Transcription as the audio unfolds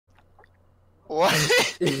What?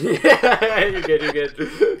 Yeah, you're good. You're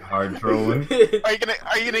good. Hard trolling. Are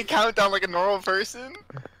you gonna count down like a normal person?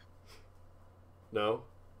 No.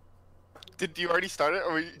 Did you already start it,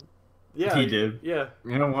 or were you... Yeah. He did. Yeah.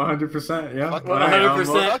 Yeah, 100%. Yeah.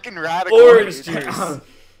 100%. fucking radical. Orange juice.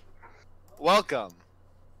 Welcome.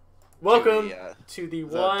 Welcome to the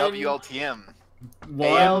The one WLTM.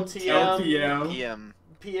 LTM PM.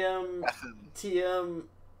 PM FM. TM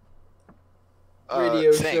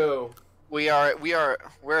radio show. We're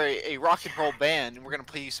a rock and roll band, and we're gonna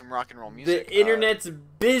play you some rock and roll music. The internet's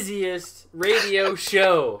busiest radio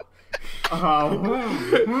show.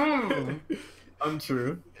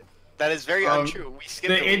 Untrue. That is very untrue. We skipped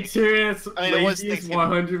the internet's laziest Thanksgiving.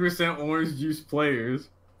 100% orange juice players.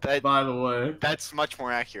 By the way. That's much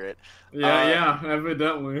more accurate. Yeah,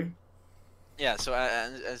 evidently. Yeah. So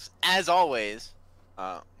as always,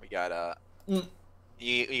 we got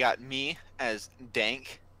you got me as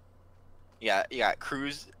Dank. You got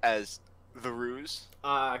Cruz as the Ruse.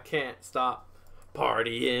 I can't stop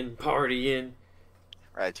partying.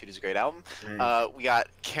 Ratitude is a great album. We got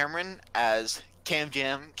Cameron as Cam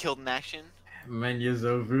Jam, Killed in Action. Menus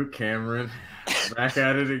over, Cameron. Back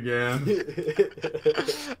at it again.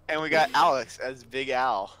 And we got Alex as Big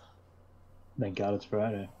Al. Thank God it's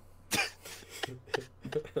Friday.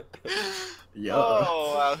 Yo.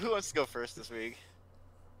 Oh, who wants to go first this week?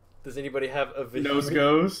 Does anybody have a Nose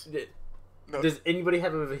goes? No. Does anybody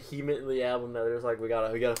have a vehemently album that there's like we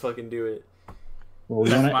gotta fucking do it? Well,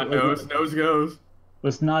 That's my nose. Nose goes.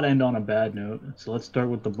 Let's not end on a bad note. So let's start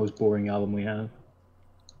with the most boring album we have.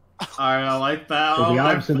 Alright, I like that.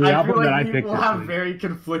 So the I album feel that like I picked people this have week. very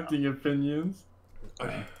conflicting opinions.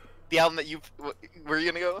 The album that you were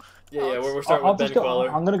you gonna go? Yeah, we're starting with Ben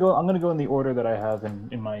Kweller. I'm gonna go in the order that I have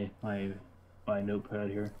in my notepad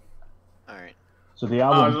here. All right. So the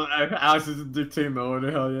album. Alex is dictating the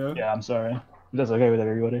order. Hell yeah. Yeah, I'm sorry. That's okay with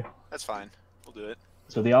everybody. That's fine. We'll do it.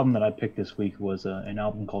 So the album that I picked this week was an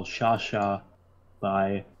album called Sha Sha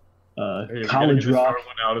by college rock.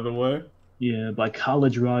 One out of the way. Yeah, by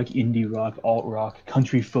college rock, indie rock, alt rock,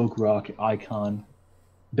 country folk rock icon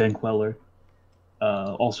Ben Kweller.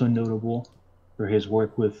 Also notable for his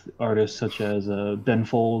work with artists such as Ben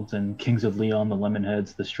Folds and Kings of Leon, the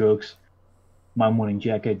Lemonheads, the Strokes, My Morning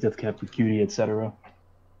Jacket, Death Cab for Cutie, etc.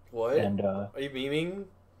 What? And are you memeing?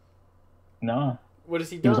 No. What has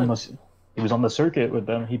he done? He was on the circuit with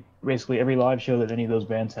them. He basically every live show that any of those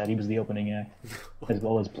bands had, he was the opening act, as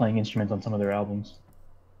well as playing instruments on some of their albums.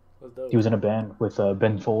 He was in a band with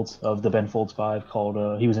Ben Folds of the Ben Folds Five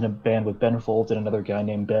called. He was in a band with Ben Folds and another guy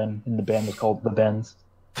named Ben, and the band was called The Bens.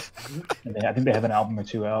 And I think they have an album or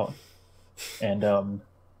two out. And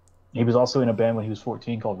he was also in a band when he was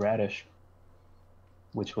 14 called Radish,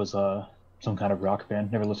 which was some kind of rock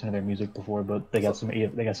band. Never listened to their music before, but they got some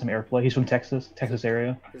airplay. He's from Texas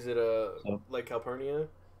area. Is it like Calpurnia?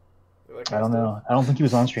 I don't know. I don't think he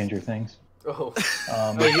was on Stranger Things. Oh.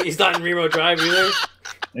 He's not in Remo Drive either.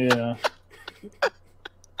 Yeah.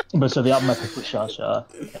 But so the album I picked was Sha Sha,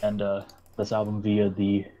 and this album via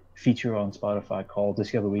the feature on Spotify called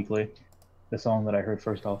Discover Weekly. The song that I heard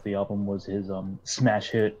first off the album was his smash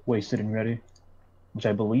hit Wasted and Ready, which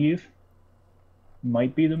I believe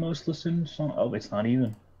might be the most listened song. Oh, it's not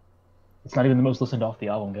even. It's not even the most listened off the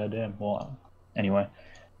album. Goddamn. Well, anyway.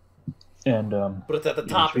 And but it's at the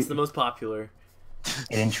top. It's the most popular.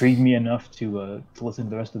 It intrigued me enough to listen to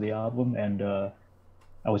the rest of the album, and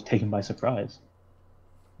I was taken by surprise.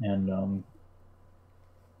 And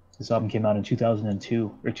this album came out in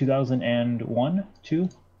 2002 or 2001,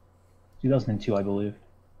 2002, I believe.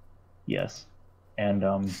 Yes,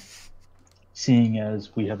 and seeing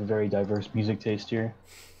as we have a very diverse music taste here,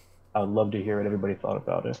 I would love to hear what everybody thought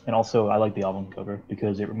about it. And also, I like the album cover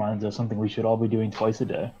because it reminds us something we should all be doing twice a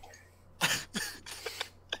day.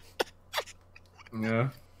 Yeah,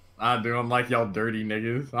 I do. I'm like y'all dirty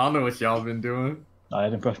niggas. I don't know what y'all been doing. I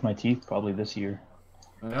haven't brushed my teeth probably this year.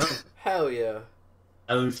 Yeah, Hell yeah.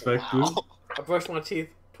 as expected. I brush my teeth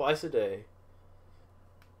twice a day.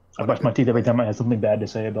 I brush my teeth every time I have something bad to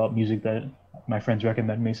say about music that my friends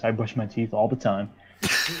recommend me, so I brush my teeth all the time.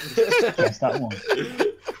 Can't stop one.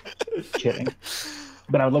 Kidding.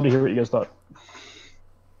 But I would love to hear what you guys thought.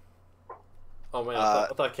 Oh man, I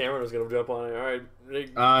thought Cameron was gonna jump on it. All right.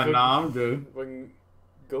 Nah, I'm good.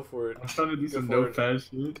 Go for it. I'm trying to do some notepad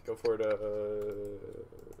shit. Go for it.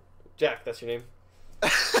 Jack, that's your name.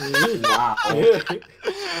 Wow.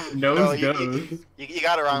 Nose goes. You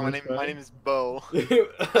got it wrong. My name is Bo.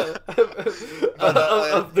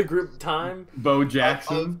 Of the group Time. Bo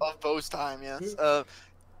Jackson. Of Bo's Time, yes.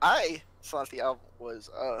 I thought the album was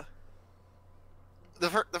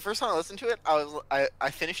the first time I listened to it,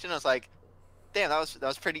 I finished it and I was like, damn, that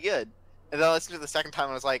was pretty good. And then I listened to it the second time,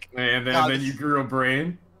 and I was like, And then, God, you grew a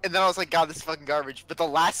brain. And then I was like, God, this is fucking garbage. But the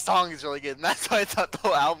last song is really good, and that's why I thought the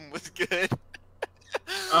whole album was good.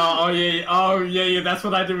 Oh yeah. That's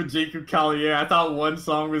what I did with Jacob Collier. I thought one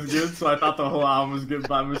song was good, so I thought the whole album was good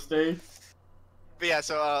by mistake. But yeah,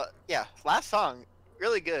 so last song,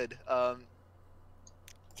 really good.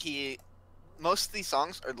 Most of these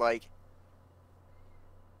songs are like,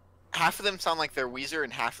 half of them sound like they're Weezer,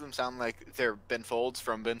 and half of them sound like they're Ben Folds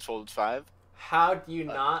from Ben Folds 5. How do you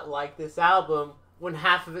not like this album when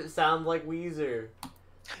half of it sounds like Weezer?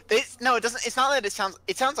 No, it doesn't. It's not that it sounds.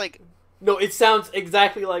 It sounds like. No, it sounds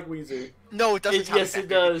exactly like Weezer. No, it doesn't. Yes, it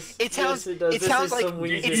does. It sounds. Yes, it does. It sounds like.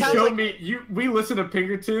 You showed me. We listen to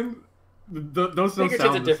Pinkerton. Those don't sound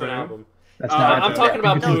Pinkerton's a the different same. album. That's not. I'm talking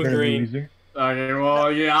about Pinkerton's Blue and very Green. Weezer. Okay,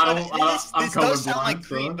 well, yeah, I'm This does sound like colorblind,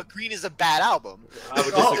 Green, so. but Green is a bad album. I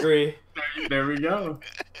would disagree. There we go.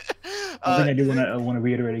 One thing I do want to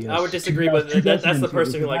reiterate again. I would disagree, but that's the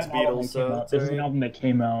person who likes Beatles. So this is an album that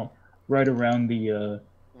came out right around the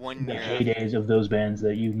 1 the year. heydays of those bands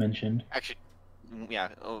that you mentioned. Actually, yeah,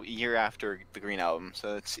 a year after the Green album,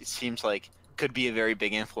 so it seems like could be a very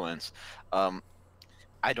big influence.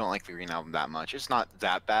 I don't like the Green album that much. It's not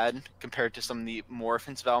that bad compared to some of the more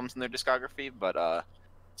offensive albums in their discography, but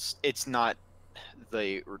it's not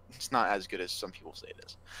as good as some people say it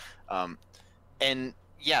is. And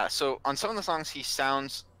yeah, so on some of the songs he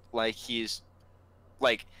sounds like he's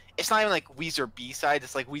like, it's not even like Weezer B-sides,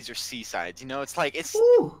 it's like Weezer C-sides, you know? It's like it's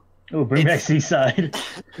Ooh. Oh, bring back Seaside.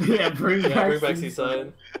 Yeah, bring back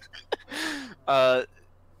Seaside. And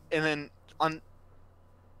then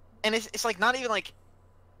it's like not even like,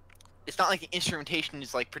 it's not like the instrumentation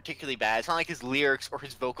is like particularly bad. It's not like his lyrics or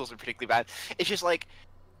his vocals are particularly bad. It's just like,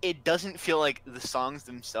 it doesn't feel like the songs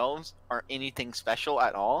themselves are anything special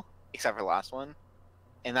at all, except for the last one.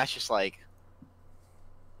 And that's just like...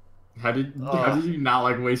 How did you not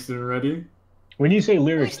like Wasted Already? When you say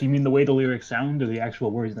lyrics, do you mean the way the lyrics sound or the actual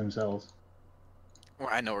words themselves? Well,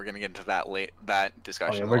 I know we're gonna get into that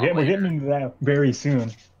discussion. We're getting into that very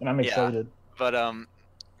soon, and I'm excited. But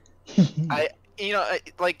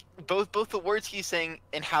like both the words he's saying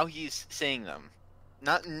and how he's saying them,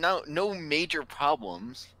 no major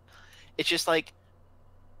problems. It's just like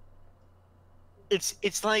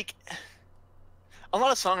it's like a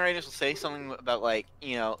lot of songwriters will say something about like,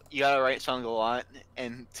 you gotta write songs a lot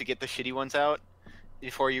and to get the shitty ones out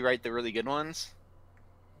before you write the really good ones.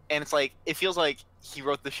 And it's like, it feels like he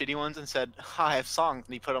wrote the shitty ones and said, I have songs,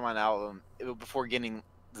 and he put them on an album before getting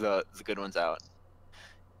the good ones out.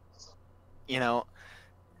 And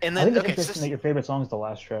then I think it's interesting that your favorite song is the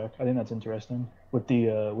last track. I think that's interesting with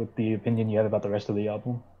the opinion you have about the rest of the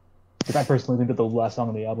album. Because I personally think that the last song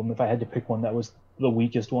on the album, if I had to pick one that was the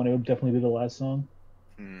weakest one, it would definitely be the last song.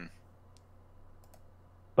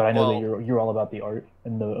 But I know that you're all about the art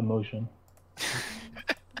and the emotion,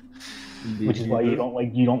 which is why you don't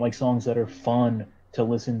like songs that are fun to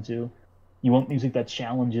listen to. You want music that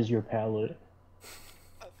challenges your palate.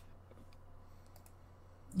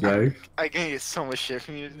 Yeah. I can get so much shit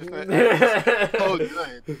from you. Oh,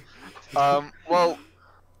 good. Well,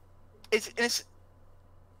 it's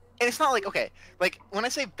not like, okay, like when I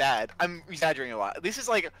say bad, I'm exaggerating a lot. This is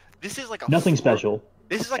like a Nothing special.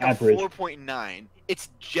 This is like average. a 4.9. It's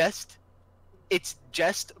just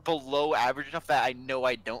below average enough that I know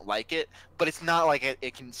I don't like it, but it's not like I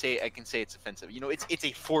can say it's offensive. It's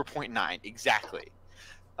a 4.9 exactly.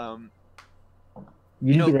 You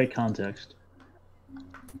need the right context.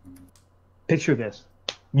 Picture this: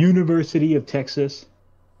 University of Texas,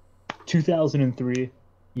 2003.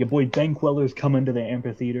 Your boy Ben Kweller's coming to the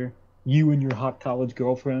amphitheater. You and your hot college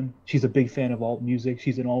girlfriend. She's a big fan of alt music.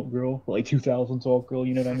 She's an alt girl, like 2000s alt girl.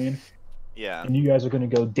 You know what I mean? Yeah. And you guys are gonna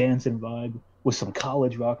go dance and vibe with some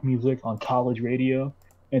college rock music on college radio,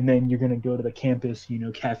 and then you're gonna go to the campus,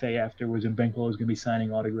 cafe afterwards, and Ben Kweller's gonna be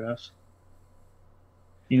signing autographs.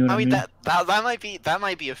 You know what I mean? That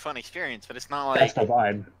might be a fun experience, but it's not like That's the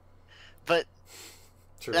vibe. But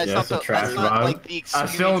True. that's Yeah, not it's a the trash that's not vibe. like the I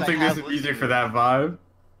experience still don't think have this is listening easier for to that it. vibe.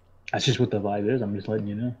 That's just what the vibe is. I'm just letting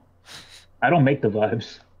you know. I don't make the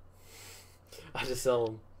vibes. I just sell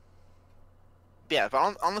them. Yeah,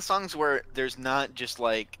 but on the songs where there's not just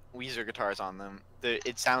like Weezer guitars on them,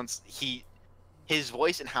 it sounds his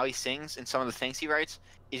voice and how he sings and some of the things he writes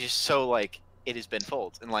is just so like it has been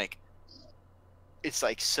Folds, and like it's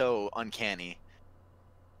like so uncanny.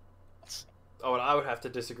 Oh, and I would have to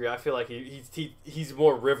disagree. I feel like he's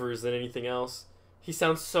more Rivers than anything else. He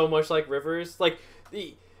sounds so much like Rivers. Like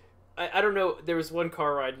I don't know. There was one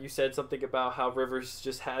car ride you said something about how Rivers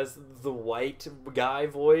just has the white guy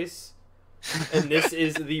voice. And this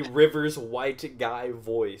is the Rivers white guy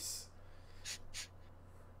voice.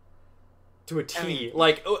 To a T. I mean,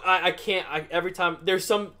 like, I can't, every time, there's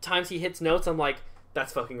some times he hits notes, I'm like,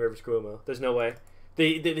 that's fucking Rivers Cuomo. There's no way.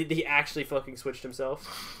 They actually fucking switched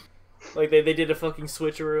himself. Like, they did a fucking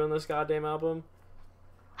switcheroo on this goddamn album.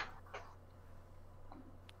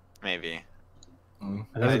 Maybe.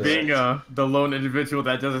 As being the lone individual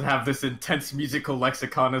that doesn't have this intense musical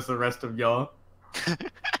lexicon as the rest of y'all,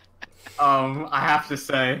 I have to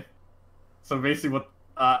say, so basically what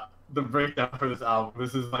the breakdown for this album,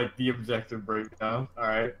 this is like the objective breakdown,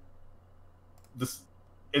 alright?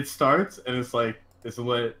 It starts and it's like, it's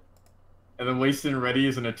lit, and then Wasted and Ready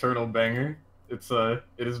is an eternal banger. It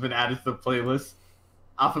has been added to the playlist.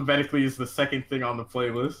 Alphabetically is the second thing on the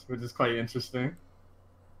playlist, which is quite interesting.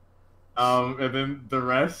 And then the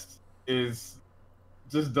rest just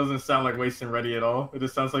doesn't sound like Wasted and Ready at all. It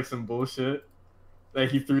just sounds like some bullshit that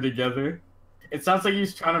he threw together. It sounds like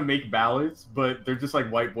he's trying to make ballads, but they're just like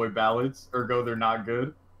white boy ballads, ergo they're not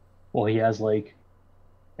good. Well, he has like,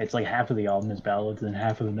 it's like half of the album is ballads, and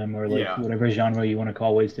half of them are like whatever genre you want to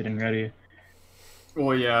call Wasted and Ready.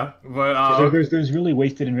 Well, yeah, but there's really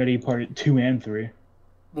Wasted and Ready part 2 and 3.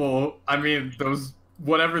 Well, I mean,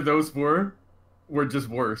 whatever those were just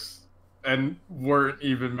worse and weren't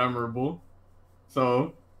even memorable.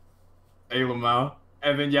 So, Lamau.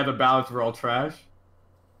 And then the ballads were all trash.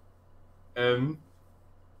 And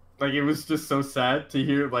like it was just so sad to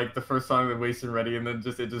hear like the first song of Wasted and Ready, and then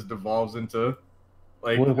it just devolves into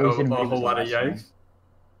like a whole lot of yikes.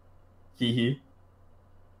 Hee hee.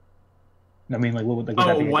 I mean, like, what would that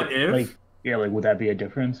be? What if? Like, yeah, like, would that be a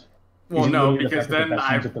difference? Well, no, because then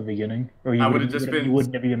at the beginning, or you would you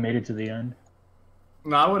wouldn't have even made it to the end.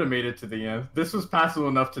 No, I would have made it to the end. This was passable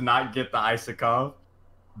enough to not get the Isakov,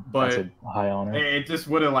 but that's a high honor. It just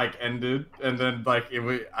would have like ended, and then like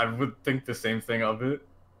I would think the same thing of it.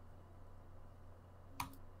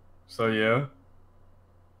 So yeah,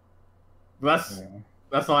 that's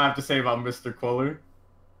all I have to say about Mr. Kweller.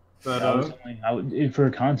 But,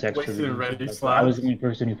 for context, I was the only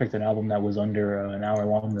person who picked an album that was under an hour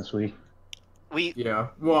long this week. We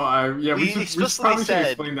probably should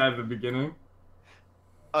explain that at the beginning.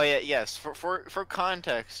 Oh yeah, yes. For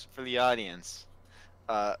context for the audience,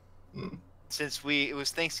 since it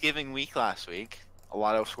was Thanksgiving week last week, a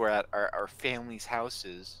lot of us were at our family's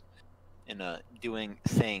houses and doing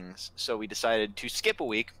things, so we decided to skip a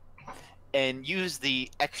week and use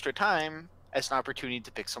the extra time as an opportunity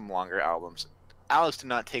to pick some longer albums. Alex did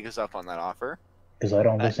not take us up on that offer. Because I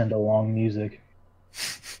don't listen to long music.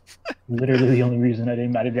 Literally the only reason I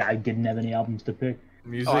didn't have any albums to pick.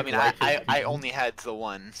 Music, I mean, I only had the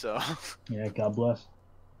one, so... Yeah, God bless.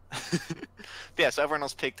 Yeah, so everyone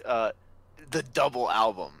else picked the double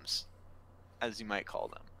albums, as you might call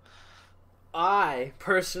them. I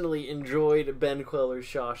personally enjoyed Ben Queller's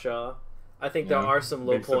Shaw Shaw. I think there are some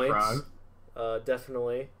low points.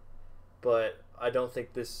 Definitely. But I don't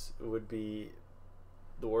think this would be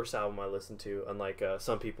the worst album I listen to, unlike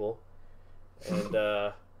some people.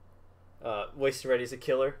 And Wasted Ready is a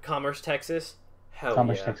killer. Commerce, Texas. Hell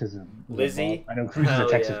Commerce, yeah. Texas. Lizzie. I know Cruz is a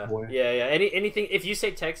Texas boy. Yeah. Anything. If you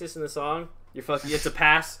say Texas in the song, you're fucking. It's a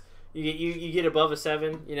pass. You get above a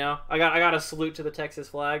 7. You know. I got a salute to the Texas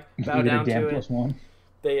flag. Bow down to it. +1.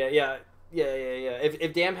 Yeah.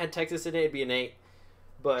 If Damn had Texas in it, it'd be an 8.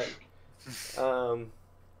 But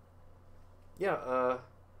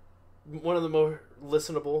one of the more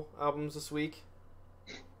listenable albums this week.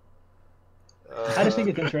 I just think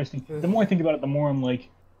it's interesting. The more I think about it, the more I'm like,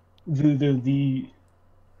 the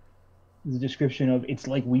description of it's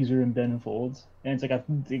like Weezer and Ben Folds, and it's like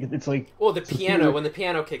it's like the piano when the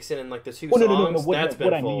piano kicks in like the two songs. That's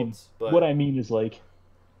Ben Folds. What I mean is like.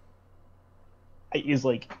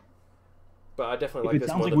 But I definitely like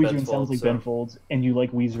this more than Ben Folds. If it sounds like Weezer and sounds like Ben Folds, and you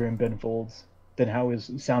like Weezer and Ben Folds, then how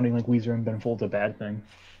is sounding like Weezer and Ben Folds a bad thing?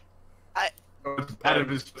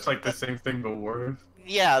 It's just like the same thing but worse.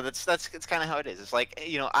 Yeah, it's kind of how it is. It's like,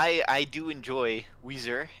 you know, I do enjoy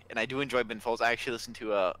Weezer and I do enjoy Ben Folds. I actually listened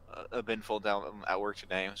to a Ben Folds album at work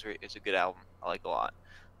today. It's a good album. I like it a lot.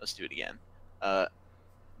 Let's do it again.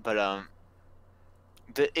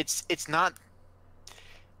 It's not.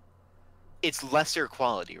 It's lesser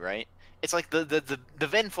quality, right? It's like the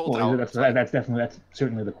Ben Folds album. That's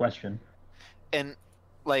certainly the question. And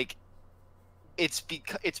like, it's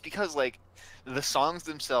because like the songs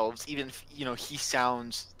themselves, even if, you know, he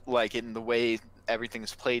sounds like it in the way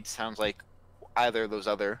everything's played sounds like either of those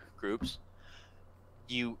other groups.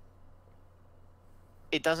 It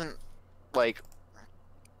doesn't, like,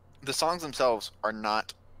 the songs themselves are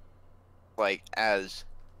not like as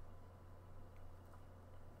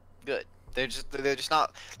good. They're just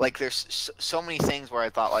not like there's so many things where I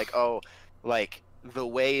thought like, oh, like the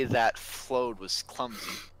way that flowed was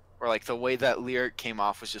clumsy, or like the way that lyric came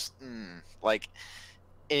off was just like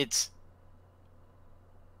it's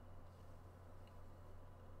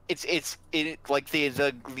like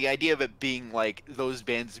the idea of it being like those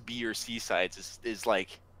bands B or C sides is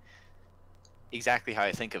like exactly how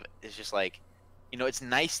I think of it. It's just like, you know, it's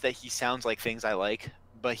nice that he sounds like things I like,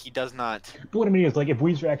 but he does not. But what I mean is, like, if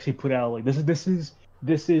Weezer actually put out like this is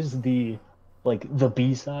the like the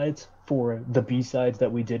B sides for the B sides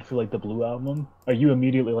that we did for like the Blue album, are you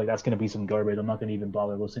immediately like that's gonna be some garbage? I'm not gonna even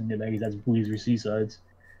bother listening to that because that's Weezer C sides.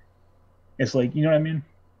 It's like, you know what I mean?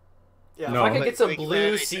 Yeah, no, if I could get some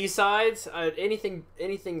Blue C sides, anything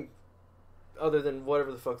other than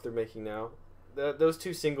whatever the fuck they're making now, those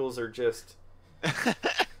two singles are just.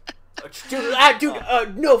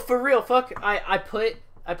 Dude, no, for real, fuck. I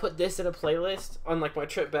put this in a playlist on like my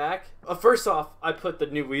trip back. First off, I put the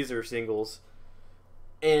new Weezer singles,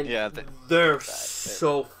 and they're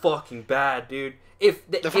so fucking bad, dude. If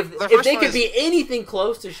they could be anything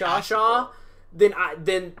close to Sha Sha, then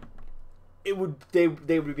they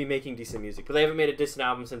would be making decent music. But they haven't made a decent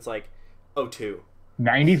album since like 2002.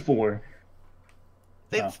 94.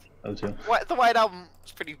 No, 2002. The White Album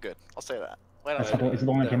was pretty good. I'll say that. It's the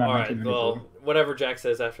one that came out in 1994. Well, whatever Jack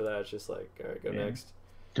says after that, it's just like, all right, go next.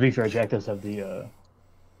 To be fair, Jack does have the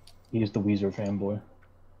he's the Weezer fanboy.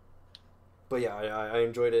 But yeah, I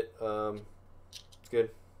enjoyed it. It's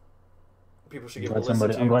good. People should give it a listen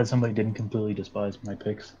to. I'm glad somebody didn't completely despise my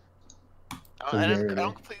picks. I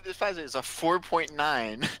don't completely despise it. It's a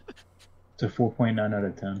 4.9. It's a 4.9 out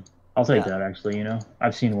of 10. I'll take that, actually, you know?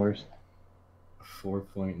 I've seen worse.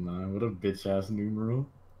 4.9? What a bitch-ass numeral.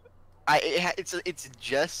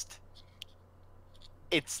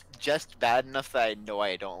 It's just bad enough that I know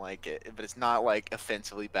I don't like it, but it's not like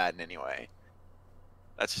offensively bad in any way.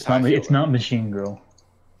 That's just it's not Machine Girl.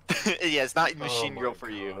 Yeah, it's not Machine Girl for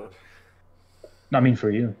you. I mean,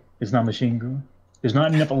 for you, it's not Machine Girl. There's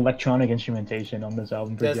not enough electronic instrumentation on this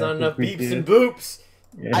album. There's not enough beeps and boops.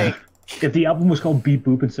 Yeah. If the album was called Beep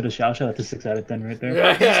Boop instead of Sha Sha, that's a 6 out of 10 right there.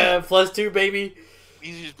 Yeah, +2, baby.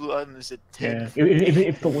 Weezer's Blue Album is a 10. Yeah.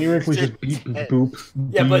 If the lyric was just beep boop.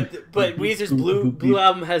 Yeah, but Weezer's Blue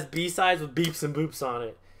Album has B-sides with beeps and boops on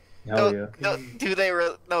it. Hell yeah. No, do they?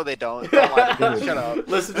 No, they don't. Shut up.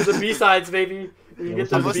 Listen to the B-sides, baby. You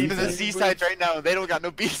get I'm listening to the C-sides right now. They don't got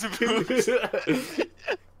no beeps and boops.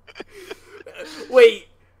 Wait.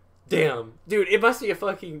 Damn. Dude, it must be a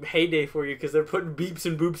fucking heyday for you because they're putting beeps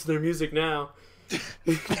and boops in their music now.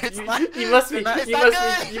 You must be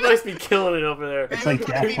killing it over there. It's like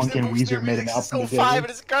Daft Punk and Weezer made an album together. So 5 and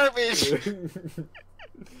it's garbage.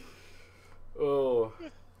 Oh.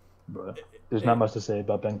 Bruh. There's not much to say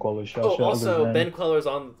about Ben Queller's Sha Sha. Also, Ben Queller's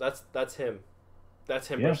on. That's him. That's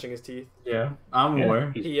him brushing his teeth. Yeah, I'm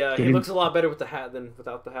aware. He looks a lot better with the hat than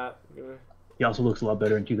without the hat. He also looks a lot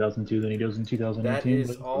better in 2002 than he does in 2018.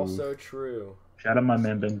 That is also true. Shout out my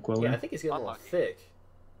man Ben Kweller. Yeah, I think he's getting a little thick.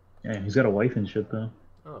 Yeah, he's got a wife and shit though.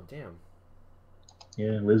 Oh damn.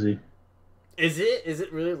 Yeah, Lizzie. Is it? Is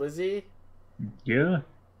it really Lizzie? Yeah.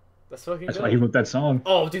 That's fucking. That's why he wrote that song.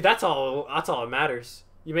 Oh, dude, that's all that matters.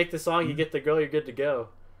 You make the song, you get the girl, you're good to go.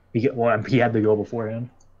 He had the girl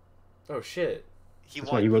beforehand. Oh shit.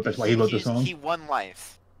 That's why he wrote the song. He won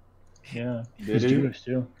life. Yeah, he's Jewish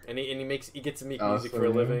too. And he gets to make music for a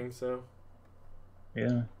living, so.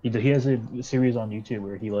 Yeah, he has a series on YouTube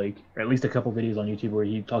where he or at least a couple videos on YouTube where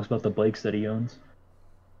he talks about the bikes that he owns.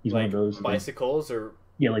 He's one of those bicycles or.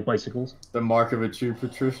 Yeah, like bicycles. The mark of a true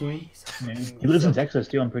patrician. Yeah. He lives in Texas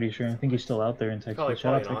too. I'm pretty sure. I think he's still out there in Texas.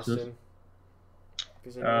 Shout out Texas.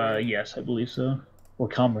 Yes, I believe so. Or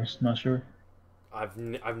Commerce, not sure. I've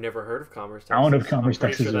never heard of Commerce, Texas. I don't know if Commerce,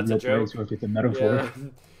 Texas is a real place or if it's a metaphor. Yeah.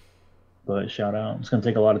 But shout out. It's going to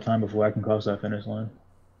take a lot of time before I can cross that finish line.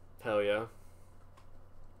 Hell yeah.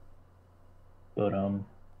 But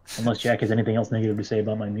unless Jack has anything else negative to say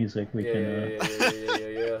about my music, we can...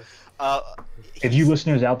 if you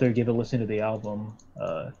listeners out there give a listen to the album...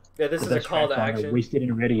 this is a call to action. Wasted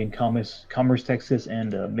and Ready in Commerce, Texas,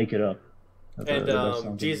 and Make It Up.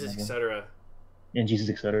 And Jesus, etc. And Jesus,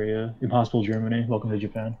 etc. Yeah. Impossible Germany. Welcome to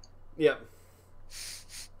Japan. Yep.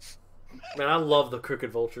 Man, I love the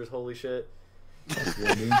Crooked Vultures. Holy shit.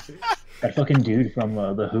 That fucking dude from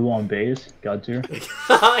the Who on bass, God tier.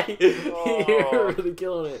 You're really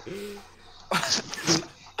killing it.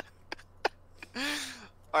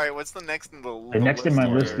 Alright, what's the next in the list? The next in my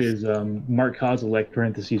list is Mark Kozelek,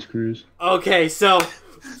 parentheses, Cruise. Okay, so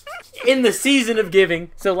in the season of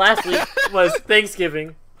giving, so last week was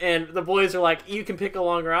Thanksgiving, and the boys are like, you can pick a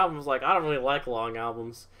longer album. I was like, I don't really like long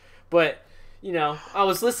albums. But you know, I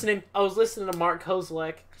was listening to Mark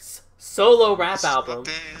Kozelek's solo rap album,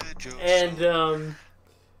 and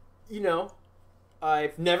you know,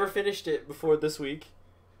 I've never finished it before this week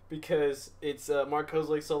because it's Mark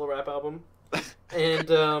Kozelek's solo rap album, and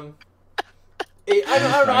I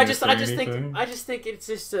don't know. I just think it's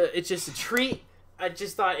just a treat. I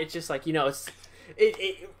just thought it's just like, you know,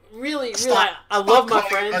 it really I love my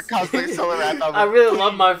friends. I really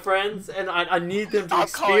love my friends, and I need them to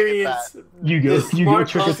experience this Mark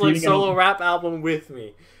Kozelek solo rap album with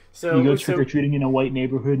me. So you go trick or treating in a white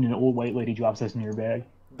neighborhood, and an old white lady drops this in your bag.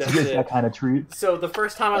 That's it. That kind of treat. So the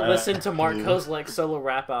first time I listened to Mark Kozelek's solo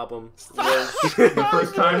rap album was the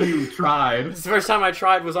first time you tried. The first time I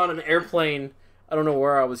tried was on an airplane. I don't know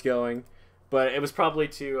where I was going, but it was probably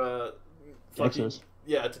to Texas.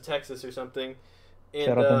 Yeah, to Texas or something.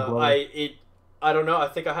 And I don't know. I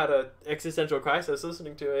think I had a existential crisis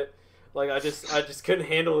listening to it. Like I just couldn't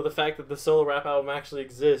handle the fact that the solo rap album actually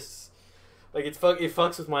exists. Like it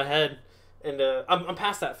fucks with my head, and I'm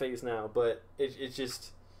past that phase now. But it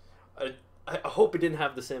just I hope it didn't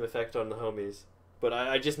have the same effect on the homies. But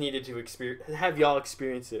I just needed to have y'all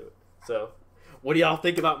experience it. So, what do y'all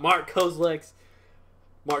think about Mark Kozelek?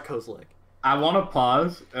 I want to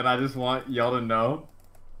pause, and I just want y'all to know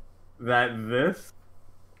that this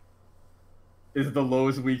is the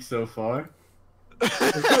lowest week so far. I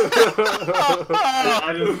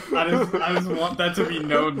just want that to be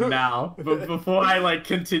known now. But before I like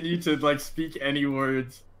continue to like speak any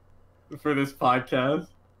words for this podcast.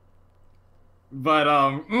 But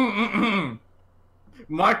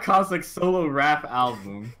Mark Kozelek's solo rap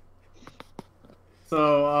album.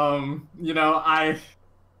 So you know, I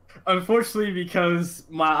unfortunately, because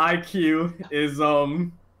my IQ is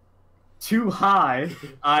too high,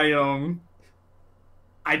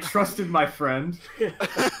 I trusted my friend.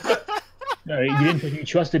 No, you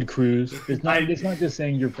trusted Cruz. It's not just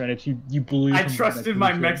saying your friend. It's you believe. I trusted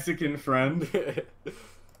my Mexican friend.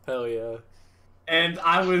 Hell yeah. And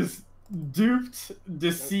I was duped,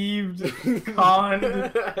 deceived,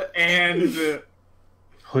 conned, and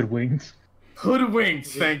hoodwinked.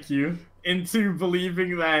 Thank you, into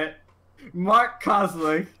believing that Mark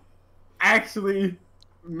Kozelek actually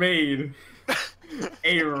made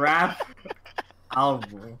a rap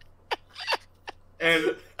album.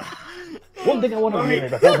 And one thing I want to hear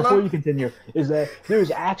before you continue is that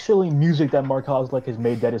there's actually music that Mark Kozelek has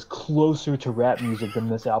made that is closer to rap music than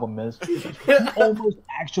this album is. He almost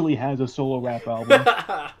actually has a solo rap album.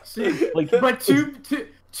 But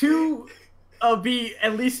to be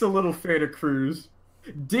at least a little fair to Cruz,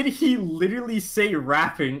 did he literally say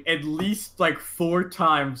rapping at least like 4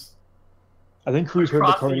 times? I think Cruz heard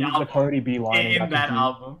the Cardi B line in that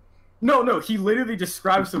album. No, he literally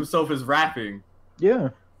describes himself as rapping. Yeah.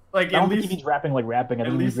 Like I don't think he means rapping like rapping. I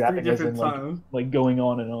think he means rapping as in like going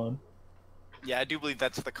on and on. Yeah, I do believe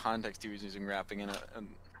that's the context he was using rapping in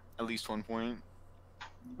at least one point.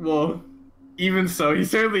 Well, even so, he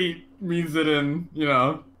certainly means it in, you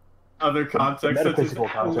know, other contexts, such as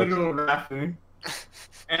literal rapping.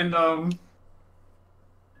 And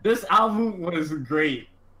this album was great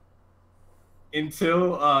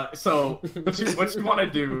until so what you want to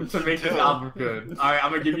do to make this album good? All right, I'm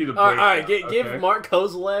gonna give you the breakdown. All right, give Mark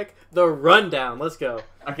Kozelek the rundown. Let's go.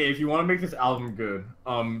 Okay, if you want to make this album good,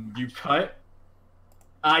 you cut.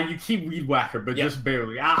 You keep Weed Whacker, but just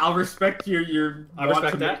barely. I'll respect your I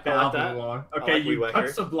respect to make the album long. Okay, like you cut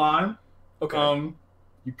Sublime. Okay.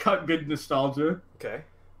 You cut Good Nostalgia. Okay.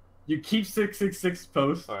 You keep 666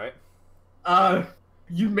 Post. All right.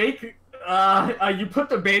 You make you put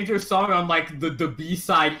the Banjo song on like the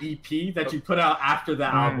B-side EP that you put out after the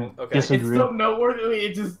album. Okay. Disagree. It's so noteworthy.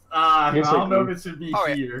 It just I don't know if it should be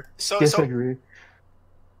here. Disagree.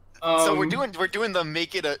 So we're doing the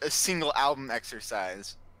make it a single album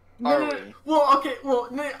exercise. No. Well, okay. Well,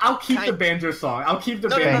 I'll keep the Banjo song. I'll keep the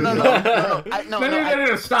Banjo song.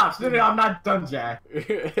 No. Stop. No, I'm not done, Jack.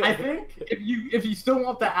 I think if you still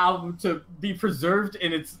want the album to be preserved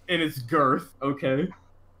in its girth, okay,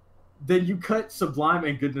 then you cut Sublime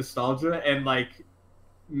and Good Nostalgia and like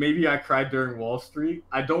maybe I Cried During Wall Street.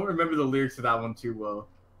 I don't remember the lyrics of that one too well.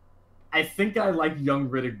 I think I like Young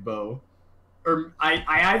Riddick Bow. Or I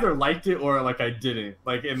either liked it or like I didn't.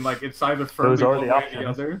 Like it's either firmly one way or the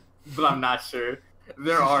other. But I'm not sure.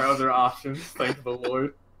 There are other options, thank the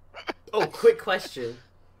Lord. Oh, quick question.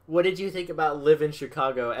 What did you think about Live in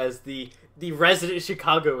Chicago as the resident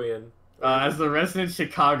Chicagoan? As the resident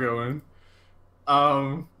Chicagoan.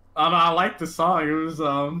 I liked the song. It was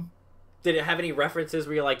Did it have any references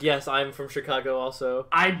where you're like, yes, I'm from Chicago also?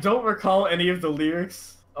 I don't recall any of the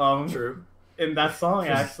lyrics. True. In that song,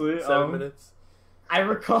 actually. 7 minutes. I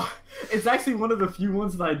recall. It's actually one of the few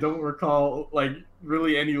ones that I don't recall like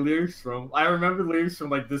really any lyrics from. I remember lyrics from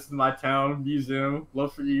like "This Is My Town," "Museum,"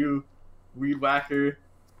 "Love for You," "Weed Whacker,"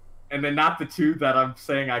 and then not the two that I'm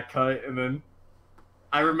saying I cut. And then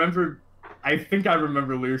I think I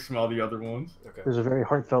remember lyrics from all the other ones. Okay. There's a very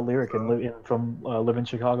heartfelt lyric from Live in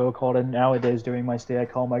Chicago called "And nowadays during my stay I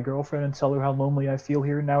call my girlfriend and tell her how lonely I feel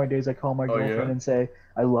here. Nowadays I call my girlfriend and say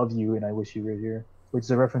I love you and I wish you were here," which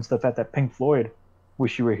is a reference to the fact that Pink Floyd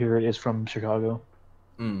 "Wish You Were Here" is from Chicago.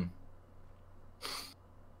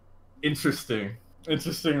 Interesting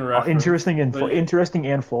reference. Interesting and false. Interesting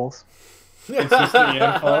and false.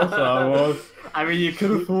 Well, I mean, you could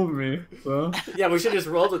have fooled me. So. Yeah, we should have just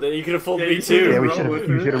rolled with it. You could have fooled me too. Yeah, we should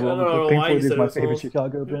have rolled with it. Pink Floyd is my favorite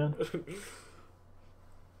Chicago band.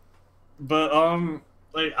 But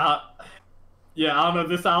like, yeah, I don't know.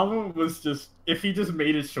 This album was just if he just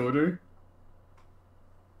made it shorter,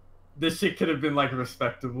 this shit could have been like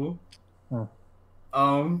respectable. You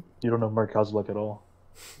don't know Mark Kozelek at all.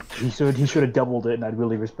 He should have doubled it, and I'd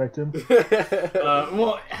really respect him.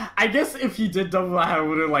 Well, I guess if he did double it, I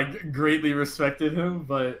would have like greatly respected him.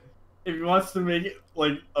 But if he wants to make it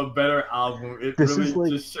like a better album, it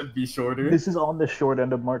just should be shorter. This is on the short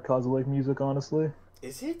end of Mark Kozelek music, honestly.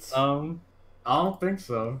 Is it? I don't think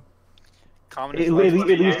so. Comedy at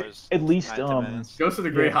least Ghost of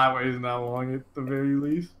the Great Highway is not long at the very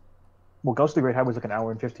least. Well, Ghost of the Great Highway is like an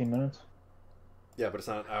hour and 15 minutes. Yeah, but it's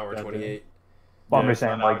not an hour 28. Well, I'm just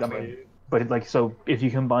saying, like, I mean, but like, so if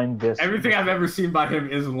you combine this, everything I've ever seen by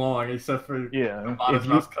him is long, except for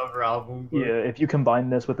Modest cover album. But... Yeah, if you combine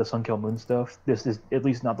this with the Sun Kill Moon stuff, this is at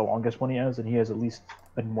least not the longest one he has, and he has at least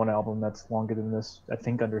one album that's longer than this. I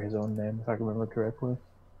think under his own name, if I can remember correctly.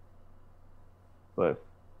 But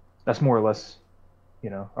that's more or less,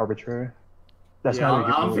 arbitrary. That's not.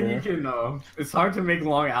 I don't think you can. It's hard to make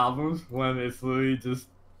long albums when it's literally just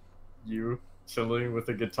you chilling with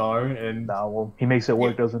a guitar and. Nah, well, he makes it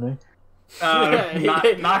work, doesn't he?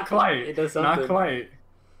 Not quite. It does something. Not quite.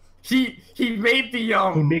 He made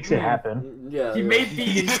the He makes it happen. Yeah. He made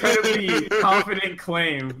the incredibly confident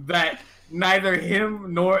claim that neither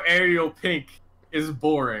him nor Ariel Pink is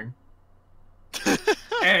boring.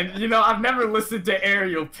 And I've never listened to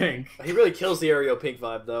Ariel Pink. He really kills the Ariel Pink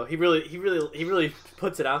vibe, though. He really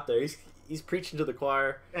puts it out there. He's preaching to the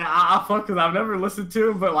choir. Yeah, I fuck with. I've never listened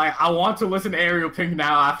to him, but like I want to listen to Ariel Pink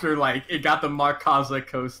now after like it got the Mark Kozelek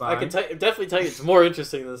co-sign. I can definitely tell you it's more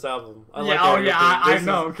interesting than this album. I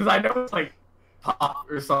know because I know it's like pop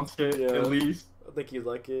or some shit at least. I think you'd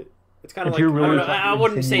like it. It's kind of like I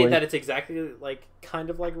wouldn't say that it's exactly like kind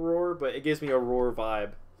of like Roar, but it gives me a Roar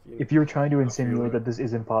vibe. If you're trying to insinuate that this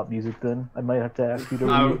isn't pop music, then I might have to ask you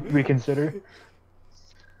to reconsider.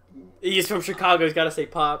 He's from Chicago. He's got to say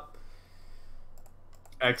pop.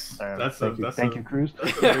 Thank you, Cruz.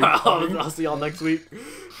 I'll see y'all next week.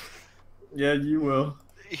 Yeah, you will.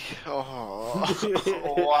 Oh,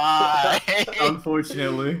 why?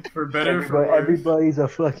 Unfortunately, for better for worse. Everybody's a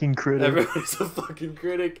fucking critic. Everybody's a fucking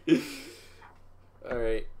critic. All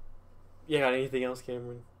right. You got anything else,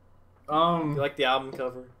 Cameron? You like the album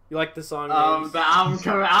cover? You like the song names? The album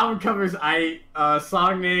covers.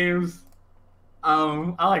 Song names.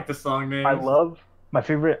 I like the song names. I love. My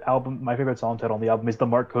favorite song title on the album is the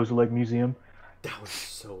Mark Kozelek Museum. That was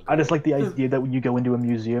so good. I just like the idea that when you go into a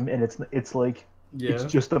museum and it's like it's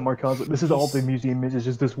just the Mark Kozelek. This is all the museum is. It's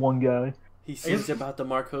just this one guy. He sings about the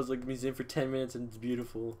Mark Kozelek Museum for 10 minutes and it's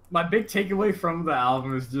beautiful. My big takeaway from the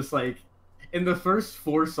album is just like in the first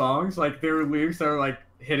 4 songs, like there were lyrics that were like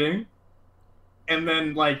hitting, and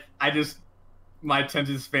then like my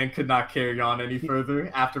attention span could not carry on any further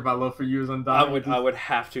after My Love for You is Undying. I would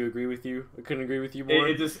have to agree with you. I couldn't agree with you more.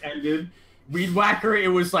 It just ended. Weed Whacker, it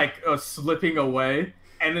was like slipping away.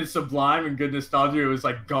 And then Sublime and Good Nostalgia, it was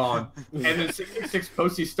like gone. And then 666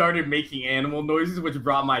 Posty started making animal noises, which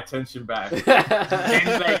brought my attention back. and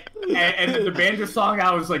the banjo song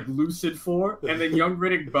I was like lucid for. And then Young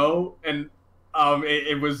Riddick Bow and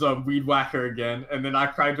it was Weed Whacker again, and then I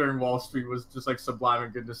Cried During Wall Street was just like Sublime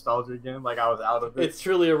and Good Nostalgia again. Like I was out of it. It's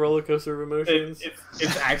truly a roller coaster of emotions.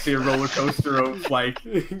 It's actually a roller coaster of like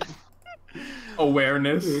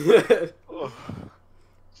awareness.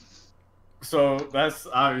 So that's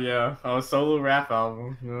a solo rap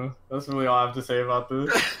album. Yeah, that's really all I have to say about this.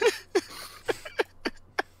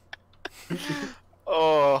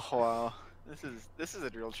 Oh wow, this is a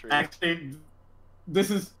real treat. Actually, this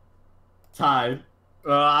is tied.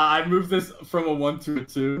 I moved this from a 1 to a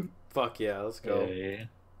 2. Fuck yeah, let's go. Yeah.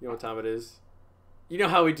 You know what time it is? You know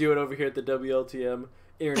how we do it over here at the WLTM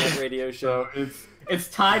Internet Radio Show. So it's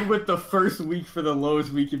tied with the first week for the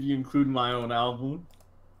lowest week if you include my own album.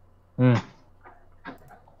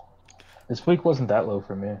 This week wasn't that low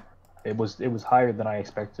for me. It was higher than I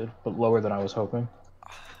expected, but lower than I was hoping.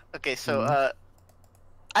 Okay, so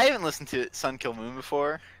I haven't listened to Sun Kill Moon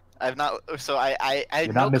before. I've not. So I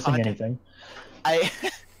You're not missing anything. I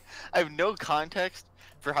I have no context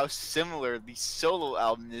for how similar the solo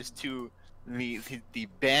album is to the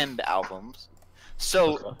band albums.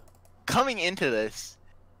 So Okay. coming into this,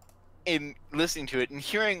 in listening to it and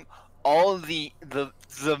hearing all the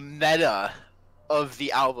meta of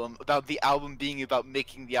the album, about the album being about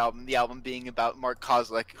making the album being about Mark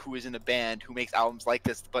Kozelek, who is in a band who makes albums like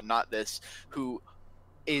this but not this, who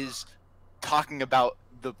is talking about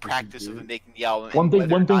the practice of making the album. One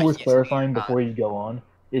thing worth clarifying before you go on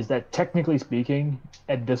is that technically speaking,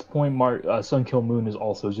 at this point, Sun Kill Moon is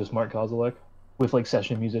also just Mark Kozelek with like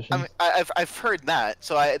session musicians. I mean, I've heard that,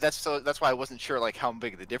 so that's why I wasn't sure like how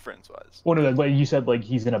big the difference was. Well, no, but you said like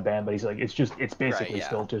he's in a band, but he's like it's basically Right, yeah.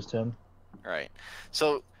 still just him. Right.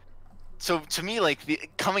 So to me, like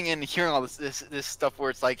coming in and hearing all this stuff where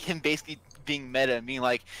it's like him basically being meta, and being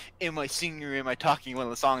like, "Am I singing or am I talking?" One of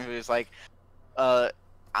the songs where it's like,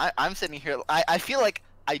 I'm sitting here. I feel like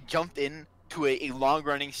I jumped in to a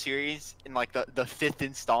long-running series in like the 5th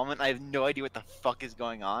installment. I have no idea what the fuck is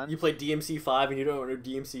going on. You played DMC 5 and you don't know what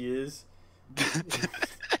DMC is?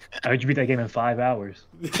 I heard you beat that game in 5 hours.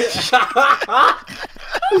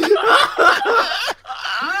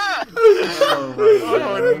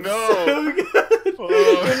 Oh no! So good.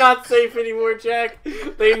 Oh. You're not safe anymore, Jack.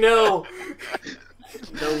 They know.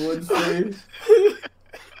 No one's safe.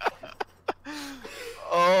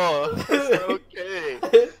 Oh, okay.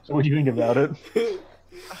 So what do you think about it?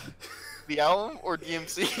 The album or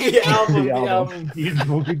DMC? The album. The album. You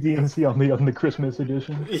will do DMC on the Christmas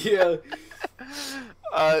edition. Yeah.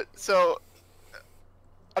 So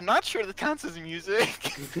I'm not sure this counts as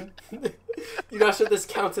music. You're not sure this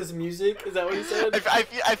counts as music? Is that what you said?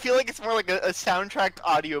 I feel like it's more like a soundtracked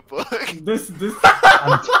audiobook. This.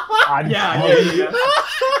 I'm Yeah.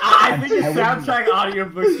 I think a soundtrack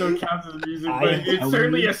audiobook still counts as music, but it's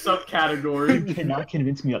certainly a subcategory. You cannot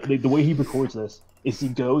convince me. The way he records this is he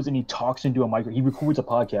goes and he talks into a microphone. He records a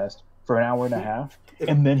podcast for an hour and a half,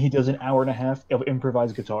 and then he does an hour and a half of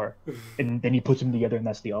improvised guitar, and then he puts them together, and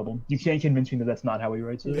that's the album. You can't convince me that that's not how he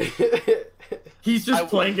writes it. He's just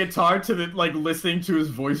playing guitar to listening to his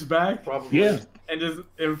voice back. Probably. Yeah, And just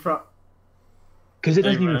improv. because it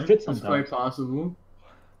doesn't even fit It's sometimes. quite possible.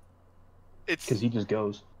 It's Because he just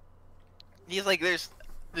goes. he's like there's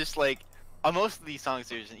like on most of these songs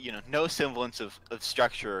there's no semblance of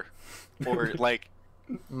structure or like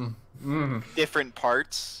different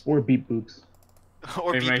parts Or beat boops.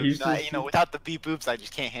 or Hey, beep man, he's boops. just- Without the beep boops I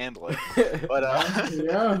just can't handle it. But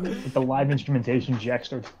Yeah. With the live instrumentation, Jack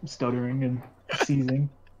starts stuttering and seizing.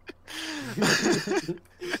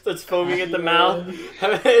 Starts foaming at the mouth.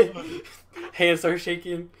 Hands start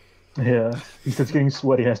shaking. Yeah, he starts getting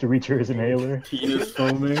sweaty. Has to reach for his inhaler. Penis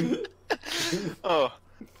foaming. Oh,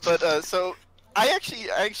 but so I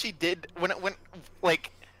actually did when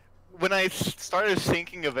I started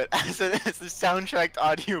thinking of it as a soundtracked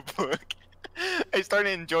audiobook, I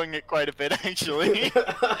started enjoying it quite a bit actually.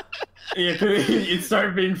 Yeah, it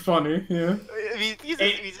started being funny. Yeah.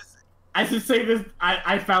 I should say this.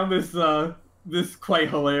 I found this quite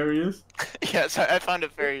hilarious. Yes, I found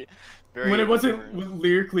it very. When it wasn't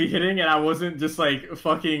lyrically hitting and I wasn't just like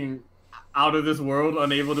fucking out of this world,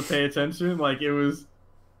 unable to pay attention, like it was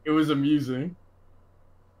amusing.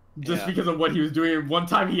 Just because of what he was doing. One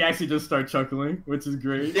time he actually just started chuckling, which is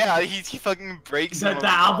great. Yeah, he fucking breaks. The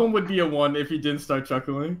album would be a 1 if he didn't start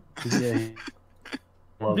chuckling. Yeah.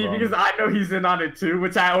 Because I know he's in on it too,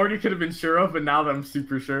 which I already could have been sure of, but now that I'm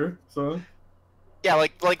super sure, so. Yeah,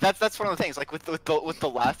 like that's one of the things. Like with the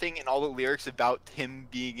laughing and all the lyrics about him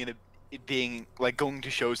being like going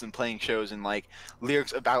to shows and playing shows, and like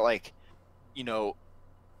lyrics about like,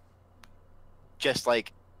 just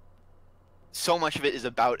like so much of it is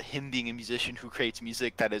about him being a musician who creates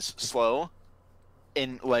music that is slow,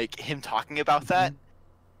 and like him talking about that.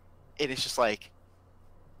 It is just like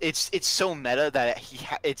it's so meta that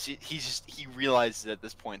he realizes at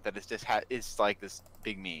this point that it's like this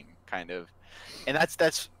big meme kind of. And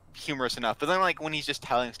that's humorous enough. But then like when he's just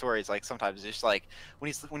telling stories, like sometimes it's just like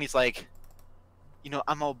when he's like,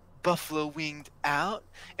 I'm all buffalo winged out,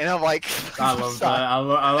 and I'm like, I love that. I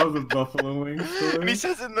love the buffalo wings story. And he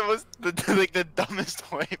says it in the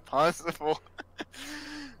dumbest way possible.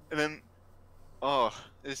 And then,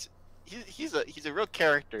 he's a real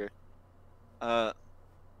character.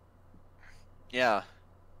 Yeah.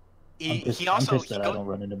 I'm pissed that I don't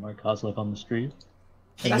run into Mark Kozelek on the street.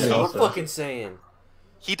 That's what I'm fucking saying.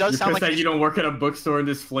 He does You're sound pissed like that you don't work at a bookstore and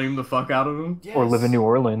just flame the fuck out of him? Yes. Or live in New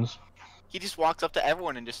Orleans. He just walks up to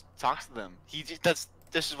everyone and just talks to them. This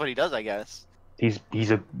is what he does, I guess. He's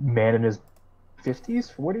a man in his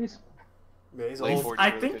 50s, 40s. Yeah, he's Late old. 40s,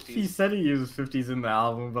 I early think 50s. he said he used 50s in the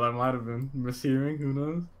album, but I might have been mishearing. Who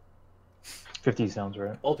knows? 50s sounds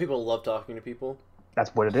right. Old people love talking to people.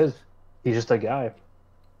 That's what it is. He's just a guy.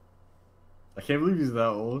 I can't believe he's that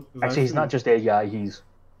old. Actually, he's not just a guy. He's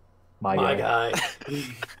my guy.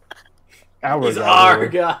 Our He's guy. our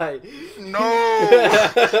guy. No.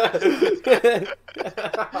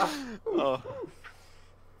 Oh.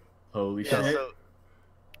 Holy Yeah, shit. so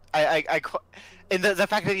and the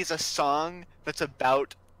fact that he's a song that's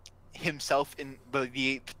about himself, in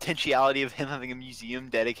the potentiality of him having a museum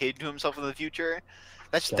dedicated to himself in the future,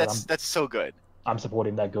 that's so good. I'm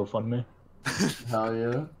supporting that GoFundMe. Hell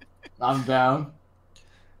yeah. I'm down.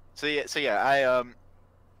 So yeah,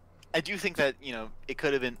 I do think that it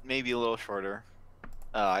could have been maybe a little shorter.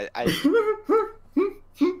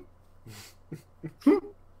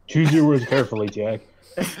 Choose your words carefully, Jack.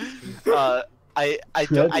 I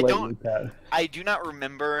Tread lightly, don't Pat. I do not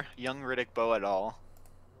remember Young Riddick Bowe at all,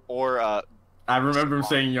 or I remember him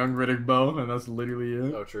saying Young Riddick Bowe, and that's literally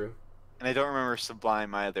it. Oh, true. and I don't remember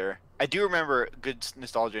Sublime either. I do remember good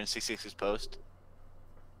nostalgia in 666's Post,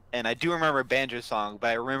 and I do remember Banjo Song, but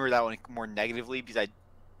I remember that one more negatively because I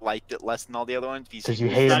liked it less than all the other ones. Because you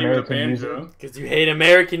It's hate not even a American music. banjo. Because you hate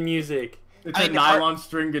American music. It's I a mean, nylon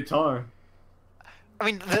string guitar. I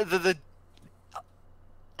mean, the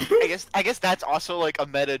I guess that's also like a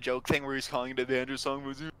meta joke thing where he's calling it a banjo song,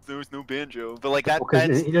 but there was no banjo. But like that's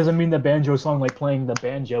It doesn't mean the banjo song like playing the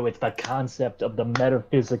banjo. It's the concept of the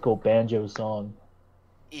metaphysical banjo song.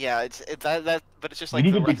 yeah, it's that, but it's just You like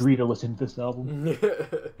need the a rest- degree to listen to this album.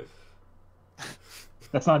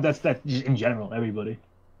 That's in general, everybody.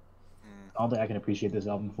 I don't think I can appreciate this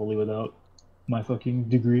album fully without my fucking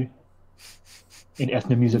degree in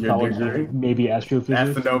ethnomusicology, degree? maybe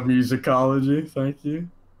astrophysics. Ethnomusicology, thank you.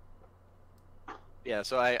 Yeah,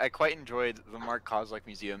 so I quite enjoyed the Mark Kozelek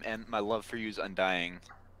Museum and My Love for You is Undying,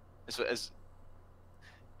 as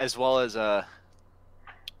well as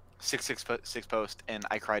 666 Post and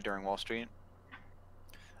I Cried During Wall Street.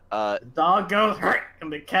 The dog goes hurt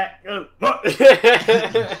and the cat goes what? And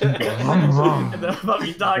the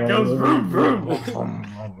puppy dog goes vroom vroom.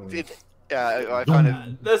 Yeah, I found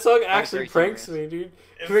it. That song actually very pranks humorous. me, dude.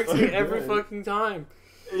 It's Pranks so me every good. fucking time.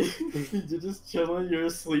 You're just chilling, you're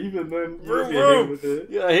asleep, and then you're Vroom, hitting vroom. with it.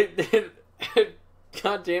 Yeah,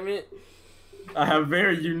 God damn it. I have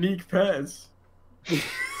very unique pets. You is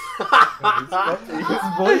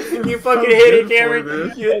fucking so hit it, good for Cameron.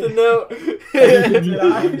 this. You hit the note. Did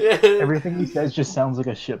I? Yeah. Everything he says just sounds like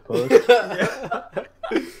a shitpost.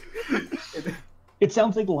 It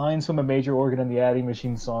sounds like lines from a Major Organ and the Adding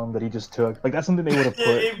Machine song that he just took. Like that's something they would have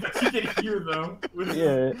put. But you can hear them.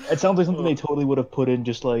 Yeah, it sounds like something they totally would have put in.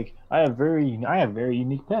 Just like I have very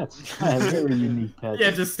unique pets. I have very unique pets.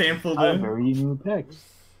 Yeah, just sampled I have in. very unique pets.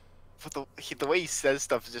 But the way he says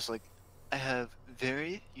stuff is just like, I have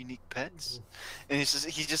very unique pets, and he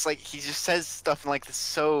just says stuff like this.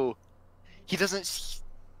 So he doesn't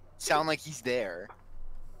sound like he's there.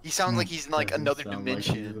 He sounds like he's in like Doesn't another sound like he's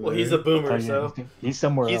dimension. Well, he's a boomer, so. He's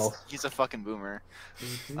somewhere else. He's a fucking boomer.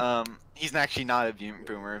 He's actually not a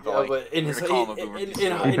boomer, but Yeah, like, but in we're his, gonna call him a boomer. in He his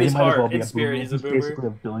might as well heart, be in a spirit, boomer. he's a He's basically boomer.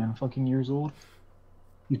 a billion fucking years old.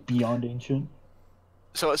 He's beyond ancient.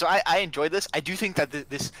 So I enjoyed this. I do think that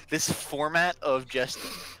this format of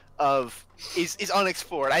is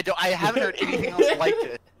unexplored. I haven't heard anything else like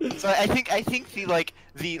it. So I think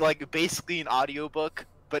the basically an audiobook,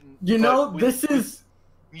 but This is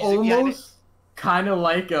music behind it. almost kind of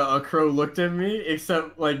like a Crow Looked at Me,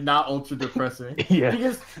 except like not ultra depressing. Yeah.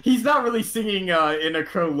 Because he's not really singing in A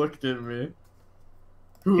Crow Looked at Me. Yeah,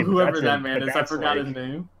 but Whoever that's that it. man But is, I that's forgot like- his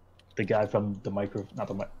name. The guy from the microphones.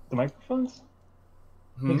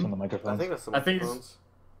 I think it's on the I microphones. think that's the I think microphones.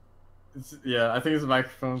 I think it's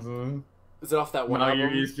microphones. Is it off that one When all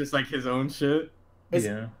album? you use just like his own shit. Is-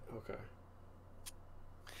 Yeah. Okay.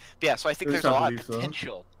 Yeah, so I think There's there's a lot somebody, of so.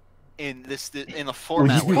 potential in the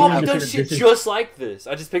format. you where be you Probably willing have- to done say shit this is- just like this.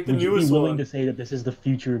 I just picked the Would you be newest willing one. to say that this is the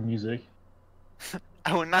future of music?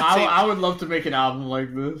 I would not say I would love to make an album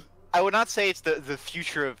like this. I would not say it's the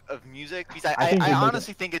future of music because I think I they make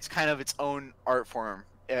honestly think it's kind of its own art form.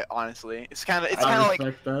 Honestly, it's kind of I like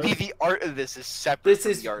respect that. the art of this is separate. This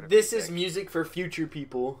from is the art of this music. is music for future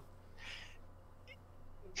people.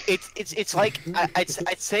 It's like I'd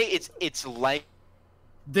say it's like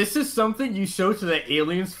This is something you show to the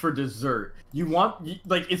aliens for dessert.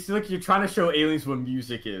 It's like you're trying to show aliens what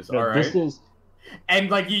music is. No, All right. This is And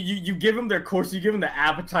like you give them their course, you give them the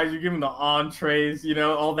appetizer, you give them the entrees, you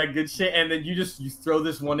know, all that good shit, and then you throw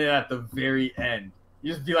this one in at the very end.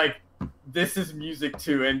 You just be like, "This is music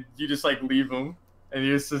too," and you just like leave them, and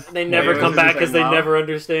you just they never come back because they never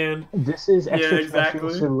understand. This is extraterrestrial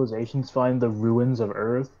civilizations find the ruins of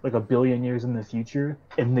Earth like 1 billion years in the future,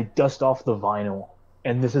 and they dust off the vinyl,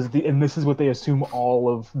 and this is what they assume all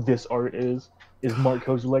of this art is Mark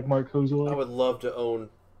Kozelek. I would love to own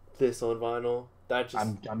this on vinyl. That just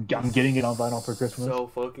I'm getting it on vinyl for Christmas. So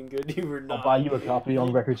fucking good. You were not. I'll buy you a copy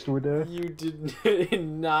on Record Store Day. You did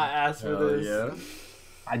not ask for this. Yeah.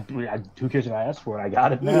 Who cares if I asked for it? I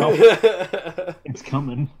got it now. It's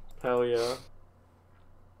coming. Hell yeah.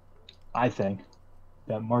 I think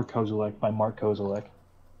that Mark Kozelek by Mark Kozelek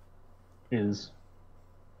is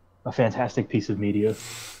a fantastic piece of media.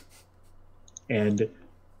 And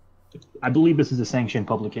I believe this is a sanctioned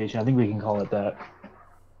publication. I think we can call it that.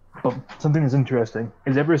 But something that's interesting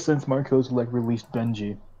is ever since Mark Kozelek released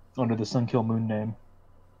Benji under the Sun Kill Moon name,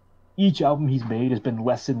 each album he's made has been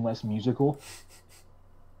less and less musical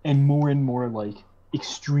and more like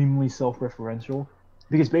extremely self-referential,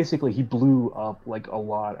 because basically he blew up like a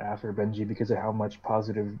lot after Benji because of how much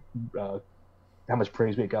how much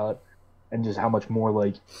praise it got, and just how much more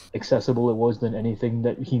like accessible it was than anything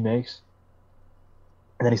that he makes.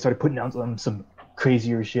 And then he started putting out some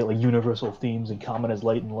crazier shit like Universal Themes and Common as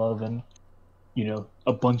Light and Love, and you know,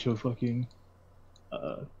 a bunch of fucking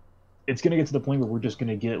it's gonna get to the point where we're just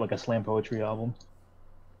gonna get like a slam poetry album.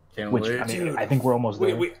 Can't wait. I mean, I think we're almost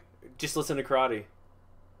there. Just listen to Karate.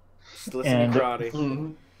 Just listen to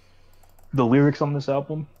Karate. The lyrics on this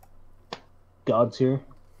album, God's here.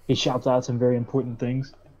 He shouts out some very important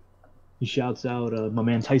things. He shouts out my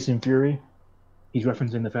man Tyson Fury. He's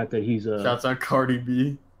referencing the fact that he's shouts out Cardi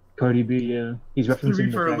B. Cardi B, yeah. He's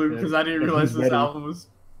referencing for a loop because I didn't realize this album was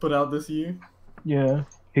put out this year. Yeah,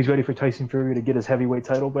 he's ready for Tyson Fury to get his heavyweight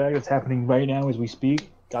title back. It's happening right now as we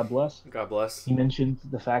speak. God bless. God bless. He mentioned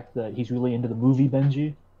the fact that he's really into the movie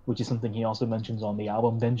Benji, which is something he also mentions on the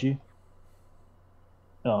album Benji.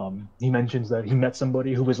 He mentions that he met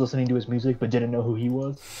somebody who was listening to his music but didn't know who he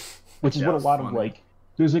was, which is what a lot of like.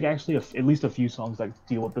 There's like actually at least a few songs that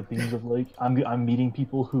deal with the themes of like I'm meeting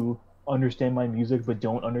people who understand my music but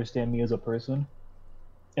don't understand me as a person,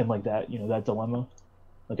 and like that, you know, that dilemma,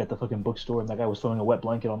 like at the fucking bookstore, and that guy was throwing a wet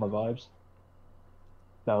blanket on the vibes.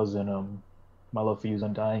 That was in My Love for You is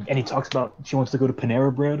Undying, and he talks about she wants to go to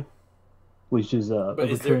Panera Bread, which is a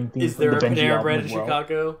recurring theme. Is there a Panera Bread in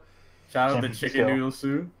Chicago? Shout out the chicken noodle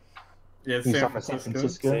soup. Yeah, San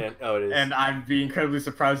Francisco. Oh, it is. And I'd be incredibly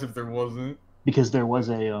surprised if there wasn't. Because there was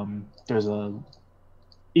there's a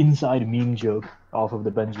inside meme joke off of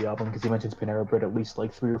the Benji album, because he mentions Panera Bread at least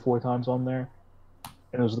like 3 or 4 times on there,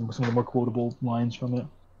 and those are some of the more quotable lines from it.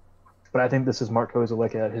 But I think this is Mark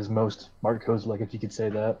Kozelek at his most Mark Kozelek, if you could say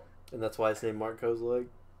that. And that's why I say Mark Kozelek.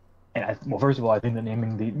 And well, first of all, I think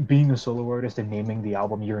that being a solo artist and naming the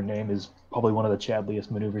album your name is probably one of the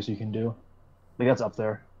Chadliest maneuvers you can do. Like, that's up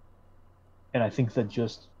there. And I think that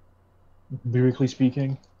just lyrically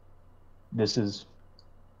speaking, this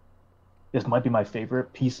might be my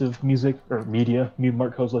favorite piece of music or media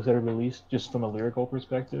Mark Kozelek's ever released, just from a lyrical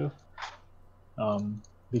perspective.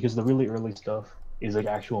 Because the really early stuff is like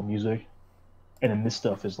actual music, and then this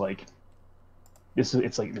stuff is like it's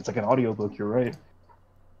like an audiobook. You're right.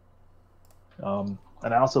 And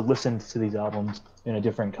I also listened to these albums in a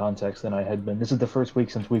different context than I had been. This is the first week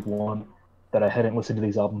since week 1 that I hadn't listened to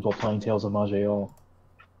these albums while playing Tales of Maj'Al.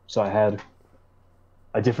 So I had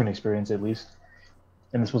a different experience, at least.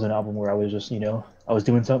 And this was an album where I was just, you know, I was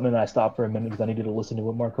doing something and I stopped for a minute because I needed to listen to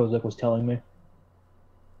what Mark Kozelek was telling me.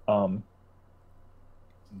 The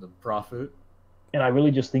Prophet. And I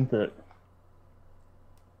really just think that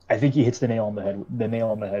I think he hits the nail on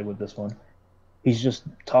the head with this one. He's just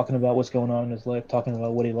talking about what's going on in his life, talking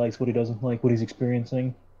about what he likes, what he doesn't like, what he's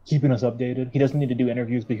experiencing, keeping us updated. He doesn't need to do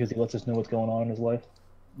interviews because he lets us know what's going on in his life.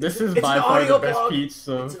 This is by far the best piece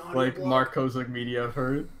of like Mark Kozelek media I've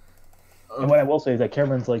heard. And what I will say is that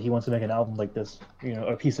Cameron's like, he wants to make an album like this, you know,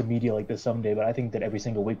 a piece of media like this someday, but I think that every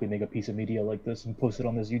single week we make a piece of media like this and post it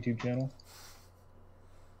on this YouTube channel.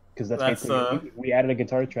 Because that's basically, if we added a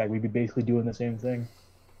guitar track, we'd be basically doing the same thing.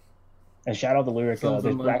 And shout out the lyric,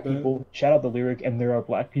 there's black people, shout out the lyric, and there are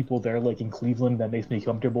black people there, like in Cleveland, that makes me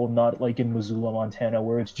comfortable, not like in Missoula, Montana,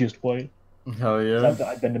 where it's just white. Hell yeah.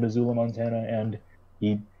 I've been to Missoula, Montana, and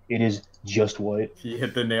it is just white. He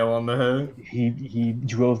hit the nail on the head. He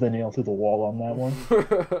drove the nail through the wall on that one.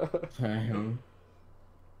 Damn.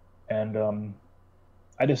 And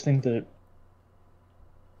I just think that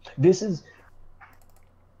this is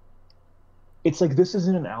it's like this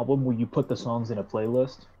isn't an album where you put the songs in a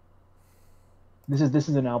playlist. This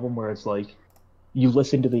is an album where it's like you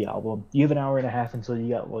listen to the album. You have an hour and a half until you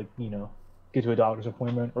got like get to a doctor's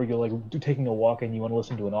appointment, or you're like taking a walk and you want to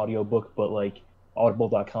listen to an audiobook, but like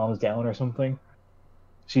Audible.com is down or something.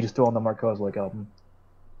 So you just throw on the Mark Kozelek album.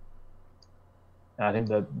 And I think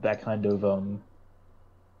that kind of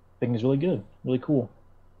thing is really good, really cool.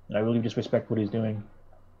 And I really just respect what he's doing.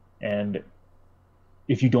 And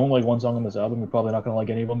if you don't like one song on this album, you're probably not gonna like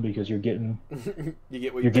any of them because you're getting you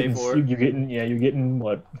get what you pay for. You're getting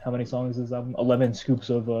what? How many songs is this album? 11 scoops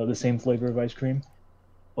of the same flavor of ice cream.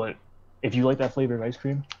 But if you like that flavor of ice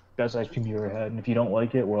cream, best ice cream you ever had. And if you don't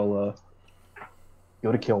like it, well,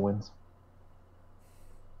 go to Killwins.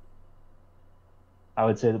 I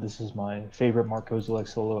would say that this is my favorite Mark Kozelek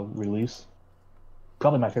solo release.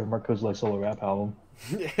 Probably my favorite Mark Kozelek solo rap album.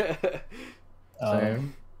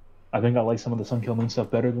 Same. I think I like some of the Sun Kill Moon stuff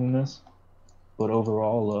better than this, but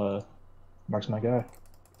overall, Mark's my guy.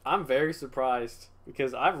 I'm very surprised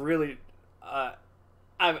because I've really,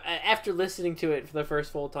 after listening to it for the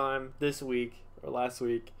first full time this week or last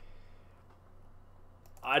week,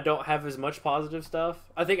 I don't have as much positive stuff.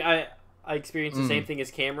 I think I experienced the same thing as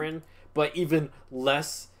Cameron, but even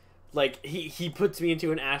less. Like he puts me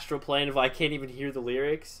into an astral plane of I can't even hear the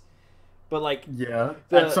lyrics. But like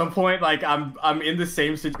at some point, like I'm in the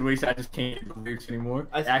same situation. I just can't hear the lyrics anymore.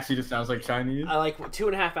 It actually just sounds like Chinese. I like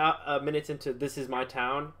 2.5 minutes into "This Is My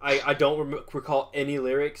Town." I don't recall any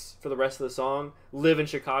lyrics for the rest of the song. "Live in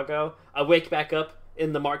Chicago." I wake back up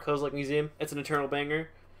in the Mark Kozelek Museum. It's an eternal banger.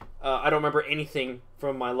 I don't remember anything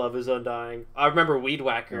from "My Love Is Undying." I remember "Weed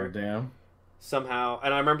Whacker." Oh damn! Somehow,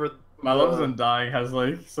 and I remember "My Love Is Undying" has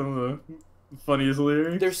like some of the funniest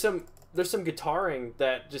lyrics. There's some guitaring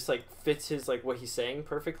that just like fits his like what he's saying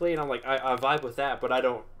perfectly, and I'm like I vibe with that, but I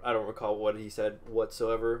don't recall what he said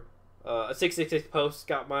whatsoever. A 666 Post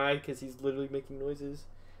got my eye because he's literally making noises.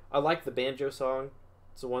 I like the banjo song.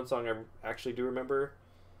 It's the one song I actually do remember.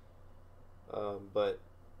 But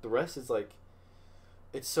the rest is like,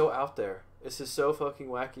 it's so out there. It's just so fucking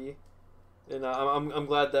wacky, and I'm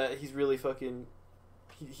glad that he's really fucking,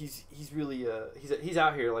 he's really he's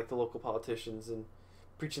out here like the local politicians and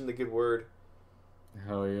preaching the good word.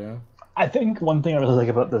 Hell yeah. I think one thing I really like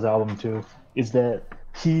about this album too is that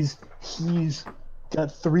he's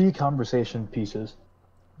got 3 conversation pieces.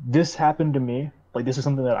 This happened to me. Like, this is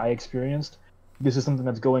something that I experienced. This is something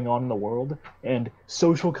that's going on in the world, and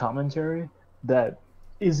social commentary that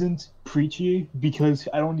isn't preachy, because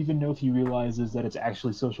I don't even know if he realizes that it's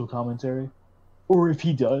actually social commentary, or if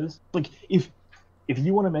he does. Like, if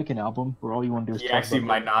you want to make an album where all you want to do is he talk actually about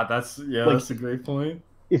might not. That's that's a great point.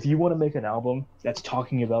 If you want to make an album that's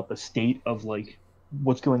talking about the state of like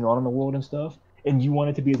what's going on in the world and stuff, and you want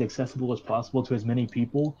it to be as accessible as possible to as many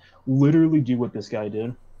people, literally do what this guy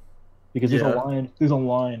did. Because there's a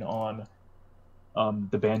line on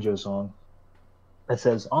the banjo song that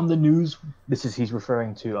says, "On the news," he's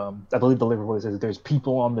referring to I believe the lyric voice says, "There's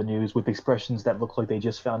people on the news with expressions that look like they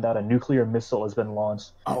just found out a nuclear missile has been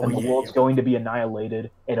launched and the world's going to be annihilated,"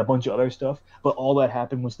 and a bunch of other stuff. But all that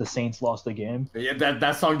happened was the Saints lost the game. Yeah,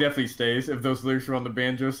 that song definitely stays if those lyrics were on the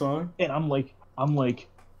banjo song. And I'm like,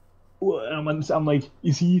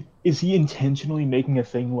 is he intentionally making a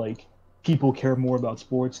thing like people care more about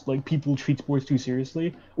sports, like people treat sports too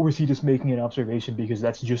seriously, or is he just making an observation because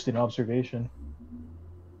that's just an observation?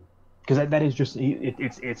 Because that is just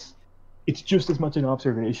it's just as much an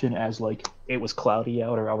observation as like it was cloudy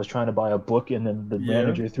out, or I was trying to buy a book and then the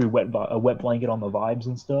manager threw a wet blanket on the vibes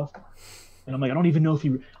and stuff. And I'm like, I don't even know if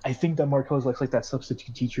I think that Mark Kozelek's like that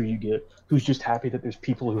substitute teacher you get who's just happy that there's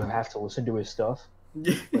people who have to listen to his stuff,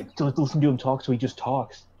 like to listen to him talk, so he just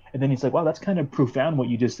talks. And then he's like, wow, that's kind of profound what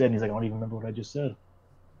you just said. And he's like, I don't even remember what I just said.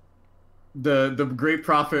 The great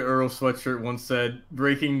prophet Earl Sweatshirt once said,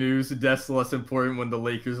 "Breaking news, death's less important when the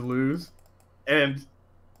Lakers lose." And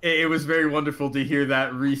it was very wonderful to hear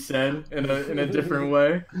that resaid in a different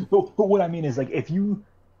way. But what I mean is, like, if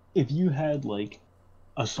you had like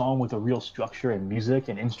a song with a real structure and music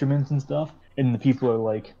and instruments and stuff, and the people are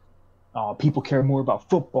like, people care more about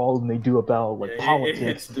football than they do about like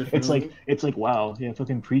politics. It's like wow, yeah,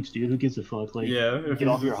 fucking preach, dude. Who gives a fuck? Like, get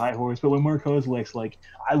off your high horse. But when Mark Kozelek's like,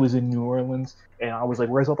 I was in New Orleans and I was like,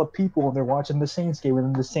 where's all the people? And they're watching the Saints game and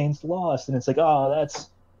then the Saints lost, and it's like, oh, that's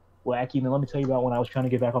wacky. And then let me tell you about when I was trying to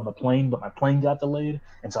get back on the plane, but my plane got delayed,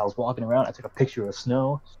 and so I was walking around. I took a picture of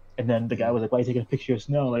snow, and then the guy was like, "Why are you taking a picture of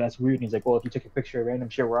snow? Like, that's weird." And he's like, "Well, if you take a picture of random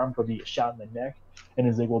shit where I'm going to get shot in the neck," and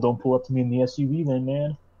he's like, "Well, don't pull up to me in the SUV then,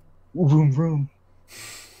 man." Vroom vroom.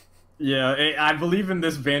 Yeah, I believe in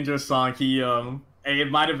this banjo song. He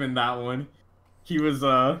it might have been that one. He was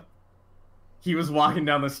he was walking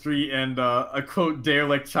down the street and a quote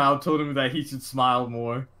derelict child told him that he should smile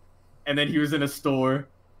more. And then he was in a store,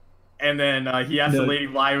 and then he asked the lady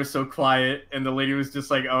why it was so quiet, and the lady was just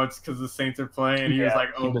like, "Oh, it's because the Saints are playing." And he was like,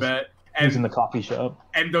 "Oh, bet." And he was in the coffee shop.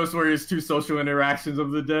 And those were his 2 social interactions of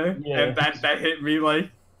the day. Yeah. And that hit me like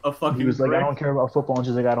a fucking. He was like, "I don't care about football," and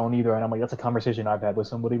she's like, "I don't either." And I'm like, "That's a conversation I've had with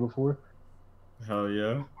somebody before." Hell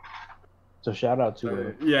yeah. So shout out to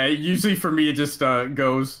her. Yeah, usually for me it just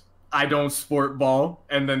goes, "I don't sport ball,"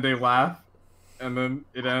 and then they laugh, and then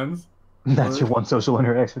it ends. That's your one social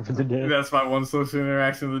interaction for the day. That's my one social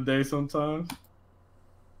interaction of the day sometimes.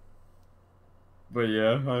 But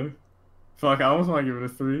yeah, I almost want to give it a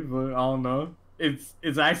 3, but I don't know.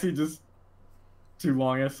 It's actually just too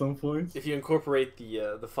long at some points. If you incorporate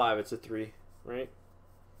the 5, it's a 3, right?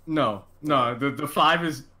 No, the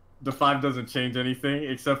 5 doesn't change anything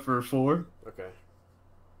except for 4. Okay.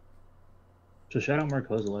 So shout out Mark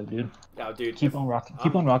Kozelek, dude. Yeah, dude. Keep on rocking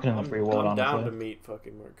in the free world. I'm down to meet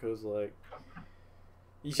fucking Mark Kozelek.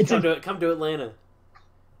 You should come to Atlanta.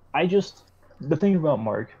 The thing about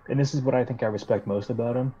Mark, and this is what I think I respect most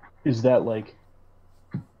about him, is that like,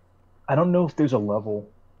 I don't know if there's a level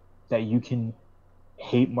that you can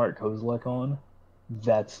hate Mark Kozelek on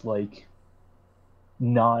that's like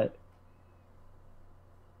not.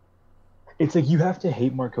 It's like you have to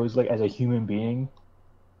hate Mark Kozelek as a human being,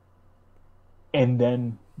 and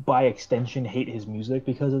then by extension hate his music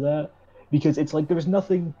because of that. Because it's like there's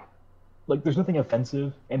nothing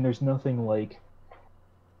offensive, and there's nothing like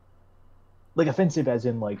offensive as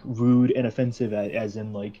in like rude, and offensive as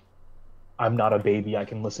in like I'm not a baby, I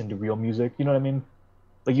can listen to real music. You know what I mean?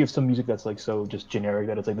 Like you have some music that's like so just generic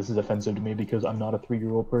that it's like this is offensive to me because I'm not a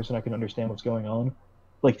 3-year-old person. I can understand what's going on.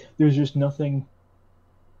 Like there's just nothing.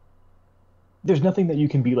 There's nothing that you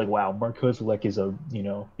can be like, wow, Mark Kozelek is a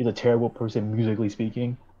terrible person musically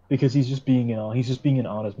speaking, because he's just being an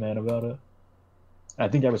honest man about it. And I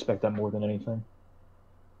think I respect that more than anything.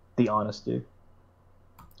 The honesty.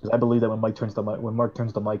 Because I believe that when Mark turns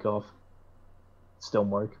the mic off, it's still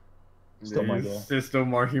Mark. Still my guy. It's still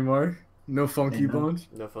Marky Mark. No funky bunch.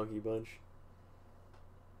 No funky bunch.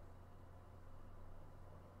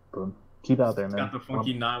 Boom. Keep out there, man. Got the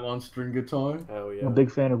funky nylon string guitar. Oh yeah. I'm a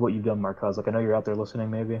big fan of what you've done, Mark Kozelek. I know you're out there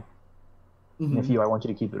listening, maybe. Mm-hmm. And if you are, I want you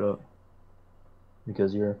to keep it up.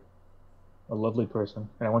 Because you're a lovely person.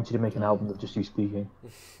 And I want you to make an album of just you speaking.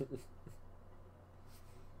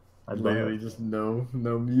 I'd literally just no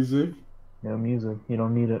music. No music. You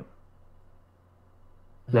don't need it.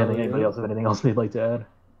 Does anybody else have anything else they'd like to add?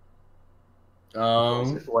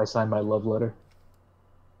 Before I sign my love letter.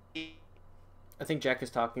 I think Jack is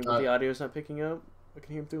talking, but the audio's not picking up. I can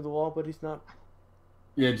hear him through the wall, but he's not.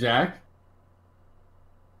 Yeah, Jack?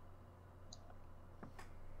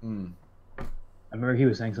 I remember he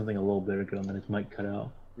was saying something a little bit ago, and then his mic cut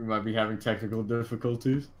out. We might be having technical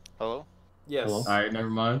difficulties. Hello? Yes. Hello? Alright, never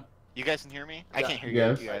mind. You guys can hear me? Yeah. I can't hear you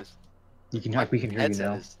guys. We can hear you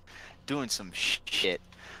now. Is doing some shit.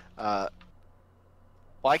 Well,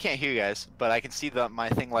 I can't hear you guys, but I can see my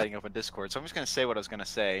thing lighting up on Discord. So I'm just gonna say what I was gonna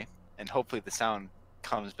say, and hopefully the sound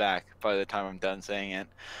comes back by the time I'm done saying it.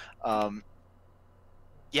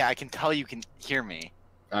 Yeah, I can tell you can hear me.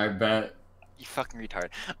 I bet. You fucking retard.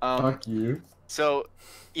 Fuck you. So,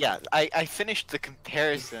 yeah, I finished the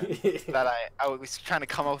comparison that I was trying to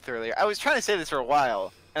come up with earlier. I was trying to say this for a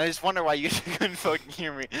while, and I just wonder why you couldn't fucking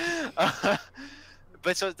hear me.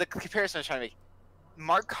 But so the comparison I was trying to make,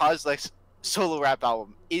 Mark Kozelek's solo rap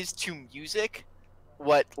album is to music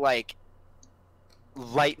what, like,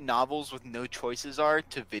 light novels with no choices are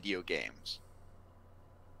to video games.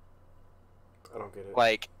 I don't get it.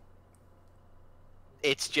 Like,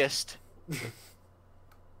 it's just...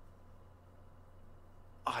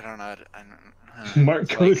 I don't know. Mark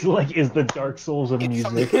Kozelek is the Dark Souls of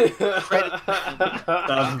music. That's better.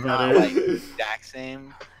 Like, exact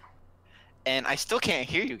same. And I still can't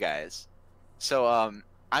hear you guys. So,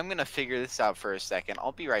 I'm gonna figure this out for a second.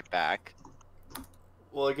 I'll be right back.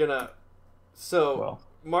 Well,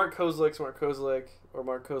 Mark Kozelek's Mark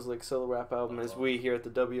Kozelek's solo rap album, as we here at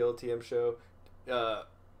the WLTM show.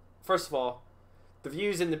 First of all, the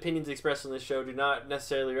views and opinions expressed on this show do not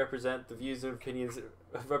necessarily represent the views and opinions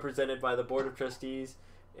represented by the Board of Trustees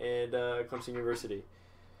and Clemson University.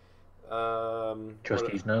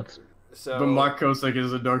 Trustees nuts. So, but Mark Kozelek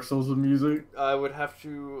is the Dark Souls of music? I would have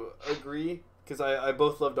to agree, because I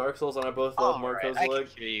both love Dark Souls and I both love Mark Kozelek. I can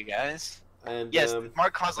hear you guys. And, yes,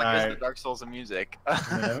 Mark Kozelek is the Dark Souls of music.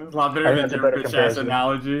 Yeah, a lot better than your bitch-ass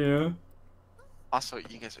analogy, yeah. Also,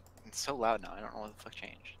 you guys are so loud now, I don't know what the fuck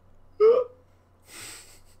changed.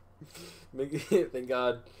 Thank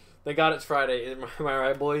God it's Friday. Am I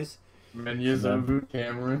right, boys? Menyazobu,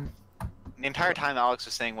 Cameron. The entire time Alex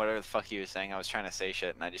was saying whatever the fuck he was saying, I was trying to say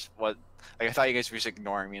shit, and I just I thought you guys were just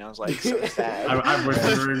ignoring me, and I was like, so sad. I wish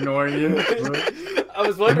we were ignoring you. I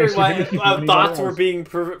was wondering why thoughts were being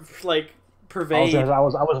pervaded. I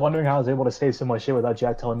was wondering how I was able to say so much shit without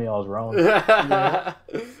Jack telling me I was wrong. Yeah.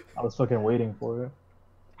 I was fucking waiting for it.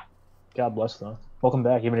 God bless them. Welcome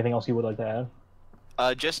back. You have anything else you would like to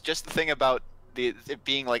add? Just the thing about it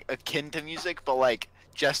being like akin to music, but like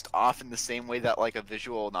just off in the same way that like a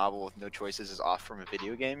visual novel with no choices is off from a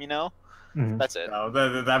video game, you know? Mm-hmm. That's it. No,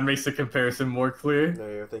 that makes the comparison more clear.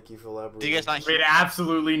 No, thank you for elaborating. Do you guys not It made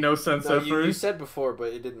absolutely no sense at first. You said before,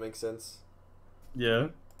 but it didn't make sense. Yeah.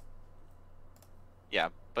 Yeah,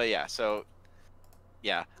 but yeah, so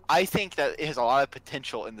yeah, I think that it has a lot of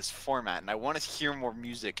potential in this format, and I want to hear more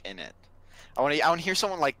music in it. I want to hear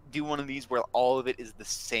someone like do one of these where all of it is the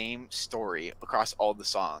same story across all the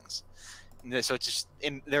songs. So it's just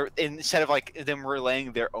instead of like them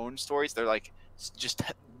relaying their own stories, they're like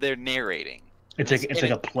they're narrating. It's like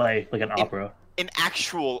a play, like an opera. An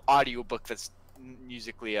actual audiobook that's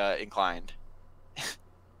musically inclined.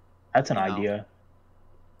 That's an idea.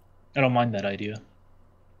 I don't mind that idea.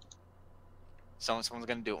 Someone's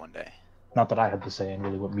gonna do it one day. Not that I have to say in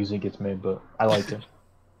really what music gets made, but I like it.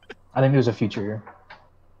 I think there's a future here.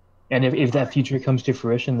 And if that future comes to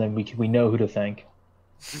fruition, then we know who to thank.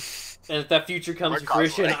 And if that future comes to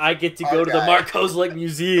fruition, I get to go to the Mark Kozelek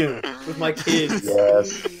Museum with my kids.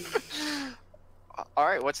 Yes. All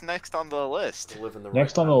right, what's next on the list?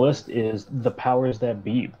 Next on the list is The Powers That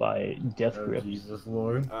Be by Death Grips. Jesus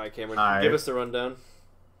Lord. All right, Cameron, give us the rundown.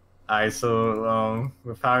 Alright, so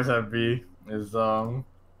The Powers That Be is the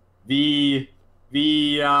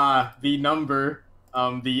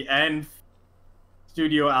Nth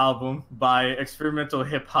studio album by experimental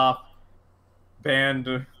hip hop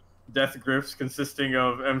band Death Grips, consisting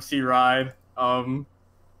of MC Ride,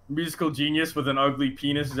 musical genius with an ugly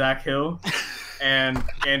penis Zach Hill, and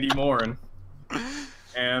Andy Morin.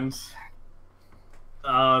 And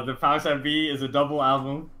The Powers That Be is a double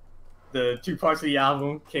album. The two parts of the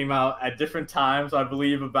album came out at different times, I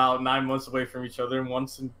believe about 9 months away from each other, one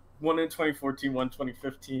in 2014, one in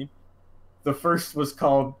 2015. The first was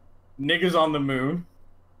called Niggas on the Moon,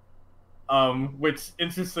 which,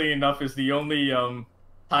 interestingly enough, is the only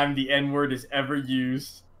time the N-word is ever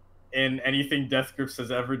used in anything Death Grips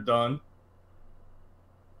has ever done.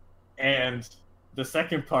 And the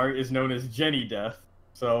second part is known as Jenny Death.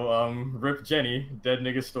 So, rip Jenny, dead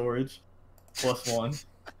nigga storage, +1.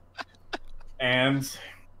 And,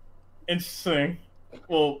 interesting,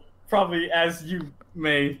 well, probably as you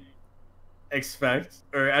may expect,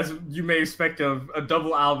 or as you may expect of a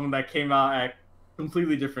double album that came out at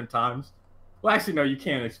completely different times. Well, actually, no, you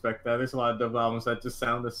can't expect that. There's a lot of double albums that just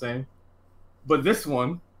sound the same. But this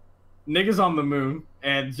one, Niggas on the Moon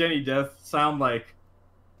and Jenny Death sound like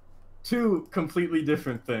two completely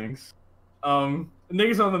different things.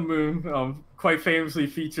 Niggas on the Moon quite famously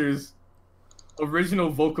features original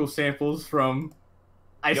vocal samples from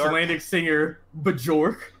Icelandic singer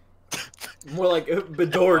Bjork. More like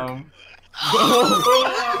Bjork.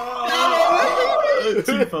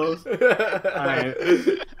 T-pose. Alright.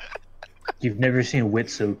 You've never seen wit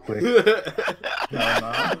so quick.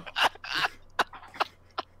 No.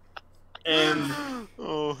 And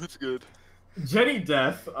oh, that's good. Jenny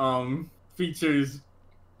Death features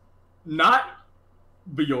not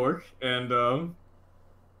Bjork, and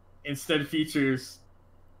instead features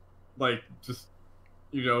like just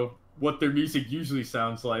what their music usually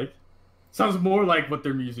sounds like. Sounds more like what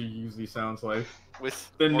their music usually sounds like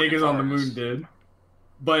than Niggas on the Moon did.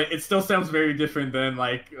 But it still sounds very different than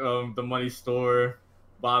like The Money Store,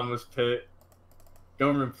 Bottomless Pit,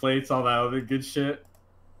 Government Plates, all that other good shit.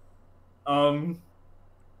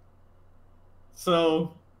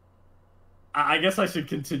 So I guess I should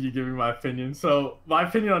continue giving my opinion. So my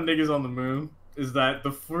opinion on Niggas on the Moon is that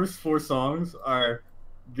the first 4 songs are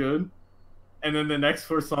good, and then the next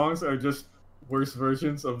 4 songs are just worse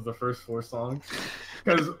versions of the first 4 songs.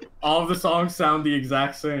 Because all of the songs sound the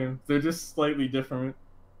exact same. They're just slightly different.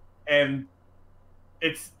 And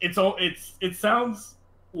it sounds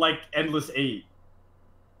like Endless 8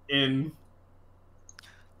 in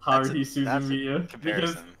Haruhi Suzumiya.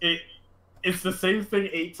 Because it's the same thing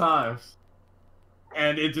 8 times.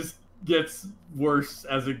 And it just gets worse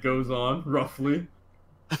as it goes on, roughly.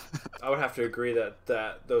 I would have to agree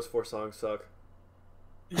that those 4 songs suck.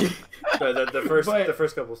 the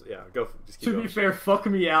first couple, yeah. Just keep going. To be fair, "Fuck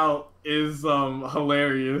Me Out" is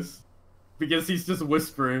hilarious because he's just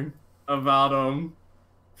whispering about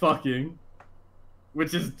fucking,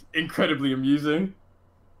 which is incredibly amusing.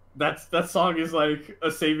 that song is like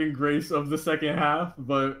a saving grace of the second half,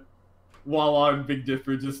 but while on Big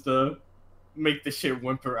Dipper, just to make the shit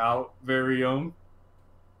whimper out very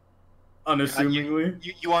unassumingly.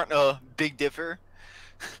 You aren't a Big Dipper.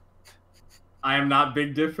 I am not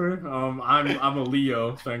Big Dipper. I'm a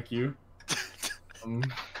Leo. Thank you. And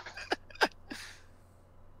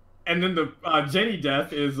then the Jenny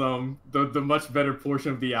Death is the much better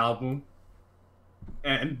portion of the album,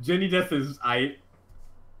 and Jenny Death is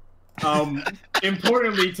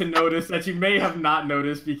importantly to notice that you may have not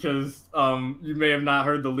noticed because you may have not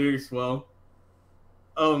heard the lyrics well.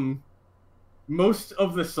 Most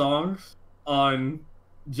of the songs on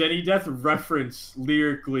Jenny Death reference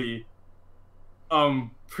lyrically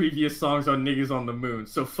previous songs on Niggas on the Moon.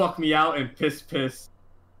 So Fuck Me Out and Piss Piss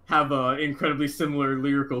have incredibly similar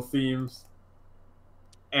lyrical themes.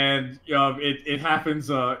 And it happens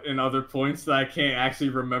in other points that I can't actually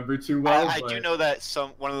remember too well. I do know that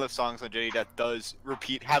one of the songs on Jenny Death does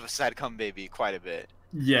have a sad come baby quite a bit.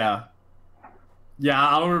 Yeah.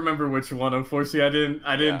 Yeah, I don't remember which one, unfortunately.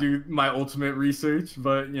 I didn't do my ultimate research,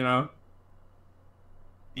 but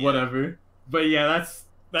whatever. But yeah,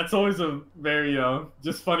 that's always a very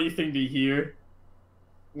just funny thing to hear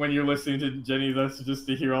when you're listening to Jenny. That's just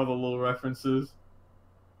to hear all the little references.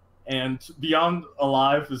 And Beyond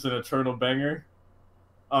Alive is an eternal banger.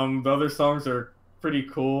 The other songs are pretty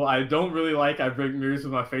cool. I don't really like I Break Mirrors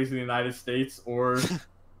with My Face in the United States or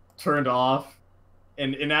Turned Off.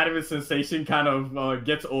 And Inanimate Sensation kind of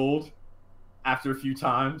gets old after a few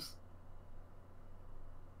times.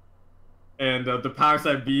 And the Powers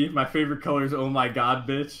That Be, my favorite color is Oh My God,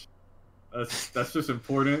 Bitch. That's just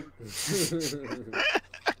important.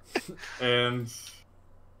 And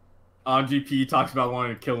on GP talks about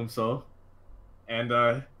wanting to kill himself. And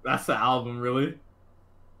that's the album, really.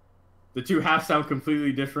 The two halves sound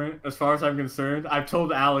completely different, as far as I'm concerned. I've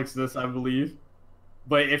told Alex this, I believe.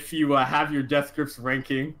 But if you have your Death Grips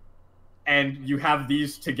ranking, and you have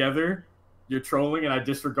these together, you're trolling, and I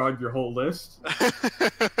disregard your whole list.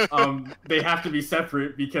 They have to be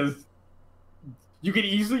separate, because you could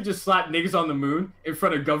easily just slap Niggas on the Moon in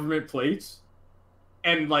front of government plates,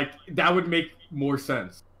 and, like, that would make more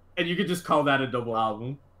sense. And you could just call that a double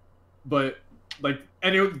album. But, like,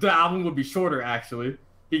 the album would be shorter, actually,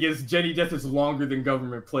 because Jenny Death is longer than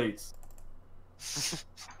Government Plates.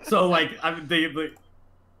 So, like,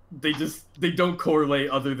 they don't correlate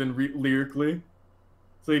other than lyrically.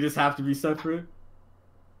 So they just have to be separate.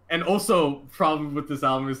 And also, problem with this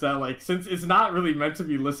album is that, like, since it's not really meant to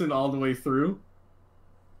be listened all the way through,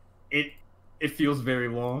 it feels very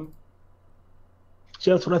long.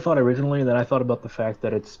 See, that's what I thought originally, and then I thought about the fact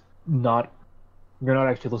that you're not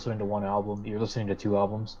actually listening to one album, you're listening to two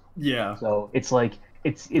albums. Yeah. So it's like,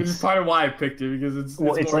 it's part of why I picked it, because it's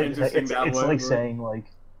more interesting that way. It's like saying, like,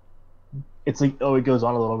 it's like, oh, it goes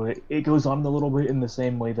on a little bit. It goes on a little bit in the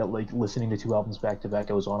same way that, like, listening to two albums back to back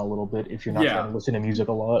goes on a little bit if you're not trying to listen to music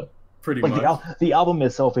a lot. Pretty like, much. The album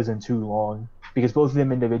itself isn't too long, because both of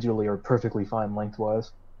them individually are perfectly fine lengthwise.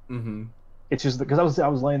 Mm-hmm. It's just because I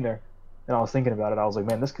was laying there and I was thinking about it. I was like,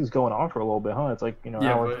 man, this is going on for a little bit, huh? It's like,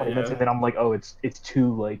 hour and 20 minutes, and then I'm like, oh, it's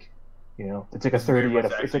two, like, it's like a 30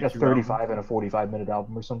 it's like a 35 and a 45-minute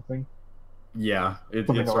album or something. Yeah, it's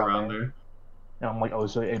around there. And I'm like, oh,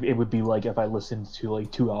 so it would be like if I listened to,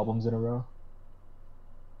 like, two albums in a row.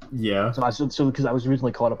 Yeah. So because I was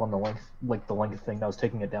originally caught up on the length thing, I was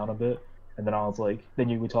taking it down a bit, and then I was like, then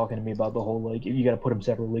you were talking to me about the whole, like, you got to put them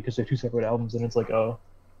separately because they're two separate albums, and it's like, oh,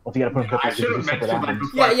 well, if you got to put them separately, they're separate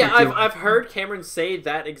albums. I've heard Cameron say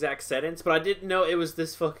that exact sentence, but I didn't know it was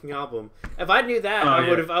this fucking album. If I knew that,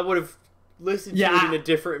 I would have listened to it in a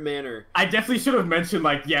different manner. I definitely should have mentioned,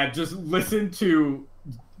 like, just listen to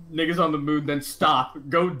Niggas on the Moon, then stop,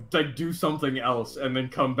 go, like, do something else, and then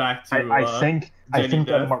come back to I think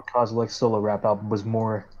that Mark Kozelek's solo rap album was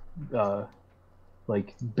more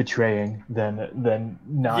like betraying than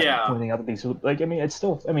not pointing out that these, like, it's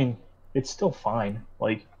still fine.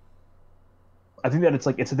 Like, I think that it's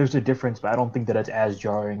like there's a difference, but I don't think that it's as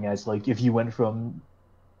jarring as, like, if you went from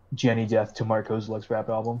Jenny Death to Mark Kozelek's rap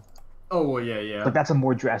album. Oh, well, yeah. But that's a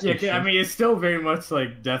more drastic shift. I mean, it's still very much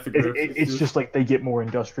like Death Grips. It's just like they get more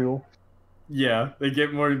industrial. Yeah, they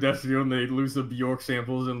get more industrial and they lose the Bjork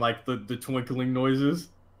samples and, like, the twinkling noises.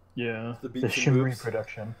 Yeah, the shimmering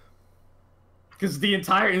production. Because the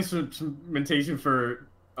entire instrumentation for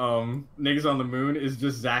Niggas on the Moon is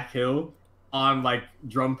just Zach Hill on, like,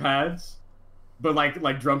 drum pads. But,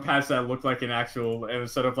 like drum pads that look like an actual,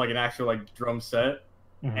 instead of, like, an actual, like, drum set.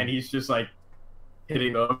 Mm-hmm. And he's just, like,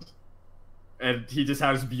 hitting those. And he just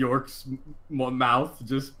has Bjork's mouth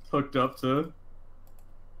just hooked up to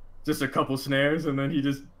just a couple snares, and then he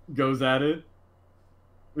just goes at it.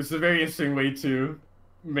 Which is a very interesting way to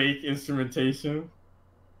make instrumentation.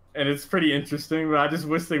 And it's pretty interesting, but I just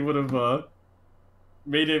wish they would have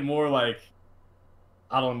made it more like,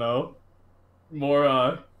 I don't know,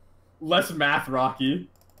 more less math rocky,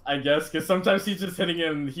 I guess, because sometimes he's just hitting it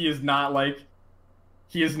and he is not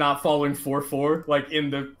following 4/4 like in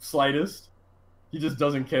the slightest. He just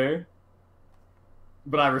doesn't care.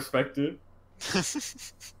 But I respect it.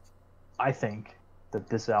 I think that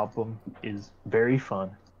this album is very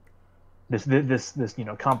fun. This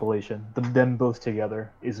compilation, them both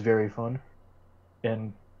together is very fun,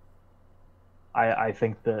 and I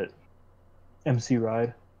think that MC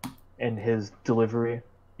Ride and his delivery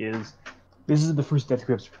this is the first Death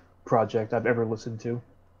Grips project I've ever listened to,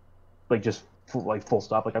 like just full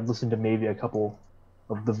stop. Like I've listened to maybe a couple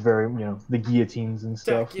of the very the guillotines and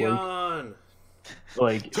stuff,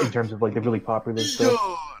 like in terms of like the really popular stuff.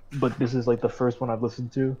 But this is like the first one I've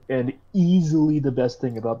listened to, and easily the best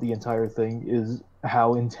thing about the entire thing is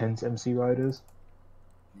how intense MC Ride is.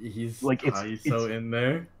 He's like it's so in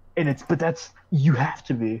there, and that's you have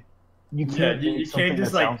to be. You can't you can't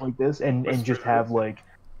just that sounds like this and just have like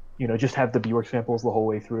just have the Bjork samples the whole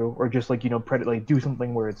way through, or just like do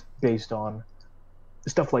something where it's based on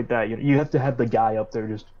stuff like that. You have to have the guy up there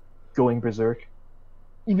just going berserk.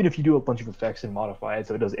 Even if you do a bunch of effects and modify it,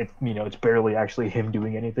 so it's barely actually him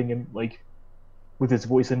doing anything, and like with his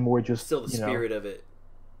voice and more just still the spirit of it.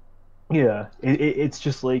 Yeah, it's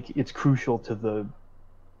just like it's crucial to the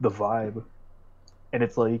vibe, and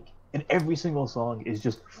it's like, and every single song is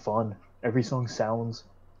just fun. Every song sounds,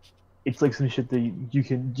 it's like some shit that you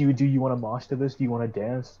can do. Do you want to mosh to this? Do you want to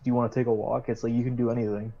dance? Do you want to take a walk? It's like you can do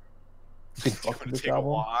anything. You can fuck with this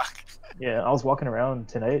album. Yeah, I was walking around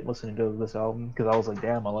tonight listening to this album because I was like,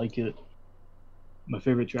 damn, I like it. My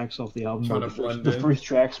favorite tracks off the album were the first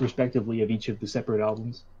tracks, respectively, of each of the separate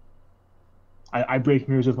albums. I Break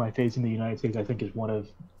Mirrors with My Face in the United States, I think, is one of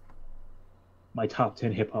my top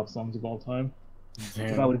 10 hip-hop songs of all time. Damn.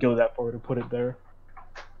 If I would go that far to put it there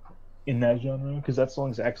in that genre, because that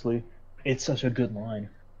song's actually, it's such a good line.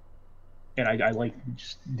 And I like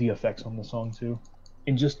just the effects on the song, too.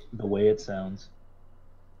 And just the way it sounds.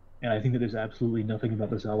 And I think that there's absolutely nothing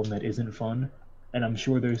about this album that isn't fun. And I'm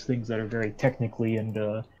sure there's things that are very technically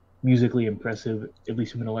and musically impressive, at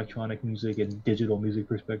least from an electronic music and digital music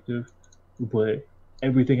perspective. But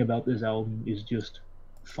everything about this album is just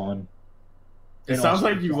fun. It sounds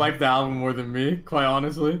like you like the album more than me, quite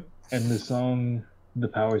honestly. And the song, The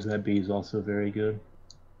Powers That Be, is also very good.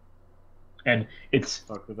 And it's...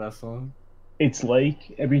 Fuck with that song. It's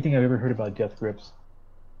like everything I've ever heard about Death Grips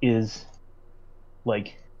is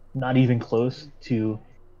like not even close to.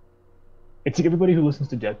 It's like everybody who listens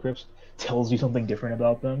to Death Grips tells you something different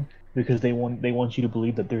about them because they want you to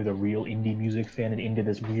believe that they're the real indie music fan and into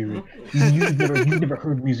this weird. You've never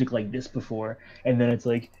heard music like this before, and then it's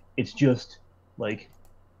like it's just like,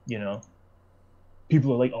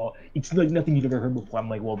 people are like, oh, it's like nothing you've ever heard before. I'm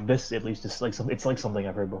like, well, this at least is like it's like something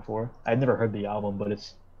I've heard before. I've never heard the album, but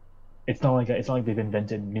it's not like they've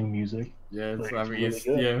invented new music. Yeah,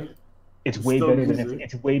 it's way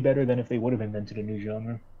better than if they would have invented a new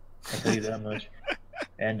genre. I'll tell you that much.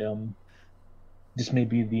 And this may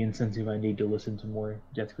be the incentive I need to listen to more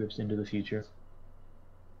Death Grips into the future.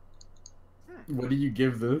 What do you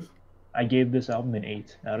give this? I gave this album an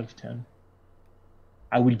 8 out of 10.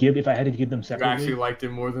 I would give, if I had to give them separately. You actually liked it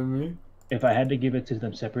more than me? If I had to give it to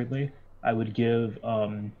them separately, I would give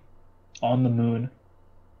On the Moon.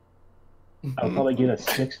 I would probably give a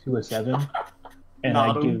 6 to a 7, and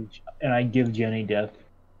I'd give Jenny Death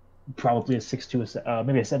probably a 6 to a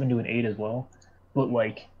maybe a 7 to an 8 as well. But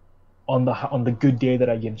like on the good day that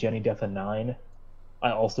I give Jenny Death a 9,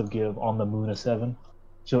 I also give On the Moon a 7,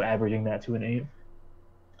 so averaging that to an 8.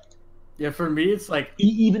 Yeah, for me it's like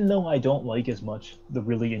even though I don't like as much the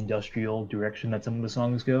really industrial direction that some of the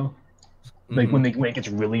songs go, like when it gets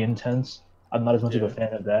really intense, I'm not as much of a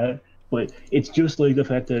fan of that. But it's just like the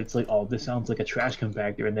fact that it's like, oh, this sounds like a trash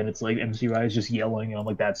compactor, and then it's like MC Ride's just yelling, and I'm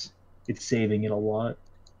like, it's saving it a lot.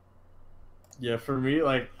 Yeah, for me,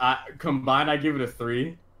 like combined, I give it a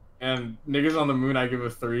 3, and Niggas on the Moon, I give a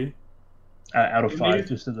 3. Out of 5,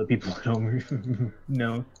 just so the people at home.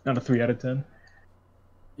 No, not a 3 out of 10.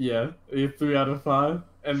 Yeah, a 3 out of 5,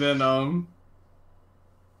 and then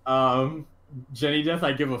Jenny Death,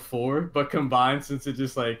 I give a 4, but combined, since it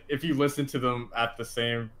just like if you listen to them at the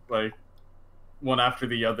same like one after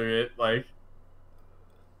the other,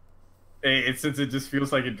 since it just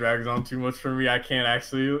feels like it drags on too much for me, I can't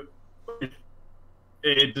actually.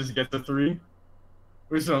 It just gets a 3,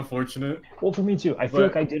 which is unfortunate. Well, for me too. I feel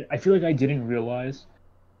like I didn't realize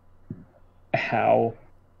how,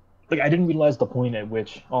 like, I didn't realize the point at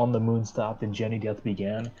which On the Moon stopped and Jenny Death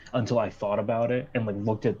began until I thought about it and like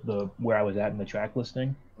looked at where I was at in the track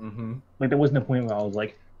listing. Mm-hmm. Like, there wasn't a point where I was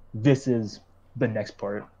like, this is the next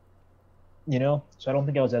part, you know? So I don't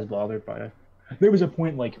think I was as bothered by it. There was a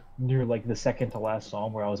point like near like the second to last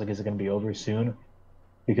song where I was like, is it going to be over soon?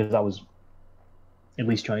 Because I was at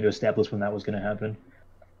least trying to establish when that was going to happen.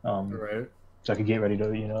 Right. So I could get ready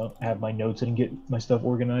to, you know, have my notes and get my stuff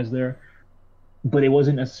organized there. But it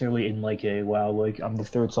wasn't necessarily in like a, wow, like I'm the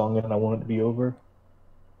third song in and I want it to be over.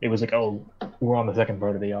 It was like, oh, we're on the second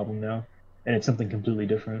part of the album now. And it's something completely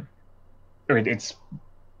different. Or it's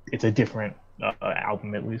a different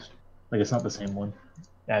album at least. Like it's not the same one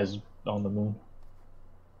as On the Moon.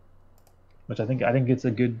 Which I think it's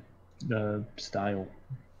a good style.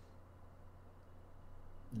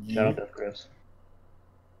 Shout out to Chris.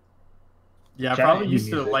 Yeah, I probably used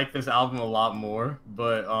to like this album a lot more,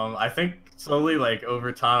 but I think slowly, like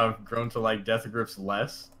over time, I've grown to like Death Grips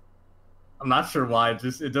less. I'm not sure why.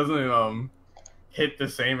 It doesn't hit the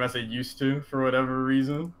same as it used to for whatever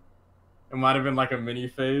reason. It might have been like a mini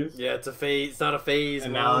phase. Yeah, it's a phase. It's not a phase.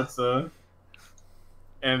 And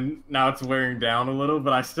now it's wearing down a little,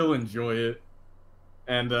 but I still enjoy it.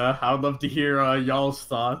 And I would love to hear y'all's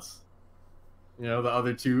thoughts. You know, the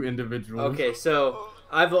other two individuals. Okay, so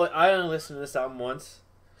I only listened to this album once,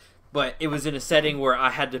 but it was in a setting where I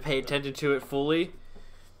had to pay attention to it fully.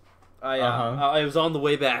 I was on the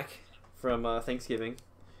way back from Thanksgiving,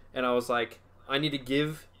 and I was like, I need to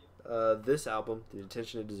give this album the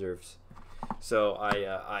attention it deserves. So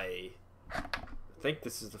I think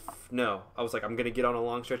this is I was like, I'm gonna get on a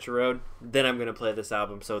long stretch of road, then I'm gonna play this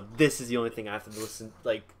album. So this is the only thing I have to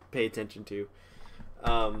pay attention to.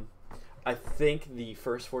 I think the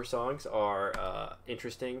first 4 songs are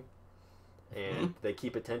interesting, and they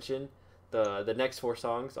keep attention. The next 4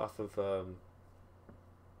 songs off of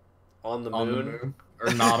On the Moon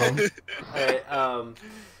or Not 'Em.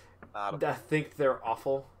 I think they're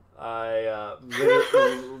awful. I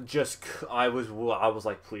was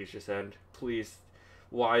like, please just end, please.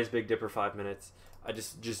 Why is Big Dipper 5 minutes? I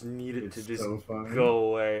just needed to just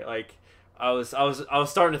go away. Like I was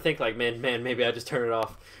starting to think like, man, maybe I just turn it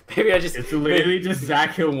off. Maybe I just. It's literally just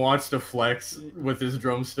Zach Hill wants to flex with his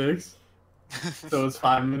drumsticks. So it's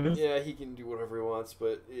 5 minutes. Yeah, he can do whatever he wants,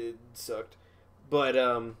 but it sucked. But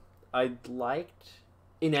I liked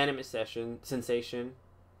Inanimate Sensation.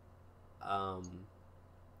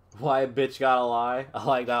 Why a Bitch Gotta Lie. I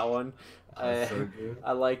like that one. So good.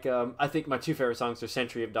 I like. I think my 2 favorite songs are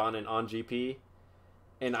Century of Dawn and On GP.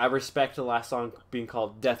 And I respect the last song being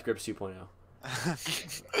called Death Grips 2.0.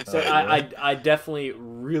 So I definitely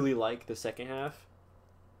really like the second half.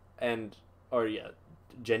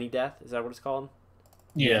 Jenny Death, is that what it's called?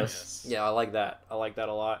 Yes. Yeah, I like that. I like that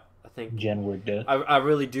a lot. I think Jen Word Death. I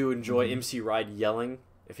really do enjoy MC Ride yelling.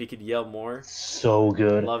 If he could yell more. So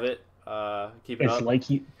good. Love it. Keep it up. It's like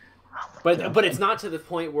he... But it's not to the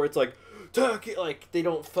point where it's like they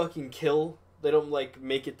don't fucking kill. They don't like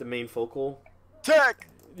make it the main focal. Tech.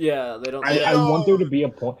 Yeah, they don't. I want there to be a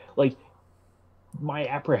point. Like, my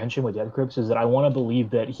apprehension with Death Grips is that I want to believe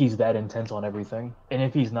that he's that intense on everything, and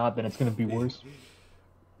if he's not, then it's gonna be worse.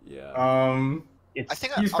 Yeah. I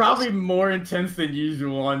think he's probably more intense than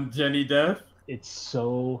usual on Jenny Death. It's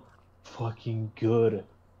so fucking good.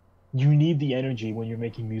 You need the energy when you're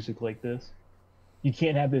making music like this. You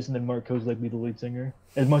can't have this and then Mark Kozelek be the lead singer.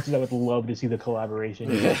 As much as I would love to see the collaboration.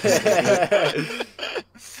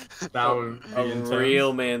 That would be intense.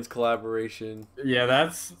 Real man's collaboration. Yeah,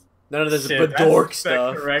 that's... None of this Bjork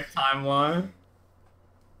stuff. The correct timeline.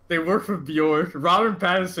 They worked with Bjork. Robin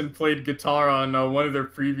Pattinson played guitar on one of their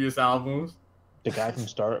previous albums. The guy from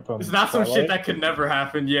It's not some shit that could never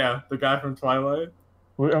happen. Yeah, the guy from Twilight.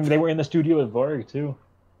 They were in the studio with Varg, too.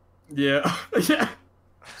 Yeah. Yeah.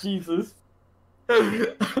 Jesus.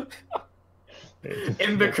 In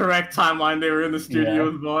the correct timeline, they were in the studio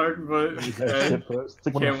with Varg, but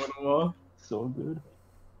can't win them all. So good.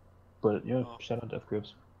 But yeah, shout out Death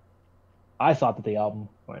Grips. I thought that the album.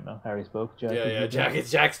 Wait, no, I already spoke. Jack,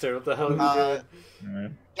 it's Jack's turn. What the hell are you doing?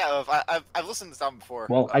 Right. Yeah, I've listened to this album before.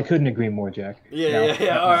 Well, I couldn't agree more, Jack.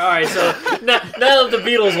 Yeah. All right. So now the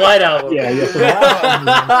Beatles' White Album. Yeah.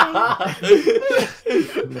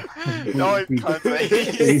 No, so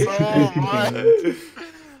much.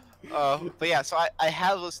 But yeah, so I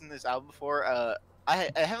have listened to this album before. I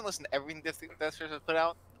haven't listened to everything Death Grips has put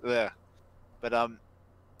out. Yeah. But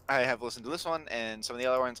I have listened to this one and some of the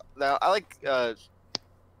other ones. Now I like the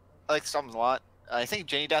albums a lot. I think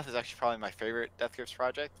Jenny Death is actually probably my favorite Death Grips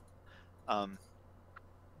project.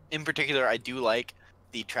 In particular, I do like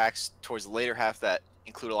the tracks towards the later half that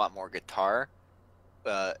include a lot more guitar.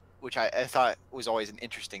 which I thought was always an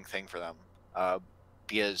interesting thing for them,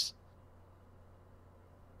 because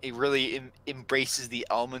it really embraces the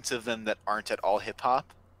elements of them that aren't at all hip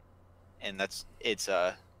hop, and it's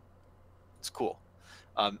cool.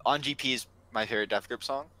 On GP is my favorite Death Grip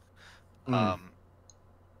song.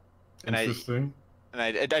 Interesting.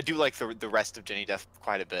 And I do like the rest of Jenny Death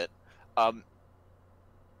quite a bit. On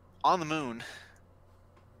the Moon,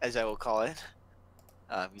 as I will call it,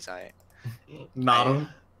 because Not him.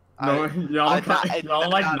 No, y'all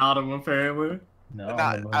don't like Nottum apparently. No,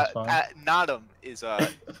 Nottum is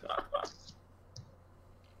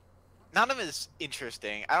Nottum is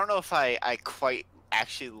interesting. I don't know if I quite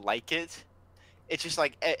actually like it. It's just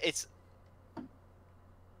like it's.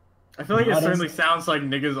 I feel like it certainly sounds like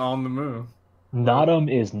niggas on the moon.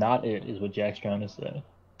 Nottum is not it, is what Jack's trying to say.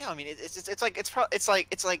 Yeah, I mean it's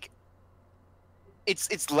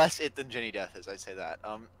less it than Jenny Death is. I'd say that.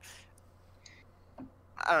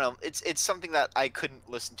 I don't know. It's something that I couldn't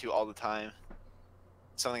listen to all the time.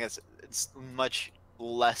 Something it's much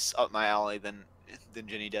less up my alley than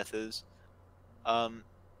Jenny Death is.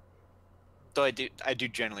 Though I do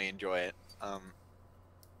generally enjoy it.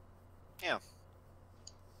 Yeah.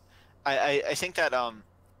 I think that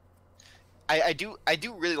I do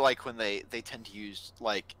really like when they tend to use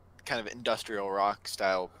like kind of industrial rock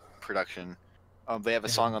style production. They have a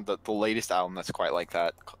song on the latest album that's quite like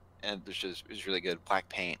that, and it's really good. Black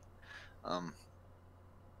Paint.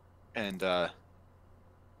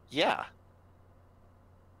 Yeah.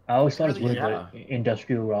 I always thought it was weird that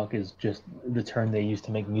industrial rock is just the term they use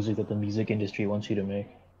to make music that the music industry wants you to make.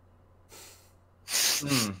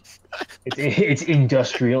 It's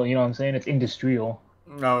industrial, you know what I'm saying? It's industrial.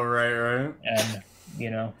 Oh, right. And,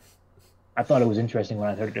 I thought it was interesting when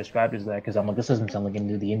I heard it described as that, because I'm like, this doesn't sound like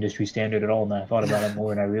into the industry standard at all, and I thought about it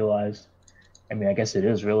more and I realized, I mean, I guess it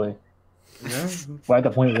is, really. Yeah. We're at the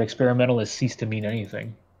point where experimental has ceased to mean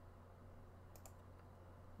anything.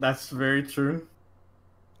 That's very true.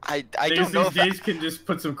 I don't know these days can just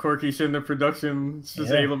put some quirky shit in the production, just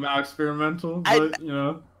say them out experimental, but,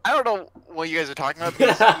 I don't know what you guys are talking about,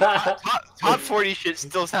 because top 40 shit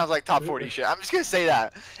still sounds like top 40 shit. I'm just gonna say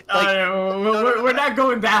that. Like, we're not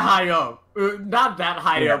going that high up. Not that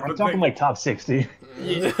high up. I'm talking like top 60.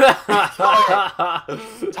 I'm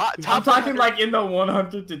talking like in the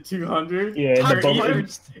 100 to 200. Yeah,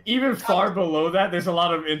 even far below that, there's a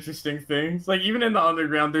lot of interesting things. Like, even in the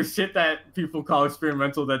underground, there's shit that people call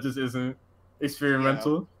experimental that just isn't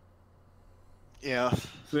experimental. Yeah.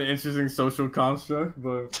 It's an interesting social construct,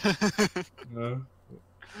 but to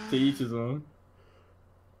each his own.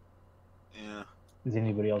 Yeah. Does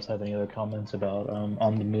anybody else have any other comments about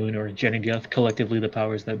On the Moon or Jenny Death, collectively the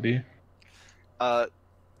powers that be?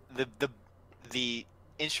 The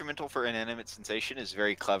instrumental for Inanimate Sensation is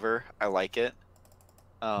very clever. I like it.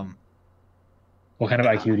 What kind of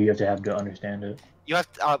IQ do you have to understand it? You have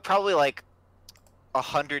probably like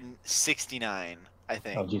 169, I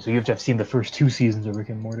think. Oh, geez, so you have to have seen the first 2 seasons of Rick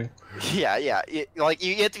and Morty. Yeah. You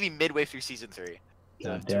have to be midway through season 3.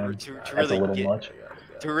 To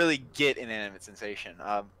really get Inanimate Sensation.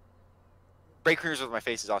 Break Mirrors with My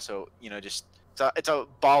Face is also, just it's a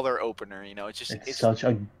baller opener. It's such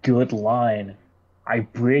a good line. I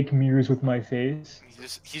break mirrors with my face.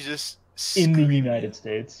 He's just in the United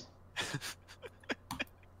States.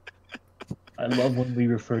 I love when we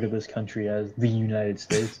refer to this country as the United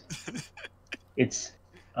States. It's,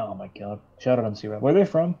 oh my god. Shout out MC Rap. Where are they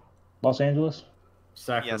from? Los Angeles?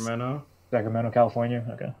 Sacramento. Yes. Sacramento, California?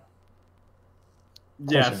 Okay.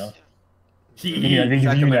 Yes. Close enough. The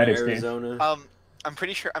United Arizona. States. I'm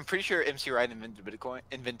pretty sure MC Wright invented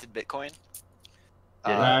Bitcoin.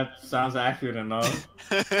 That sounds accurate enough.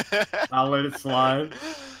 I'll let it slide.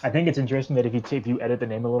 I think it's interesting that if you edit the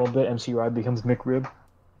name a little bit, MC Ride becomes McRib.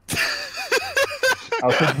 I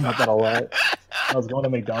was thinking about that a lot. I was going to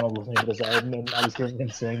McDonald's listening to this album, and I was hearing them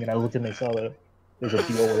sing, and I looked and I saw that there's a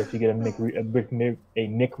deal where if you get a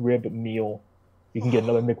McRib meal, you can get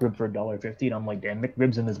another McRib for $1.50. And I'm like, damn,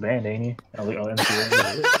 McRib's in this band, ain't he? And I was like, oh, MC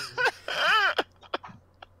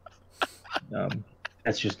Ride.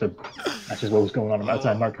 That's just what was going on. That's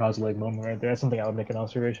a Mark Kozelek moment right there. That's something I would make an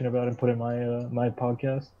observation about and put in my my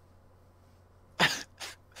podcast.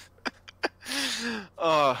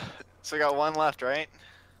 So we got one left, right?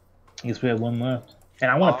 Yes, we have one left.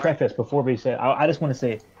 And I want to preface before we say, I just want to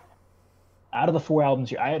say, out of the 4 albums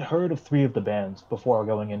here, I had heard of 3 of the bands before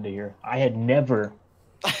going into here. I had never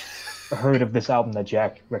heard of this album that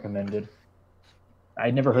Jack recommended. I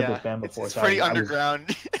never heard this band before. It's pretty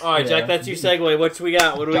underground. All right, Jack, that's your segue. What we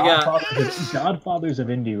got? What do we got? Godfathers of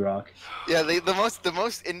indie rock. Yeah, the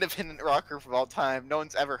most independent rocker of all time. No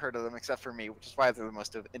one's ever heard of them except for me, which is why they're the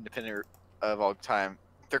most independent of all time.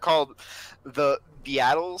 They're called the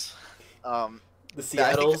Beatles. The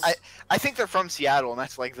Seattles. I think they're from Seattle, and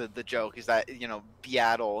that's like the joke is that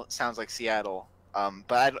Beattle sounds like Seattle.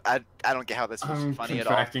 But I don't get how this was funny at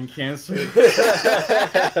all. Contracting cancer.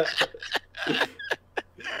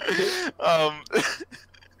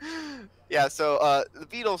 Yeah. So the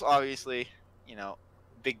Beatles, obviously,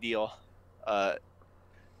 big deal.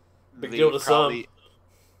 Big deal to some.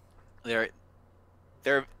 They're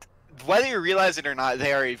whether you realize it or not,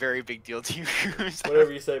 they are a very big deal to you.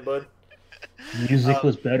 Whatever you say, bud. Music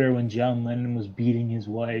was better when John Lennon was beating his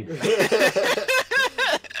wife.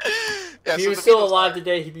 If he was still alive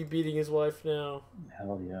today, he'd be beating his wife now.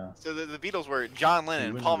 Hell yeah. So the Beatles were John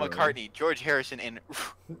Lennon, Paul McCartney, George Harrison, and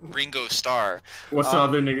Ringo Starr. What's the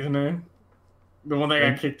other nigga's name? The one that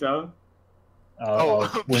got kicked out?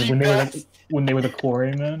 When they were the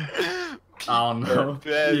Quarrymen. I don't know.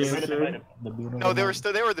 No, they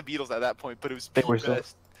were the Beatles at that point, but it was Pete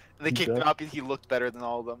Best. And they kicked him out because he looked better than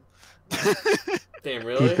all of them. Damn,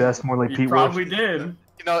 really? Pete Best, more like He Pete probably Wilson.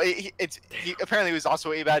 did. He apparently was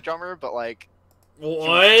also a bad drummer, but like.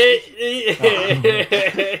 What?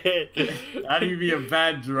 How do you be a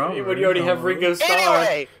bad drummer? When you already have Ringo Starr.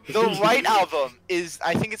 Anyway, the White Album is,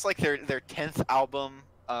 I think it's like their 10th album.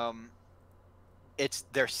 It's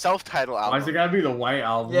their self-titled album. Why's it gotta be the White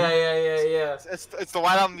Album? Yeah. It's the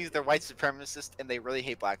White Album means they're white supremacists and they really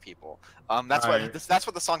hate black people. That's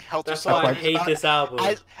what the song Helter That's why I hate this album.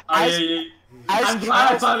 I'm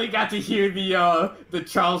glad I finally got to hear the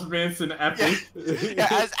Charles Manson epic.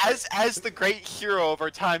 Yeah, as the great hero of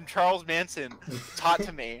our time, Charles Manson, taught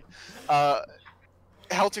to me,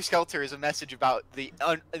 Helter Skelter is a message about the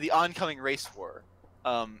oncoming race war,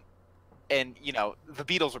 and the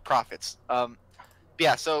Beatles were prophets.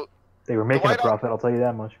 Yeah, so they were making a profit. I'll tell you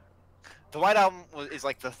that much. The White Album is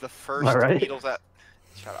like the first Beatles that.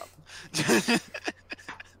 Shut up.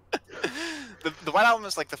 The White Album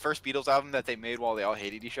is like the first Beatles album that they made while they all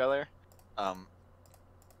hated each other,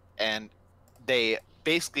 and they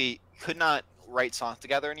basically could not write songs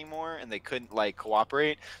together anymore, and they couldn't like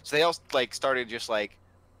cooperate. So they all like started just like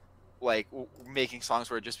making songs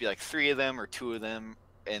where it'd just be like 3 of them or 2 of them,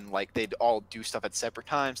 and like they'd all do stuff at separate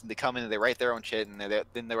times, and they come in and they write their own shit, and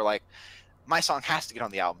then they were like, my song has to get on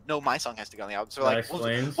the album. No, my song has to get on the album. So that like,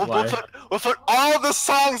 explains we'll put all the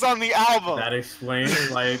songs on the album. That explains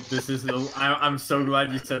why this is the. I'm so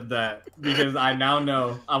glad you said that, because I now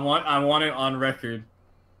know. I want it on record.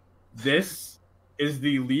 This is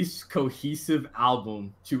the least cohesive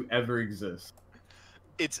album to ever exist.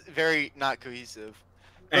 It's very not cohesive.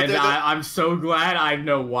 And I'm so glad I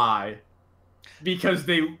know why. Because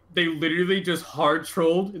they literally just hard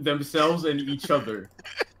trolled themselves and each other.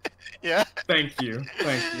 Yeah. Thank you.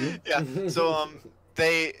 Yeah.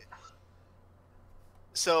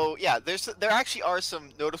 So there actually are some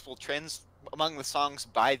notable trends among the songs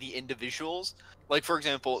by the individuals. Like for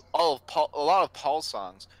example, a lot of Paul's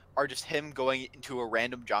songs are just him going into a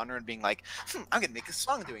random genre and being like, I'm gonna make a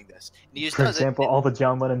song doing this. And he just For example, all the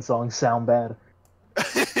John Lennon songs sound bad.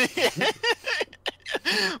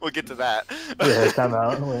 We'll get to that. Yeah, time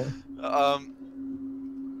out.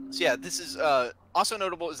 So yeah, this is also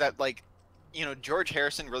notable is that like, George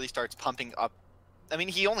Harrison really starts pumping up. I mean,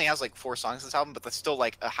 he only has like 4 songs in this album, but that's still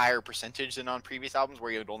like a higher percentage than on previous albums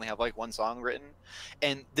where he would only have like 1 song written.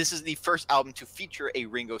 And this is the first album to feature a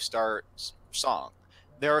Ringo Starr song.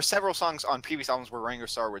 There are several songs on previous albums where Ringo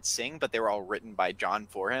Starr would sing, but they were all written by John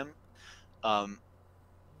for him.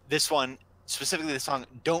 This one, specifically the song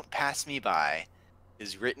 "Don't Pass Me By,"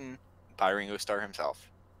 is written by Ringo Starr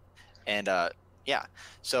himself. And yeah,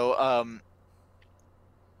 so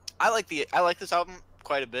I like this album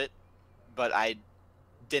quite a bit, but I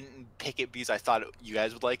didn't pick it because I thought you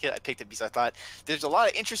guys would like it. I picked it because I thought there's a lot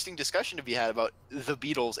of interesting discussion to be had about the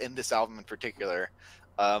Beatles in this album in particular.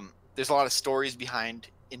 There's a lot of stories behind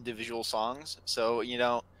individual songs, so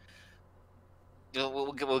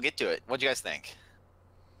we'll get to it. What do you guys think?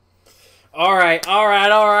 All right.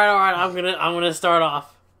 I'm gonna start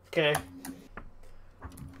off. Okay.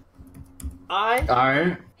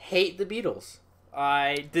 I hate the Beatles.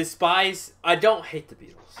 I don't hate the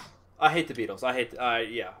Beatles. I hate the Beatles.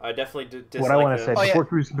 I definitely dislike what I want to say Oh,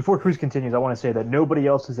 before Cruz continues, I want to say that nobody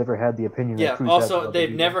else has ever had the opinion that Cruz has also about they've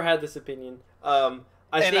the Beatles. never had this opinion. I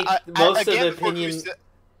think most of the opinion.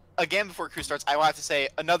 again, before Crew starts, I will have to say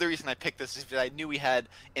another reason I picked this is because I knew we had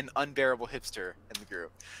an unbearable hipster in the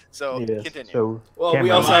group. So Yes, continue. so Well, Cameron,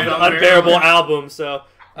 we also have an unbearable album, so.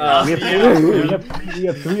 we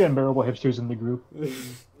have three unbearable hipsters in the group.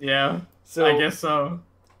 Yeah, So I guess so.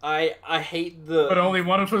 I hate the. But only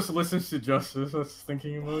one of us listens to Justice. That's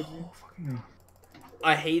thinking emoji.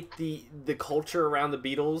 I hate the culture around the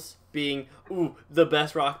Beatles being the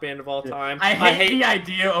best rock band of all time. I hate the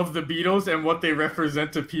idea of the Beatles and what they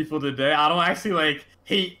represent to people today. I don't actually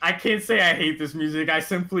hate. I can't say I hate this music. I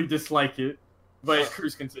simply dislike it. But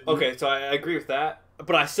Cruz continue. Okay, so I agree with that,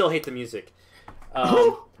 but I still hate the music.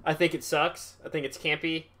 I think it sucks. I think it's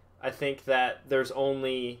campy. I think that there's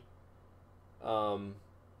only 4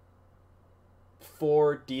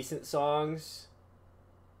 decent songs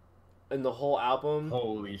in the whole album.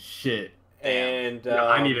 Holy shit. And yeah,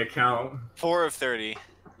 I need to count. 4 of 30.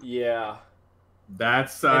 Yeah.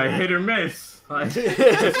 That's hit or miss. I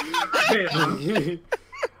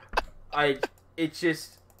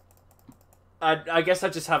guess I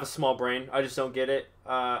just have a small brain. I just don't get it.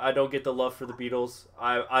 I don't get the love for the Beatles.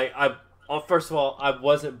 First of all, I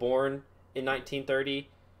wasn't born in 1930,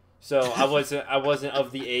 so I wasn't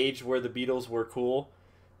of the age where the Beatles were cool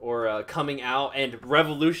or coming out and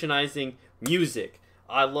revolutionizing music.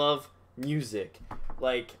 I love music.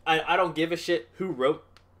 Like I don't give a shit who wrote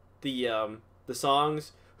the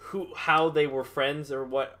songs, how they were friends or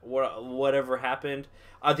whatever happened.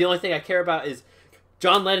 The only thing I care about is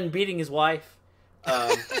John Lennon beating his wife.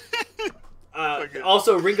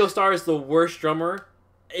 Also, Ringo Starr is the worst drummer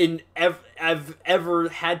I've ever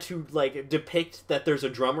had to depict that there's a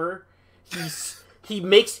drummer. He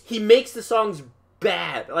makes the songs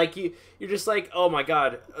bad. Like you're just like, oh my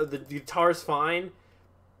god, the guitar's fine,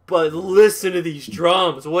 but listen to these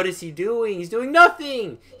drums. What is he doing? He's doing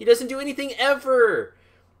nothing. He doesn't do anything ever.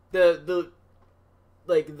 The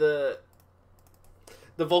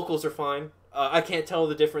vocals are fine. I can't tell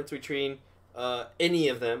the difference between any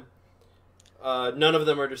of them. None of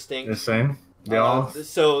them are distinct. The same. They all.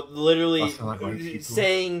 So literally,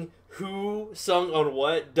 saying who sung on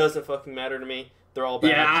what doesn't fucking matter to me. They're all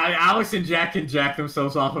bad. Yeah, Alex and Jack can jack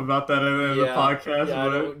themselves off about that in the podcast.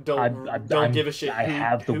 Yeah, don't give a shit. I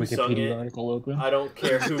have the Wikipedia article open. I don't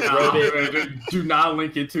care who wrote it. Do not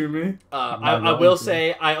link it to me. I will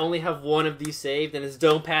say I only have one of these saved, and it's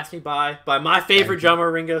 "Don't Pass Me by my favorite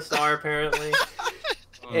drummer, Ringo Starr, apparently.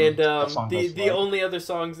 And the only other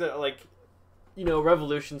songs that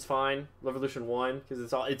Revolution's fine. Revolution 1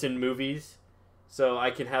 because it's in movies, so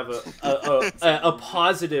I can have a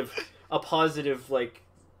positive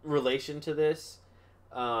relation to this.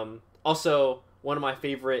 Also, one of my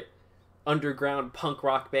favorite underground punk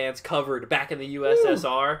rock bands covered back in the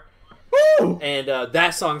USSR. Woo! And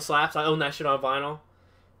that song slaps. I own that shit on vinyl.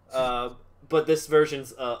 But this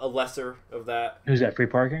version's a lesser of that. Who's that? Free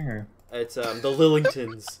Parking or? It's the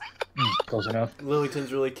Lillingtons. Close enough.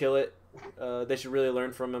 Lillingtons really kill it. They should really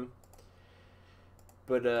learn from him.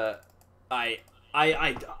 But I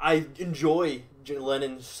enjoy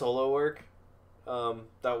Lennon's solo work.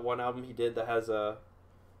 That one album he did that has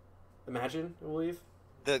Imagine, I believe.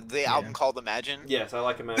 The album called Imagine. Yes, I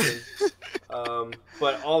like Imagine.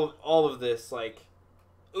 But all of this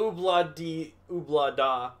Oobla Dee Oobla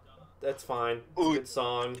Da, that's fine. It's a good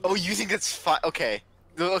song. Oh, you think that's fine? Okay.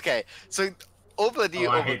 So Oobla Dee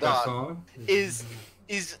Oobla Da is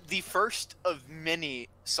the first of many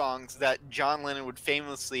songs that John Lennon would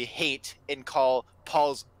famously hate and call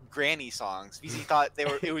Paul's granny songs because he thought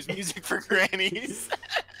it was music for grannies.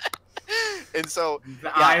 And so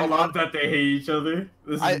I love that they hate each other.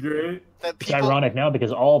 This is great. It's ironic now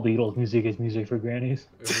because all Beatles music is music for grannies.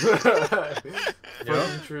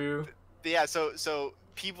 Yeah, true. Yeah, so a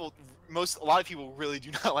lot of people really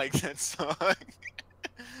do not like that song.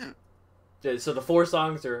 So the 4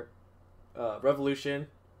 songs are Revolution,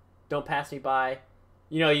 Don't Pass Me By.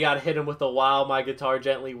 You gotta hit him with a While My Guitar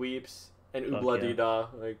Gently Weeps, and Oobla Dee Da.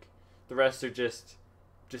 The rest are just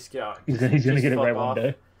get out. He's gonna get it right one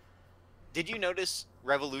day. Did you notice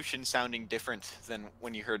Revolution sounding different than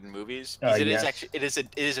when you heard in movies? Yes. It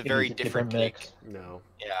is a very different take. No.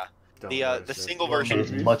 Yeah. The single version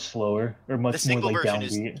is much slower or much more version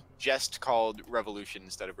downbeat. is just called Revolution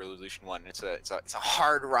instead of Revolution 1. It's a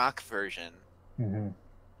hard rock version. Mm-hmm.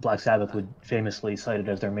 Black Sabbath would famously cite it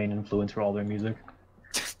as their main influence for all their music.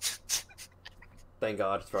 Thank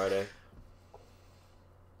God it's Friday.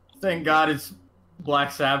 Thank God it's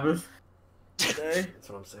Black Sabbath today. That's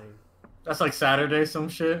what I'm saying. That's like Saturday, some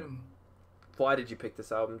shit. Why did you pick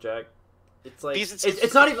this album, Jack? It's like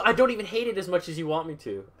it's not even. I don't even hate it as much as you want me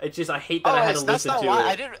to. It's just I hate that I had to listen to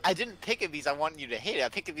it. I didn't pick it because I want you to hate it. I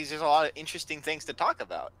picked it because there's a lot of interesting things to talk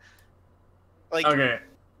about. Like, okay.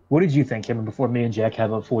 What did you think, Kevin, before me and Jack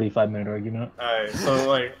have a 45-minute argument? Alright,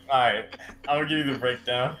 so I'll give you the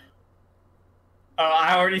breakdown.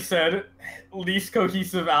 I already said, least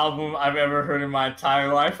cohesive album I've ever heard in my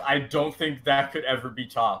entire life. I don't think that could ever be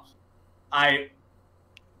topped. I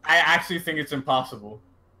actually think it's impossible.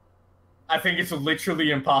 I think it's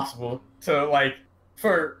literally impossible to, like,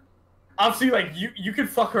 obviously, like, you could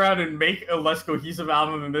fuck around and make a less cohesive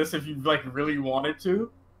album than this if you, like, really wanted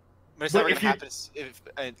to. But it's never gonna happen.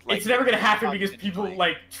 It's never gonna happen because people,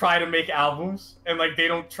 like, try to make albums, and, like, they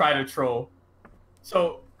don't try to troll.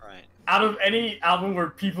 So, out of any album where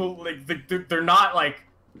people, like, they're not, like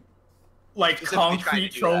concrete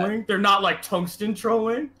trolling, they're not, like, tungsten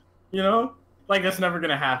trolling, you know? Like, that's never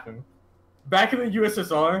gonna happen. Back in the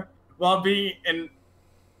USSR, while being in...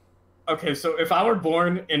 Okay, so if I were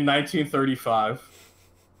born in 1935...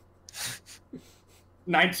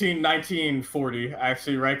 1940,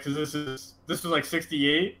 actually, right? Because this was, like,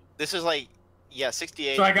 68? This is, like, yeah,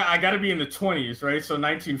 68. So I gotta be in the 20s, right? So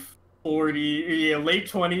 1940, yeah, late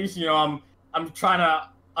 20s, you know, I'm trying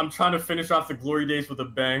to finish off the glory days with a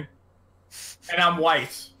bang. And I'm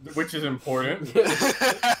white, which is important.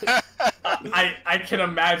 I can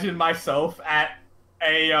imagine myself at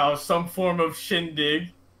some form of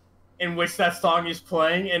shindig in which that song is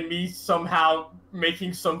playing and me somehow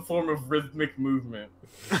making some form of rhythmic movement.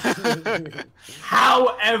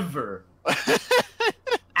 However,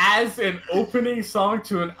 as an opening song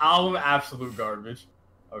to an album, absolute garbage.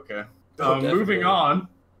 Okay. Moving on.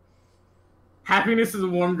 Happiness is a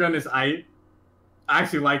Warm Gun is I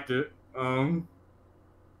actually liked it. Oh,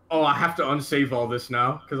 I have to unsave all this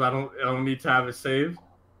now because I don't need to have it saved.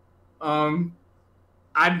 What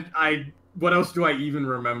else do I even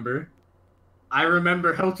remember? I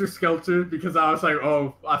remember Helter Skelter because I was like,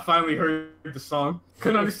 oh, I finally heard the song.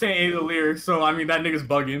 Couldn't understand any of the lyrics, so I mean that nigga's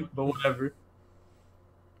bugging, but whatever.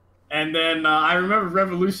 And then I remember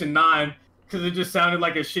Revolution 9 because it just sounded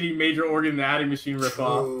like a shitty Major Organ and the Adding Machine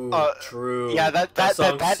ripoff. True. Yeah, that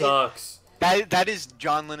song sucks. That is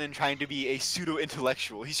John Lennon trying to be a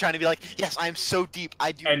pseudo-intellectual. He's trying to be like, yes, I am so deep.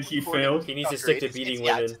 I do. And he failed. He needs to stick to beating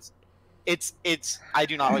women. I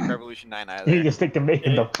do not like Revolution 9 either. You need to stick to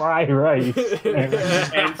making the fried rice.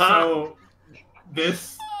 And so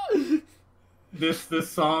this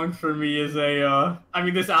song for me is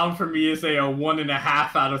this album for me is a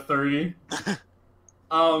 1.5 out of 30.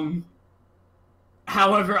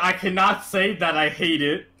 However, I cannot say that I hate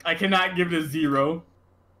it. I cannot give it a 0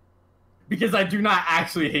 because I do not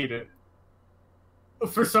actually hate it.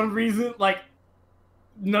 For some reason, like,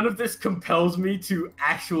 none of this compels me to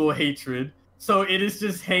actual hatred. So it is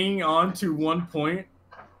just hanging on to 1 point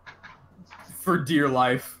for dear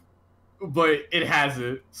life. But it has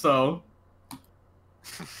it, so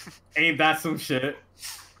ain't that some shit.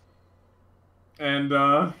 And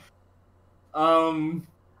yeah,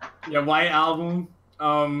 White Album.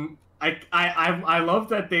 I love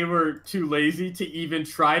that they were too lazy to even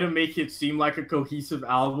try to make it seem like a cohesive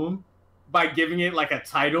album by giving it like a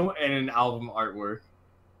title and an album artwork.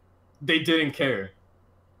 They didn't care.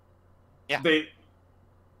 Yeah.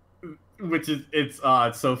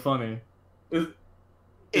 It's so funny.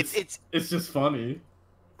 It's just funny.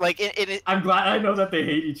 Like I'm glad I know that they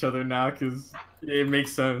hate each other now because it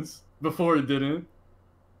makes sense. Before it didn't.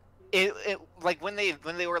 It like when they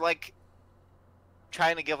were like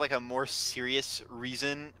trying to give like a more serious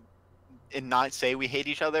reason and not say we hate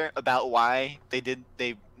each other about why they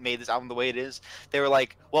made this album the way it is. They were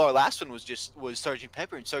like, well, our last one was Sgt.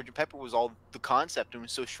 Pepper, and Sgt. Pepper was all the concept and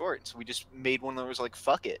was so short, so we just made one that was like,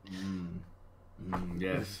 fuck it.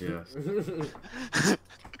 Yes.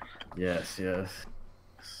 yes.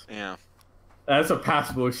 Yeah. That's a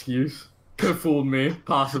passable excuse. Could have fooled me,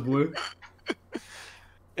 possibly.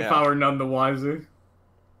 If I were none the wiser.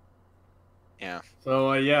 Yeah.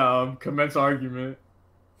 So, commence argument.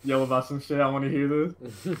 Yell about some shit. I want to hear this.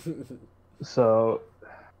 So,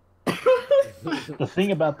 the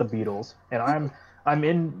thing about the Beatles, and I'm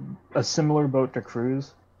in a similar boat to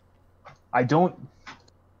Cruz.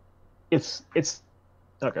 It's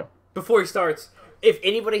okay. Before he starts, if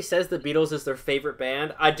anybody says the Beatles is their favorite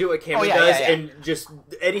band, I do what Cameron does, and just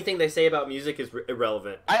anything they say about music is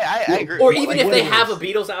irrelevant. I agree. Or even if they have a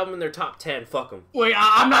Beatles album in their top 10, fuck them. Wait,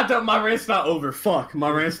 I'm not done. My rant's not over. Fuck, my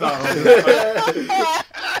rant's not over.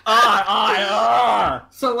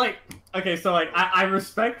 So like, okay, so like, I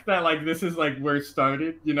respect that like this is like where it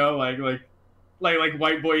started, you know, like like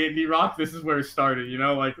white boy indie rock, this is where it started, you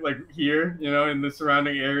know, like here, you know, in the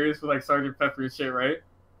surrounding areas with like Sgt. Pepper and shit, right?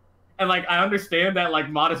 And like I understand that like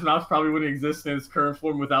Modest Mouse probably wouldn't exist in its current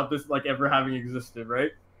form without this like ever having existed,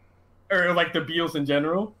 right? Or like the Beatles in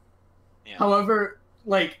general. Yeah. However,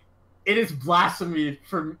 like it is blasphemy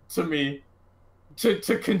to me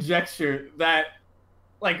to conjecture that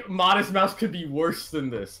like Modest Mouse could be worse than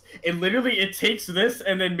this. It takes this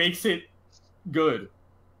and then makes it good.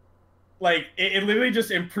 Like it literally just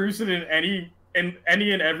improves it in any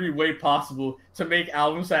and every way possible to make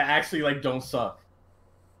albums that actually like don't suck.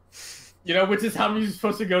 You know, which is how music's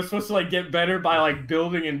supposed to go. It's supposed to like get better by like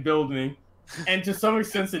building and building, and to some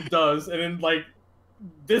extent it does. And in like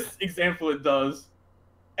this example, it does,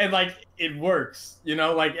 and like it works. You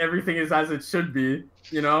know, like everything is as it should be.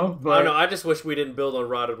 You know, but I don't know. I just wish we didn't build on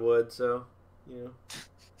rotted wood. So, you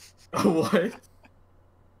know. What?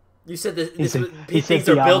 You said that things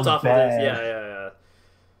are built off of this. Yeah.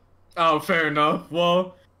 Oh, fair enough.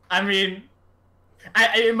 Well, I mean.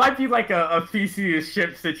 It might be like a Theseus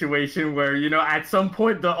ship situation where, you know, at some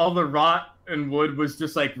point all the rot and wood was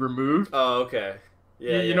just like removed. Oh, okay.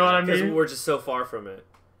 Yeah, you know what I mean? Because we're just so far from it.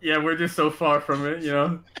 Yeah, we're just so far from it, you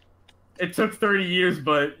know? It took 30 years,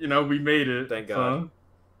 but, you know, we made it. Thank God. So.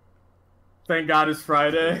 Thank God it's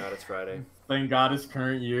Friday. Thank God it's Friday. Thank God it's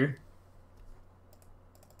current year.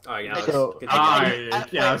 All right, Alex,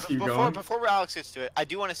 let's keep going. Before Alex gets to it, I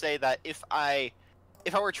do want to say that if I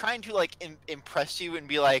were trying to like impress you and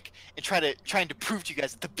be like and trying to prove to you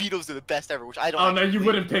guys that the Beatles are the best ever, which I don't. Oh no, you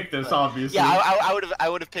wouldn't pick this, obviously. Yeah, I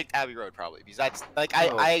would have picked Abbey Road probably because that's like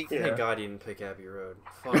Thank God you didn't pick Abbey Road.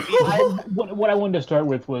 What I wanted to start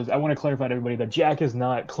with was I want to clarify to everybody that Jack is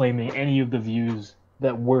not claiming any of the views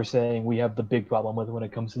that we're saying we have the big problem with when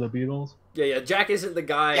it comes to the Beatles. Yeah. Jack isn't the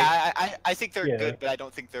guy. Yeah, I think they're good, but I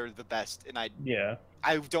don't think they're the best, and I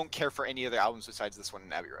don't care for any other albums besides this one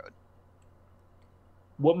in Abbey Road.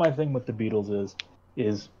 What my thing with the Beatles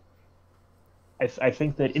is I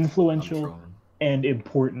think that influential and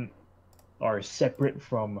important are separate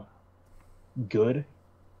from good.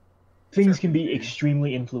 Things can be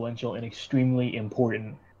extremely influential and extremely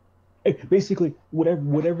important. Basically,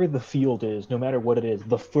 whatever the field is, no matter what it is,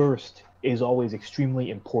 the first is always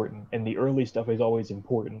extremely important, and the early stuff is always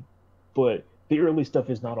important. But the early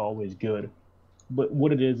stuff is not always good. But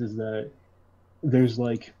what it is that there's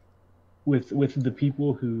like with the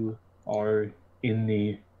people who are in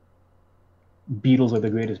the Beatles are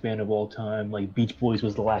the greatest band of all time, like Beach Boys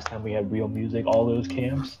was the last time we had real music, all those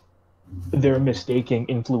camps, they're mistaking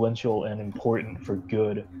influential and important for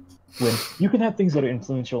good. When you can have things that are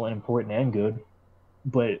influential and important and good,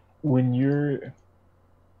 but when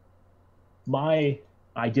I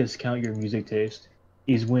discount your music taste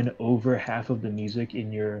is when over half of the music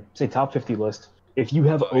in your, say, top 50 list, if you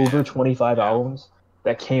have over 25 albums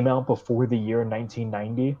that came out before the year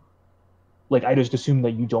 1990, like I just assume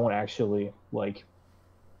that you don't actually like.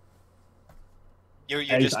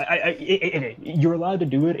 You're allowed to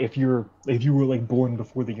do it if you were like born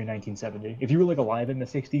before the year 1970. If you were like alive in the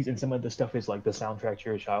 60s and some of the stuff is like the soundtrack to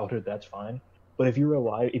your childhood, that's fine. But if you were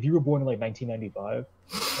born in like 1995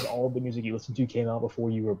 and all of the music you listened to came out before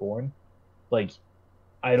you were born, like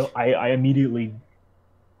I immediately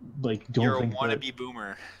like don't think you're a wannabe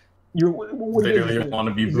boomer. You're literally a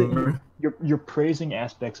wannabe boomer. You're praising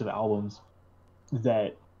aspects of albums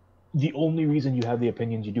that the only reason you have the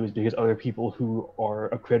opinions you do is because other people who are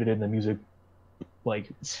accredited in the music like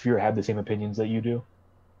sphere have the same opinions that you do.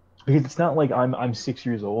 Because it's not like I'm 6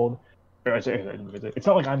 years old. It's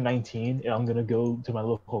not like I'm 19 and I'm gonna go to my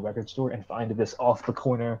local record store and find this off the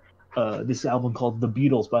corner this album called The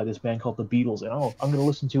Beatles by this band called The Beatles, and I'm gonna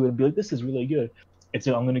listen to it and be like, this is really good.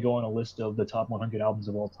 I'm going to go on a list of the top 100 albums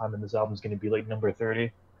of all time, and this album's going to be like number 30.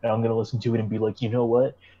 And I'm going to listen to it and be like, you know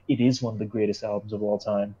what? It is one of the greatest albums of all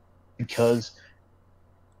time because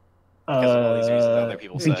of all these reasons other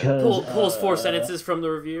people say. Pulls 4 sentences from the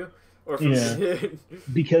review, or from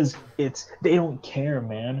because they don't care,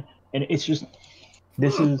 man, and it's just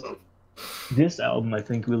this album I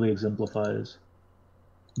think really exemplifies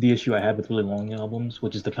the issue I have with really long albums,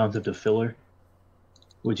 which is the concept of filler.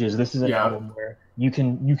 Which is this is an album where you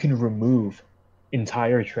can remove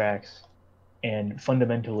entire tracks and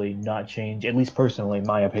fundamentally not change, at least personally,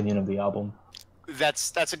 my opinion of the album.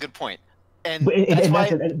 That's a good point.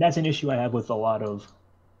 That's an issue I have with a lot of.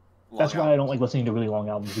 That's why I don't like listening to really long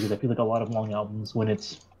albums, because I feel like a lot of long albums when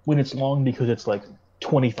it's long because it's like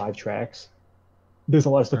 25 tracks. There's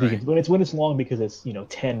a lot of stuff you can. When it's long because it's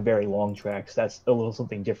 10 very long tracks. That's a little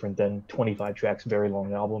something different than 25 tracks very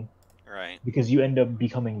long album. Right. Because you end up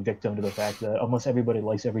becoming victim to the fact that unless everybody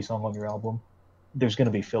likes every song on your album, there's going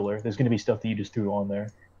to be filler. There's going to be stuff that you just threw on there.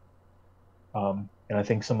 And I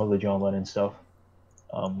think some of the John Lennon stuff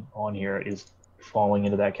on here is falling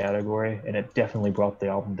into that category, and it definitely brought the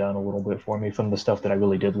album down a little bit for me from the stuff that I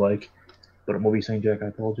really did like. But what were you saying, Jack? I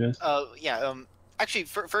apologize. Yeah. Actually,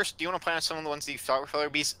 first, do you want to point out some of the ones that you thought were filler?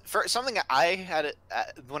 For something that I had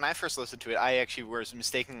when I first listened to it, I actually was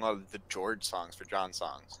mistaking a lot of the George songs for John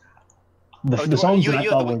songs. The songs that I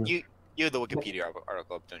thought were... You have the Wikipedia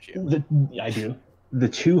article up, don't you? I do. The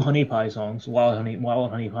two Honey Pie songs, Wild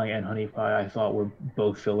Honey Pie and Honey Pie, I thought were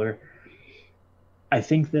both filler. I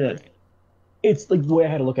think that it's like the way I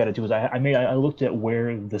had to look at it too is I looked at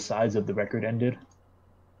where the sides of the record ended,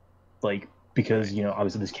 like because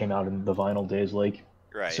obviously this came out in the vinyl days, like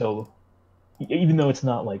so even though it's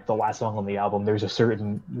not like the last song on the album, there's a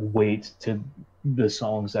certain weight to the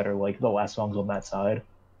songs that are like the last songs on that side.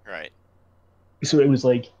 Right. So it was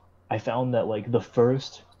like I found that like the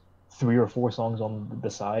first 3 or 4 songs on the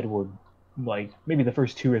side were like maybe the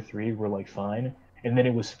first 2 or 3 were like fine, and then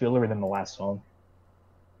it was filler, and then the last song.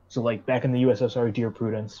 So like back in the USSR, Dear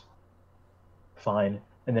Prudence, fine,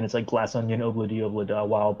 and then it's like Glass Onion, Obla Di Obla Da,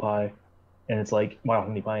 Wild Pie, and it's like Wild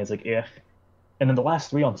Honey Pie. It's like and then the last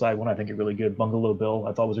 3 on side one I think are really good. Bungalow Bill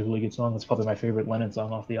I thought was a really good song. It's probably my favorite Lennon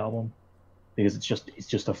song off the album because it's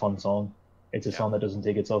just a fun song. It's a song that doesn't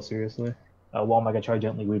take itself seriously. While My Guitar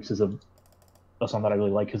Gently Weeps is a song that I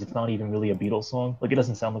really like because it's not even really a Beatles song. Like it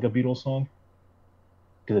doesn't sound like a Beatles song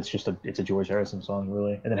because it's a George Harrison song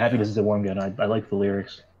really. And then Happiness is a Warm Gun. I like the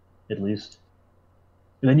lyrics at least.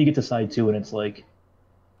 And then you get to side 2 and it's like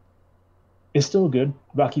it's still good.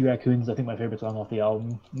 Rocky Raccoon's I think my favorite song off the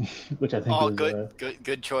album, which I think is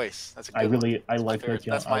good choice. That's a good I like that.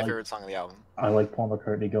 That's my favorite song of the album. I like Paul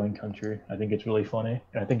McCartney Going Country. I think it's really funny,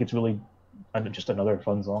 and I think it's really just another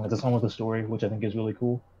fun song. It's a song with a story, which I think is really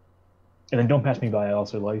cool. And then Don't Pass Me By I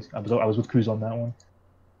also like. I was with Cruz on that one.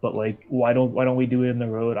 But like why don't we do it in the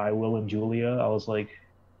road? I Will and Julia. I was like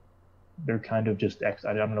they're kind of just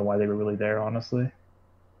I don't know why they were really there, honestly.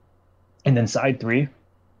 And then side 3,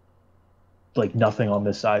 like nothing on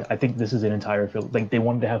this side. I think this is an entire film. Like they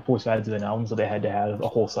wanted to have 4 sides of an album, so they had to have a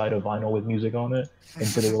whole side of vinyl with music on it. And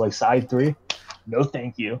so they were like, side 3, no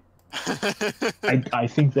thank you. I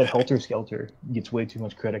think that Helter Skelter gets way too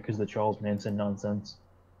much credit because of the Charles Manson nonsense.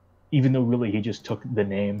 Even though really he just took the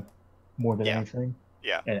name more than anything.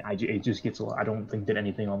 Yeah. And it just gets a lot. I don't think that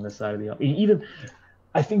anything on this side of the album. Even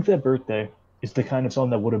I think that Birthday is the kind of song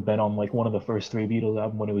that would have been on like one of the first 3 Beatles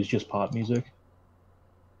albums when it was just pop music.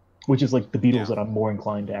 Which is like the Beatles that I'm more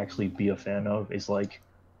inclined to actually be a fan of is like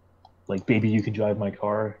Baby You Can Drive My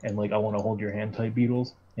Car and like I Want to Hold Your Hand type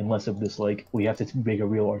Beatles, and less of this like we have to make a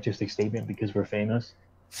real artistic statement because we're famous.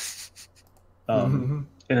 And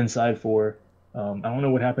then side 4, I don't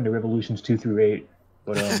know what happened to Revolutions 2 through 8,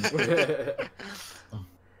 but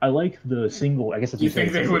I like the single. I guess that's you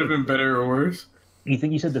think they would have been better or worse? You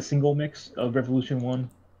think you said the single mix of Revolution 1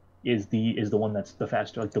 is the one that's the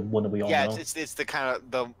faster, like the one that we all know? Yeah, it's the kind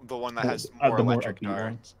of the one that has more electric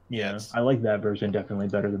guitar. Yeah, I like that version definitely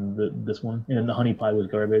better than this one. And then the Honey Pie was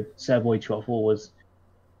garbage. Savoy Truffle was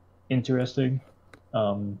interesting,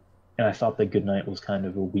 and I thought that Goodnight was kind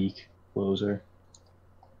of a weak closer.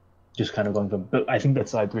 Just kind of going from, but I think that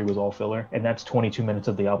side 3 was all filler, and that's 22 minutes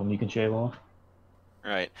of the album you can shave off.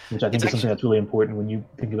 Right. Which I think is something that's really important when you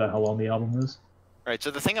think about how long the album is. Right.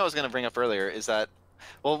 So the thing I was going to bring up earlier is that,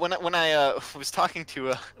 well, when I was talking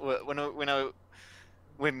to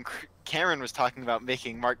when Cameron was talking about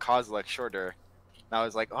making Mark Kozelek shorter, and I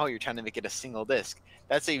was like, oh, you're trying to make it a single disc.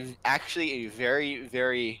 That's actually a very,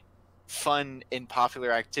 very fun and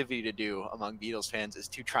popular activity to do among Beatles fans, is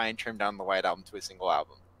to try and trim down the White Album to a single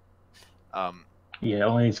album. Yeah,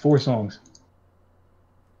 only it's 4 songs.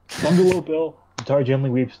 Bungalow Bill, Guitar Gently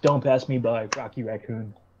Weeps, Don't Pass Me By, Rocky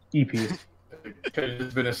Raccoon, EP. It could have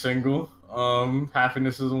just been a single.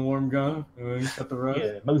 Happiness is a Warm Gun, and then cut the rest.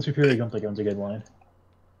 Yeah, Mother Superior Guns Like Gun's a good line.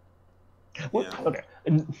 Okay,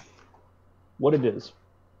 and what it is,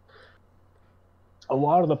 a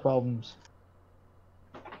lot of the problems,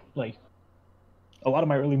 like, a lot of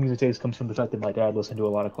my early music taste comes from the fact that my dad listened to a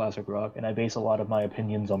lot of classic rock, and I base a lot of my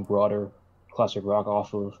opinions on broader classic rock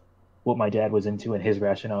off of what my dad was into and his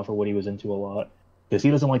rationale for what he was into a lot. Because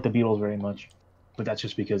he doesn't like the Beatles very much, but that's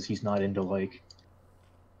just because he's not into, like,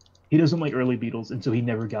 he doesn't like early Beatles, and so he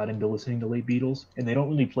never got into listening to late Beatles, and they don't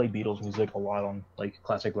really play Beatles music a lot on, like,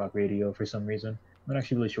 classic rock radio for some reason. I'm not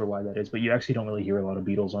actually really sure why that is, but you actually don't really hear a lot of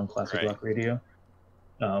Beatles on classic rock radio.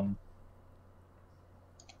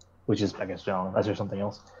 Which is, I guess, that's or something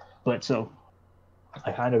else. But so,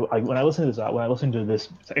 when I listen to this,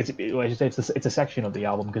 it's a section of the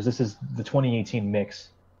album, because this is the 2018 mix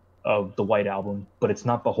of the White Album, but it's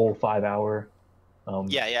not the whole 5 hour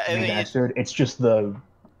yeah. I mean, remastered. It's just the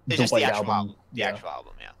White Album. The actual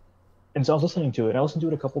album, yeah. And so I was listening to it. I listened to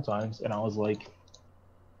it a couple times, and I was like,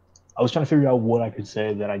 I was trying to figure out what I could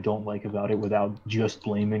say that I don't like about it without just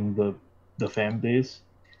blaming the fan base,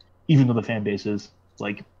 even though the fan base is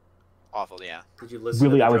like awful. Yeah. Did you listen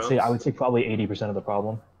really, to the I would say probably 80% of the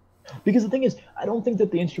problem, because the thing is, I don't think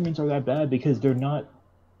that the instruments are that bad because they're not.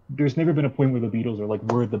 There's never been a point where the Beatles are like,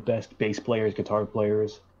 we're the best bass players, guitar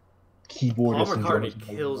players, keyboardists. Paul McCartney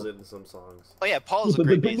kills it in some songs. Oh yeah, Paul's a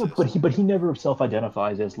great bassist. But he never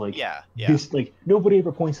self-identifies as like this. Like nobody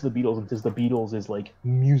ever points to the Beatles and says the Beatles is like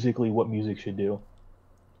musically what music should do.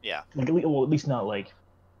 Yeah. Like at least not like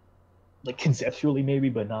conceptually maybe,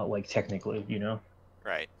 but not like technically, you know.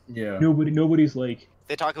 Right. Yeah. Nobody's like.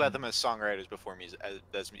 They talk about them as songwriters before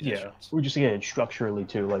as musicians. Yeah. We're just structurally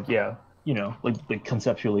too, like you know, like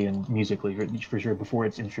conceptually and musically for sure before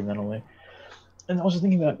it's instrumentally. And I was just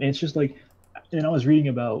thinking about it's just like, and I was reading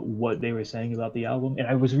about what they were saying about the album, and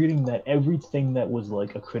I was reading that everything that was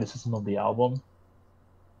like a criticism of the album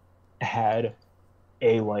had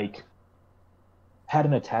an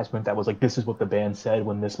attachment that was like, this is what the band said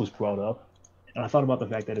when this was brought up. And I thought about the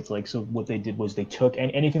fact that it's like, so what they did was they took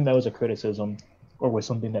anything that was a criticism or was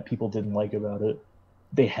something that people didn't like about it,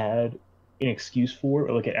 they had an excuse for,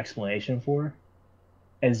 or like an explanation for,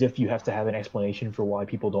 as if you have to have an explanation for why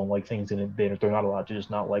people don't like things and they're not allowed to just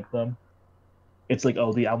not like them. It's like,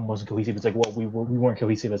 oh, the album wasn't cohesive. It's like, well, we weren't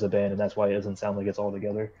cohesive as a band, and that's why it doesn't sound like it's all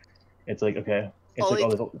together. It's like, okay. It's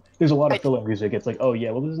there's a lot of filler music. It's like, oh yeah,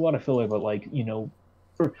 well, there's a lot of filler, but like, you know,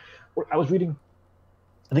 or I was reading,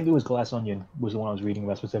 I think it was Glass Onion was the one I was reading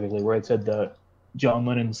about specifically, where it said that John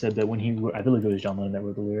Lennon said that when he wrote, I believe it was John Lennon that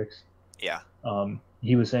wrote the lyrics. Yeah.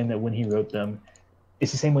 He was saying that when he wrote them,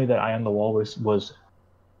 it's the same way that Eye on the Wall was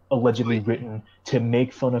allegedly written to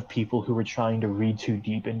make fun of people who were trying to read too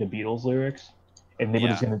deep into Beatles lyrics, and they were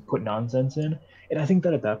just going to put nonsense in. And I think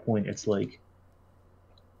that at that point, it's like,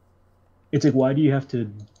 why do you have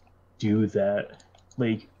to do that?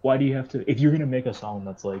 Like, why do you have to, if you're going to make a song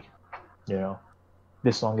that's like, you know,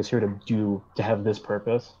 this song is here to have this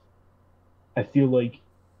purpose, I feel like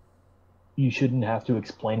you shouldn't have to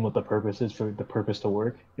explain what the purpose is for the purpose to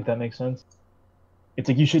work, if that makes sense. It's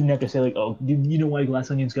like, you shouldn't have to say like, oh, you know why Glass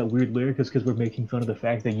Onion's got weird lyrics? Because we're making fun of the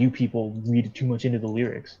fact that you people read too much into the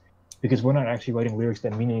lyrics. Because we're not actually writing lyrics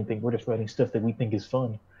that mean anything. We're just writing stuff that we think is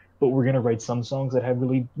fun. But we're going to write some songs that have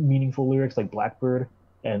really meaningful lyrics, like Blackbird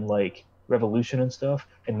and like Revolution and stuff.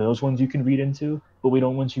 And those ones you can read into. But we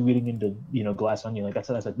don't want you reading into, you know, Glass Onion. Like that's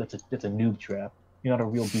a noob trap. You're not a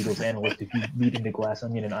real Beatles analyst if you read into Glass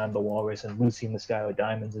Onion and I'm the Walrus and Lucy in the Sky with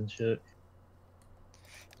Diamonds and shit.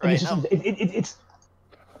 And right.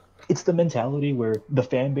 It's the mentality where the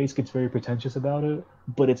fan base gets very pretentious about it,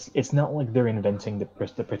 but it's not like they're inventing the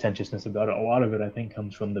pretentiousness about it. A lot of it, I think,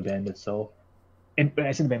 comes from the band itself. And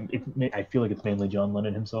I say the band, I feel like it's mainly John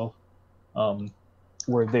Lennon himself,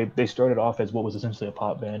 where they started off as what was essentially a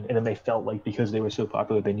pop band, and then they felt like because they were so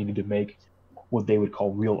popular, they needed to make what they would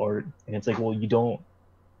call real art. And it's like, well, you don't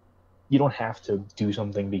have to do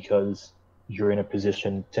something because you're in a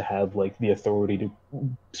position to have like the authority to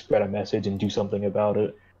spread a message and do something about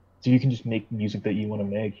it. So you can just make music that you want to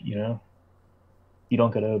make, you know? You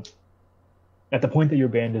don't gotta... At the point that your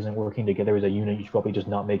band isn't working together as a unit, you should probably just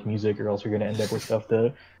not make music, or else you're gonna end up with stuff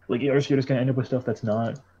that... Like, or else you're just gonna end up with stuff that's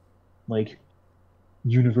not, like,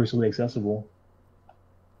 universally accessible.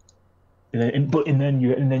 And then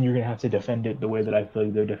you're gonna have to defend it the way that I feel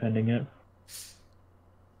like they're defending it.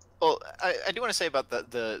 Well, I do want to say about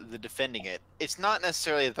the defending it. It's not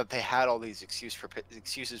necessarily that they had all these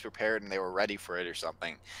excuses prepared and they were ready for it or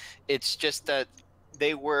something. It's just that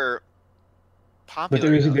they were popular.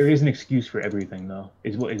 But there is an excuse for everything, though.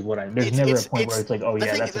 There's never a point where it's like, oh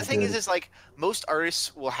yeah, that's the thing is like most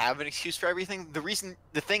artists will have an excuse for everything. The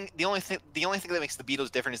only thing that makes the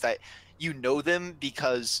Beatles different is that you know them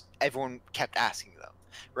because everyone kept asking them,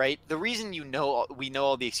 right? The reason we know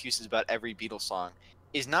all the excuses about every Beatles song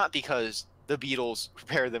is not because the Beatles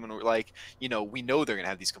prepared them and were like, you know, we know they're gonna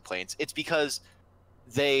have these complaints. It's because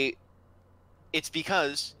they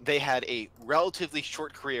had a relatively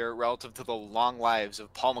short career relative to the long lives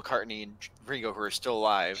of Paul McCartney and Ringo, who are still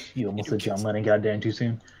alive. You almost said John Lennon goddamn too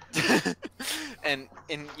soon. and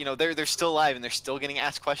you know they're still alive and they're still getting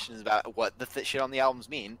asked questions about what the shit on the albums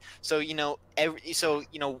mean. So you know 10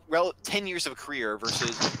 years of a career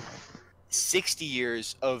versus 60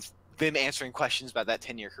 years of them answering questions about that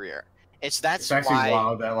 10-year career. It's actually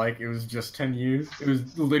wild that like it was just 10 years. It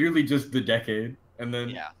was literally just the decade, and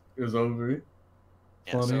then it was over.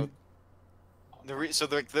 Yeah.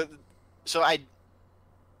 So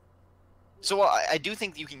So I do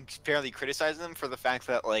think you can fairly criticize them for the fact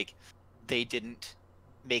that like they didn't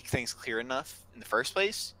make things clear enough in the first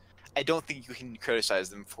place. I don't think you can criticize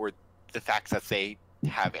them for the fact that they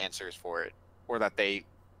have answers for it or that they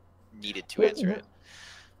needed to answer it.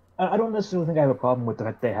 I don't necessarily think I have a problem with the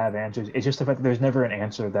fact they have answers. It's just the fact that there's never an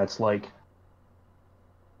answer that's like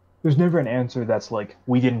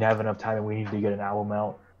we didn't have enough time and we needed to get an album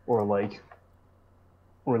out, or like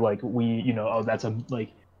we, you know, oh, that's a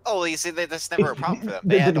like. Oh, you see, that's never a problem for them.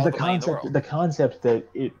 They had all the money in the world. The concept that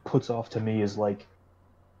it puts off to me is like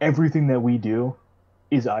everything that we do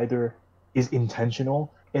is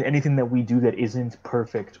intentional, and anything that we do that isn't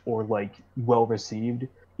perfect or like well received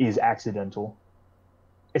is accidental.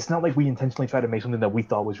 It's not like we intentionally try to make something that we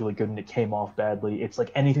thought was really good and it came off badly. It's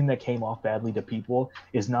like anything that came off badly to people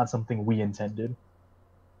is not something we intended.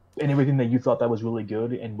 And everything that you thought that was really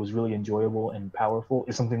good and was really enjoyable and powerful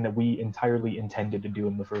is something that we entirely intended to do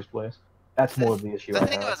in the first place. That's more of the issue. The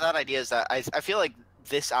thing about that idea is that I feel like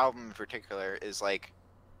this album in particular is like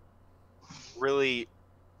really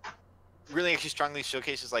actually strongly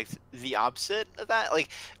showcases like the opposite of that. Like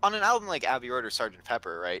on an album like Abbey Road or Sgt.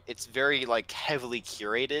 Pepper, right? It's very like heavily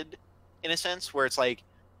curated in a sense where it's like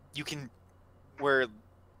you can I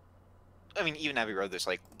mean even Abbey Road there's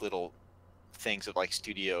like little things of like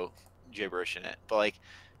studio gibberish in it, but like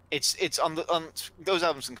it's on those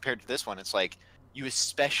albums and compared to this one, it's like you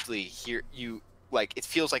especially hear like it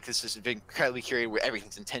feels like this is incredibly curated where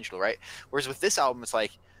everything's intentional, right? Whereas with this album, it's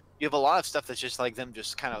like you have a lot of stuff that's just like them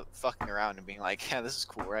just kind of fucking around and being like, yeah, this is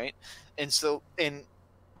cool, right? And so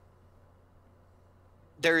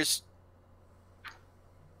there's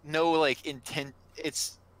no like intent.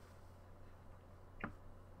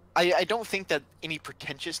 I don't think that any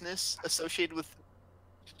pretentiousness associated with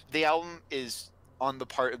the album is on the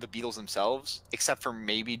part of the Beatles themselves, except for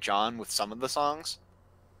maybe John with some of the songs.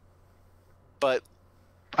 But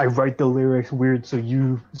I write the lyrics weird, so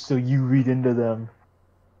you read into them.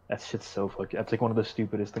 That shit's so fucking. That's like one of the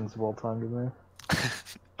stupidest things of all time to me.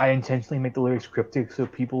 I intentionally make the lyrics cryptic so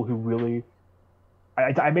people who really.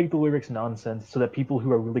 I make the lyrics nonsense so that people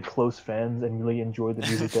who are really close fans and really enjoy the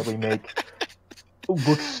music that we make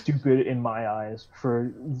look stupid in my eyes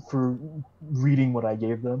for reading what I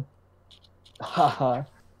gave them. Haha.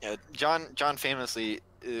 Yeah, John famously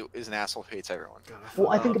is an asshole who hates everyone. Well,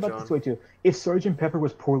 I think about it this way too. If Sgt. Pepper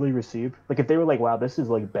was poorly received, like if they were like, "Wow, this is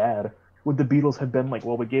like bad," would the Beatles have been like,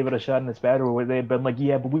 "Well, we gave it a shot and it's bad," or would they have been like,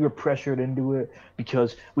 "Yeah, but we were pressured into it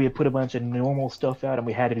because we had put a bunch of normal stuff out and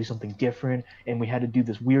we had to do something different and we had to do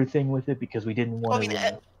this weird thing with it because we didn't want to."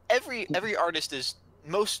 I mean, every artist is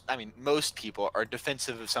most people are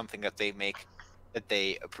defensive of something that they make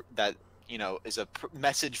that you know is a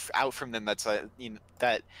message out from them that's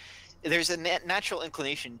that there's a natural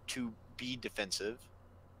inclination to be defensive.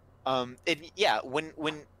 When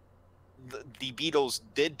the Beatles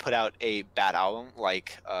did put out a bad album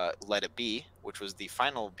like Let It Be, which was the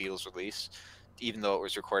final Beatles release, even though it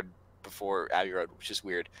was recorded before Abbey Road, which is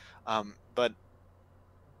weird. But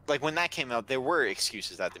like when that came out, there were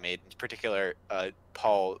excuses that they made. In particular,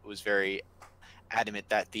 Paul was very adamant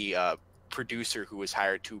that the producer who was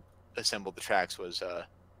hired to assemble the tracks was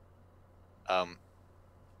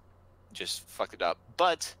just fucked it up.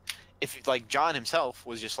 But if like John himself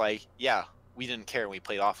was just like, yeah, we didn't care and we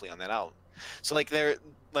played awfully on that album. So like they're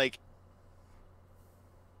like,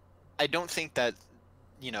 I don't think that,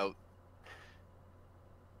 you know,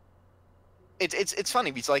 it's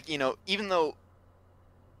funny because like, you know, even though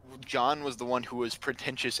John was the one who was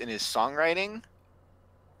pretentious in his songwriting,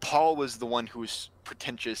 Paul was the one who was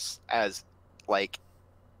pretentious as like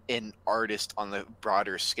an artist on the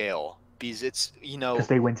broader scale, because it's, you know, because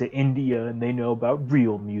they went to India and they know about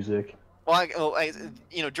real music. Well,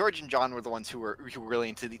 you know, George and John were the ones who were really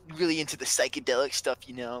into the psychedelic stuff,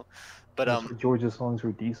 you know. But George's songs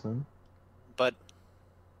were decent. But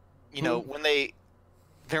you know, when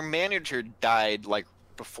their manager died like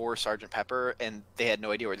before Sgt. Pepper, and they had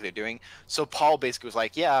no idea what they were doing. So Paul basically was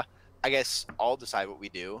like, "Yeah, I guess I'll decide what we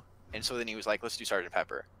do." And so then he was like, "Let's do Sgt.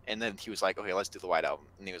 Pepper." And then he was like, "Okay, let's do the White Album."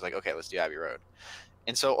 And he was like, "Okay, let's do Abbey Road."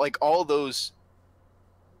 And so like all the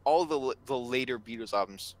later Beatles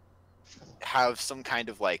albums have some kind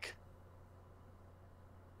of like,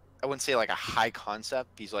 I wouldn't say like a high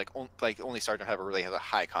concept, because like only Sgt. Pepper really has a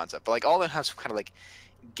high concept, but like all of them have some kind of like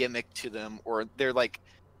gimmick to them, or they're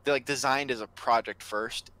designed as a project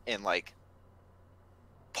first, and like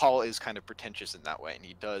Paul is kind of pretentious in that way, and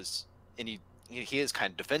he is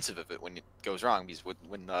kind of defensive of it when it goes wrong, because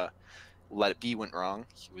when Let It Be went wrong,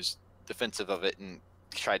 he was defensive of it and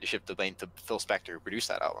tried to shift the blame to Phil Spector, who produced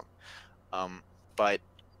that album. But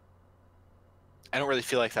I don't really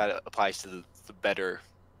feel like that applies to the better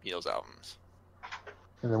Beatles albums.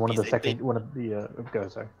 And then one of the go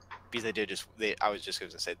sorry. Because I was just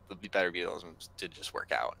going to say the better Beatles albums did just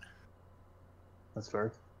work out. That's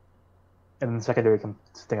fair. And then the secondary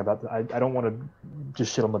thing about that, I don't want to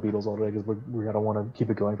just shit on the Beatles all day because we're gonna want to keep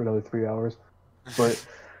it going for another 3 hours. But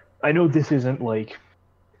I know this isn't like,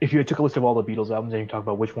 if you took a list of all the Beatles albums and you talk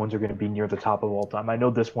about which ones are going to be near the top of all time, I know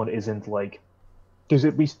this one isn't like, there's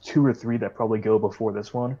at least 2 or 3 that probably go before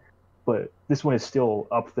this one, but this one is still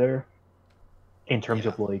up there in terms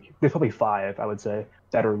of like, there's probably 5, I would say,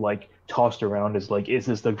 that are like tossed around as like, is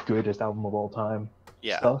this the greatest album of all time?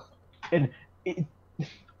 Yeah. Stuff. And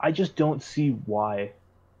I just don't see why.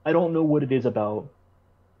 I don't know what it is about.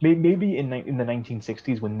 Maybe in the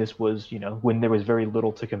 1960s when this was, when there was very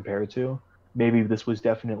little to compare to, maybe this was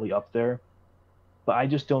definitely up there. But I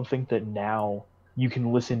just don't think that now you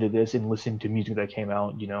can listen to this and listen to music that came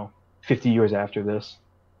out, 50 years after this,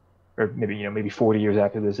 or maybe 40 years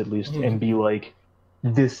after this at least, and be like,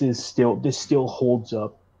 this still holds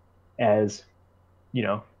up as,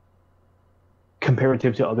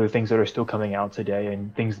 comparative to other things that are still coming out today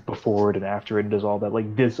and things before it and after it and does all that.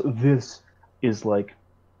 Like this is like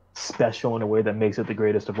special in a way that makes it the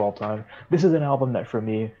greatest of all time. This is an album that for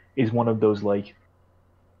me is one of those, like,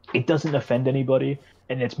 it doesn't offend anybody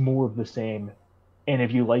and it's more of the same. And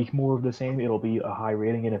if you like more of the same, it'll be a high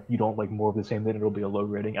rating, and if you don't like more of the same, then it'll be a low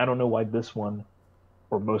rating. I don't know why this one,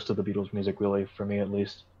 or most of the Beatles music really, for me at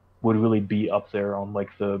least, would really be up there on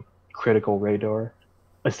like the critical radar,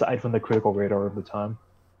 aside from the critical radar of the time.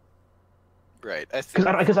 Right.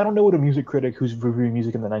 Because I don't know what a music critic who's reviewing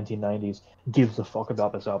music in the 1990s gives a fuck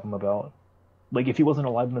about this album about. Like, if he wasn't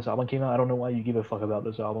alive when this album came out, I don't know why you give a fuck about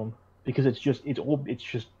this album. Because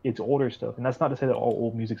it's older stuff. And that's not to say that all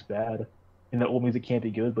old music's bad and that old music can't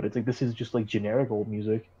be good, but it's like, this is just like generic old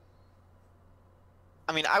music.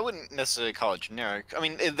 I mean, I wouldn't necessarily call it generic. I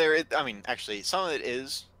mean, actually, some of it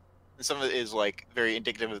is, and some of it is like very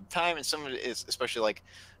indicative of the time, and some of it is, especially like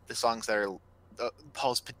the songs that are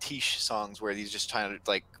Paul's pastiche songs, where he's just trying to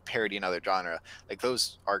like parody another genre. Like,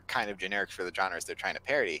 those are kind of generic for the genres they're trying to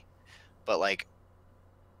parody. But like,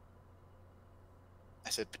 I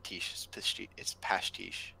said pastiche, it's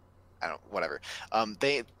pastiche. I don't, whatever.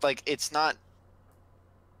 They like, it's not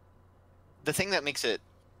the thing that makes it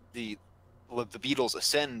the Beatles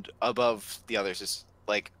ascend above the others is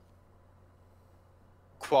like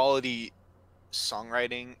quality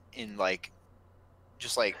songwriting in like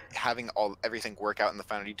just like having everything work out in the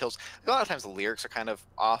finer details. A lot of times the lyrics are kind of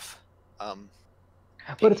off.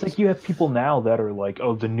 But it's like, you have people now that are like,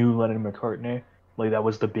 oh, the new Lennon McCartney. Like, that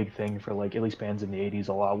was the big thing for like at least bands in the 80s.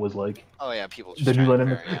 A lot was like, oh yeah, people just the new Lennon.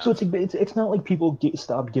 Yeah. So it's like, it's not like people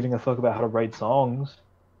stopped giving a fuck about how to write songs.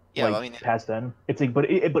 Yeah, like, well, I mean, past then. It's like, but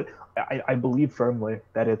I believe firmly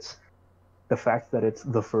that it's the fact that it's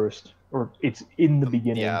the first, or it's in the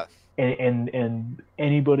beginning. Yeah. And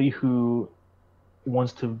anybody who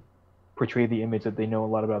wants to portray the image that they know a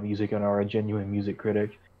lot about music and are a genuine music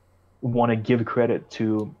critic want to give credit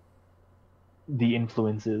to the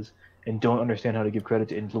influences and don't understand how to give credit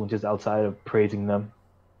to influences outside of praising them.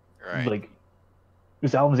 Right. Like,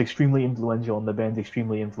 this album is extremely influential and the band's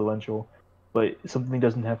extremely influential, but something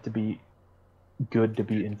doesn't have to be good to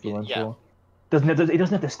be influential. Yeah. It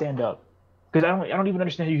doesn't have to stand up. Because I don't even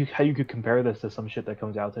understand how you could compare this to some shit that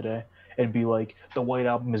comes out today and be like, the White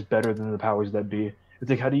Album is better than the Powers That Be. It's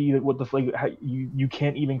like, how do you, what the fuck, how you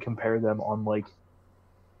can't even compare them on like,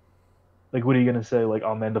 what are you gonna say? Like,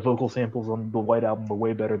 oh man, the vocal samples on the White Album were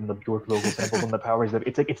way better than the Bjork vocal samples on the Powers That Be.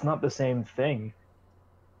 It's like, it's not the same thing.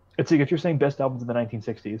 It's like, if you're saying best albums in the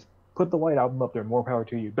 1960s, put the White Album up there, more power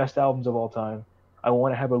to you. Best albums of all time. I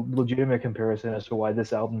want to have a legitimate comparison as to why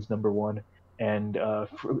this album's number 1. And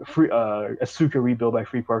Asuka Rebuild by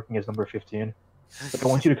Free Parking is number 15. Like, I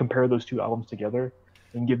want you to compare those two albums together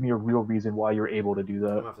and give me a real reason why you're able to do that.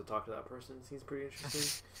 I'm gonna have to talk to that person. Seems pretty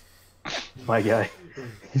interesting. My guy,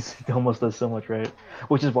 he almost does so much right.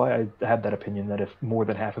 Which is why I had that opinion that if more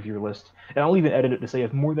than half of your list, and I'll even edit it to say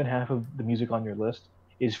if more than half of the music on your list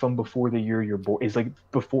is from before the year you're born, is like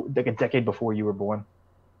before, like a decade before you were born,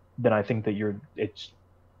 then I think that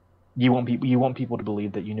you want people to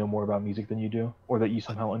believe that you know more about music than you do, or that you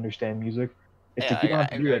somehow understand music. It's like, you don't have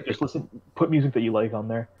to do that. Just listen, put music that you like on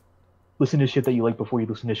there. Listen to shit that you like before you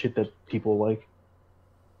listen to shit that people like.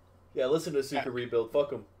 Yeah, listen to Super Rebuild. Fuck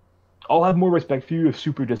them. I'll have more respect for you if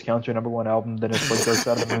Super Discount's your number 1 album than if like Dark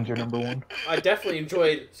Side of the Moon's your number 1. I definitely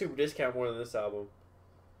enjoyed Super Discount more than this album.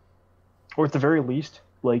 Or at the very least,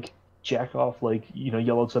 like, jack off, like,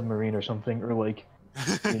 Yellow Submarine or something, or like,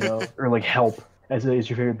 or like Help, as is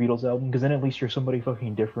your favorite Beatles album, because then at least you're somebody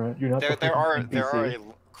fucking different. You're not there are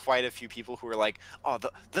NPC. quite a few people who are like, oh,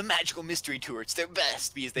 the Magical Mystery Tour, it's their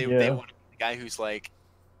best, because they Yeah. want the guy who's like.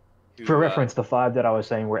 For reference, the 5 that I was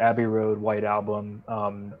saying were Abbey Road, White Album,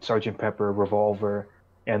 Sgt. Pepper, Revolver,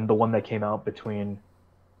 and the one that came out between,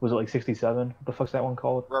 was it like 67? What the fuck's that one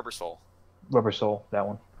called? Rubber Soul. Rubber Soul, that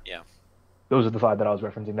one. Yeah. Those are the 5 that I was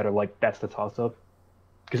referencing that are like, that's the toss-up.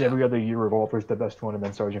 Because every other year, Revolver's the best one, and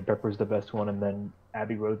then Sgt. Pepper's the best one, and then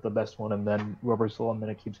Abbey Road's the best one, and then Rubber Soul, and then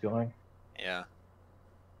it keeps going. Yeah.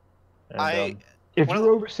 And, if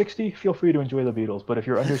you're over 60, feel free to enjoy the Beatles, but if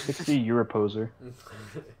you're under 60, you're a poser.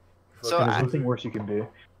 So there's nothing worse you can be.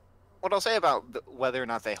 What I'll say about whether or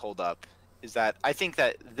not they hold up is that I think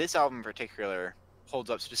that this album in particular holds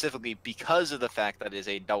up specifically because of the fact that it is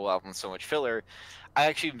a double album with so much filler. I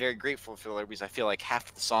actually am very grateful for filler because I feel like half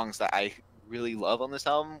of the songs that I really love on this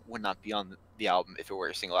album would not be on the album if it were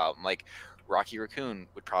a single album. Like Rocky Raccoon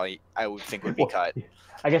I would think would be cut.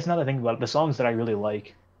 I guess now that I think about it, the songs that I really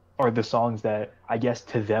like are the songs that I guess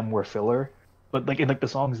to them were filler. But like in like the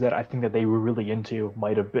songs that I think that they were really into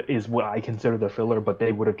is what I consider the filler, but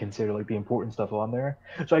they would have considered like the important stuff on there.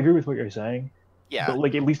 So I agree with what you're saying. Yeah. But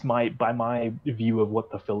like at least by my view of what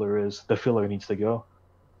the filler is, the filler needs to go.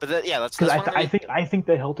 But that's because I think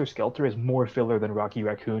that Helter Skelter is more filler than Rocky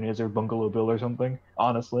Raccoon is or Bungalow Bill or something.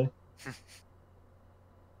 Honestly.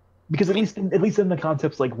 Because at least in the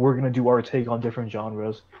concepts, like we're gonna do our take on different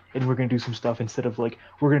genres, and we're gonna do some stuff instead of like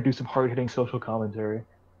we're gonna do some hard-hitting social commentary.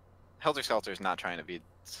 Helter Skelter is not trying to be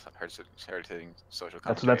hard-hitting social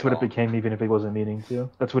commentary. That's what it became, even if it wasn't meaning to.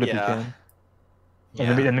 That's what it became.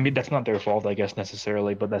 Yeah. And I mean, that's not their fault, I guess,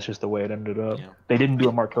 necessarily, but that's just the way it ended up. Yeah. They didn't do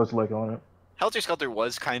a Mark Kozelek on it. Helter Skelter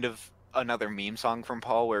was kind of another meme song from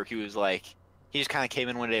Paul, where he was like, he just kind of came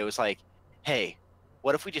in one day and was like, hey,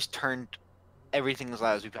 what if we just turned everything as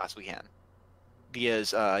loud as we possibly can?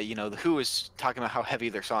 Because, The Who is talking about how heavy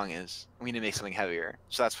their song is. We need to make something heavier.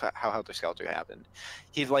 So that's how Helter Skelter happened.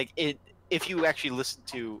 He's like, if you actually listen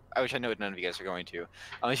to, which I know none of you guys are going to,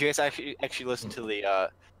 if you guys actually listen to the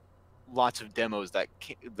lots of demos that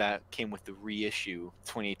came with the reissue,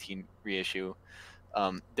 2018 reissue,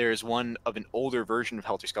 there's one of an older version of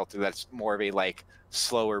Helter Skelter that's more of a like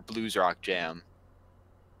slower blues rock jam,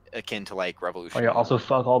 akin to like Revolution. Oh yeah, also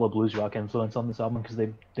fuck all the blues rock influence on this album because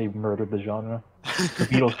they murdered the genre. The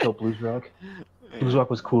Beatles killed blues rock. Blues rock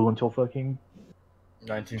was cool until fucking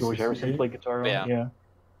George Harrison played guitar on it. Yeah.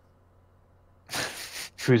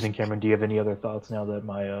 Cruz and Cameron, do you have any other thoughts now that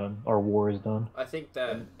our war is done? I think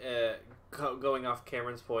that going off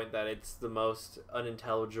Cameron's point that it's the most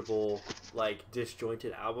unintelligible, like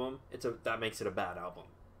disjointed album. That makes it a bad album.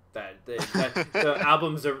 The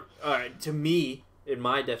albums are to me, in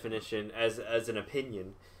my definition, as an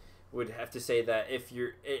opinion, would have to say that if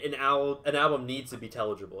you're an album needs to be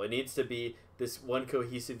intelligible. It needs to be this one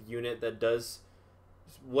cohesive unit that does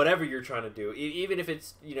whatever you're trying to do, even if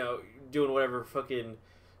it's doing whatever fucking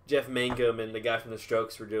Jeff Mangum and the guy from the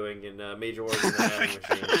Strokes were doing in Major Organ Machine.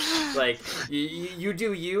 Like you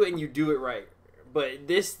do you and you do it right. But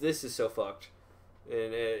this is so fucked,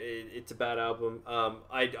 and it's a bad album.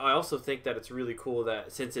 I also think that it's really cool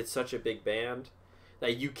that since it's such a big band,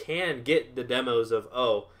 that you can get the demos of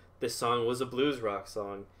this song was a blues rock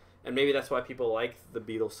song, and maybe that's why people like the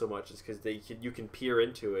Beatles so much, is because you can peer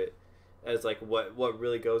into it as like what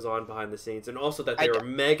really goes on behind the scenes, and also that they were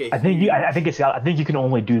mega. I think you can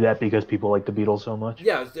only do that because people like the Beatles so much.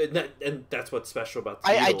 Yeah, and that's what's special about the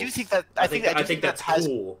Beatles. I do think that I think that's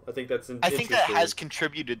cool. I think that's I think that has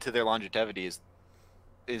contributed to their longevity. Is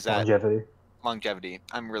that longevity?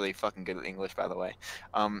 I'm really fucking good at English, by the way.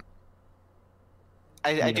 I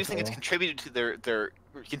do think it's contributed to their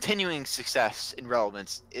continuing success and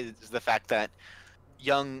relevance is the fact that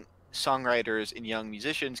young songwriters and young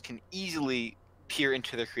musicians can easily peer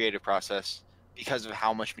into their creative process because of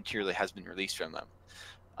how much material has been released from them.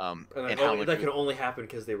 That can only happen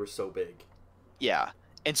because they were so big. Yeah,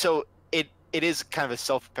 and so it is kind of a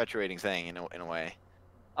self-perpetuating thing in a way.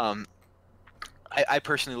 I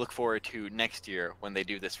personally look forward to next year when they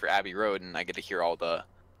do this for Abbey Road, and I get to hear all the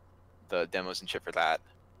demos and shit for that.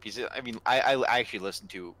 Because I mean, I actually listened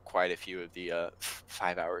to quite a few of the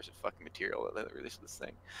 5 hours of fucking material that they released this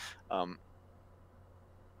thing.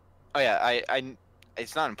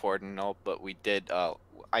 It's not important, no, but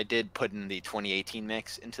I did put in the 2018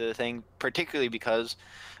 mix into the thing, particularly because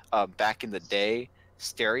back in the day,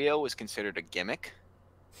 stereo was considered a gimmick.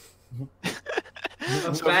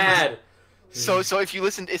 Bad. So if you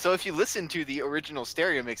listen to the original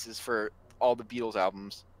stereo mixes for all the Beatles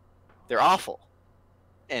albums, they're awful,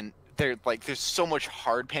 and they're like there's so much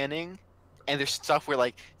hard panning and there's stuff where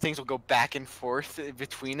like things will go back and forth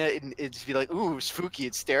between it, and it'd be like, ooh, spooky,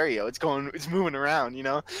 it's stereo, it's moving around, you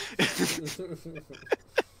know.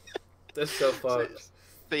 That's so fucked.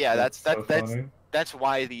 So yeah, that's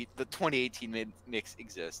why the 2018 mix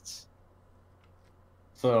exists.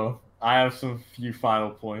 So I have some few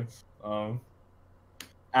final points.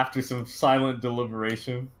 After some silent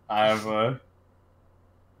deliberation, I have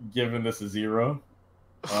given this a 0.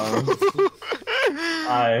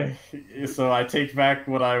 I take back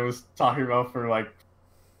what I was talking about for like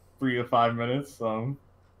 3 to 5 minutes.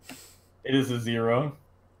 It is a 0.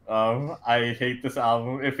 I hate this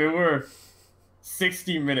album. If it were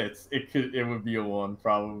 60 minutes, it would be a 1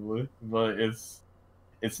 probably, but it's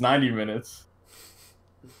 90 minutes,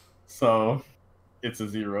 so it's a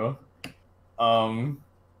 0.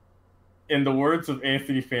 In the words of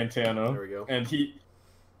Anthony Fantano, there we go. And he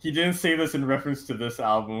didn't say this in reference to this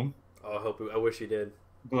album. Oh, I wish he did.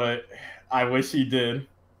 But I wish he did.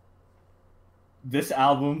 This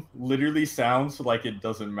album literally sounds like it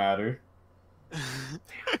doesn't matter.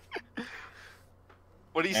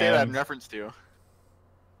 What do you say that in reference to?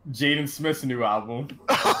 Jaden Smith's new album.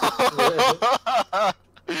 Oh,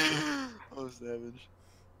 savage.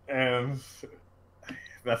 And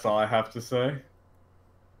that's all I have to say.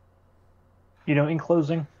 You know, in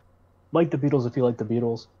closing, like the Beatles if you like the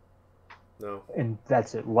Beatles. No. And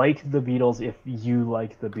that's it. Like the Beatles if you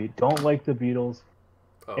like the Beatles. Don't like the Beatles.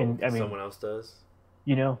 Oh, and I mean, someone else does?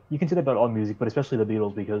 You know, you can say that about all music, but especially the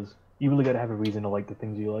Beatles, because you really got to have a reason to like the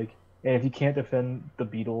things you like. And if you can't defend the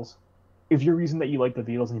Beatles, if your reason that you like the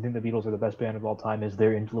Beatles and you think the Beatles are the best band of all time is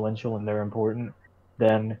they're influential and they're important,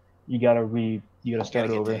 then you gotta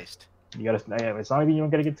start over. Taste. You gotta. It's not even you don't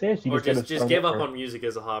gotta get taste. You or just give up over. on music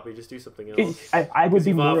as a hobby. Just do something else. I would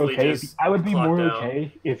be more okay. I would be more out.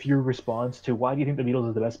 okay if your response to why do you think the Beatles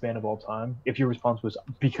is the best band of all time, if your response was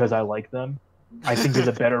because I like them, I think is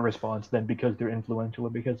a better response than because they're influential or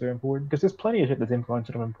because they're important. Because there's plenty of shit that's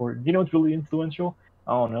influential and important. You know what's really influential?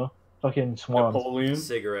 I don't know. Fucking Swans. Napoleon.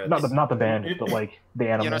 Cigarettes. Not the band, but like the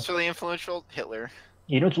animal. You know what's really influential? Hitler.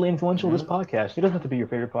 You know what's really influential? This podcast. It doesn't have to be your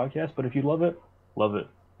favorite podcast, but if you love it, love it.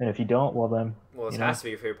 And if you don't, well then... Well, it has to be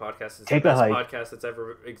your favorite podcast. It's take the best hike. podcast that's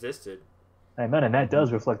ever existed. Amen, and that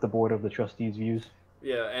does reflect the Board of the Trustees' views.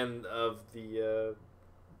 Yeah, and of the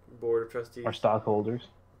Board of Trustees. Our stockholders.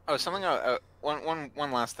 Oh, something...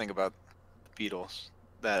 one last thing about the Beatles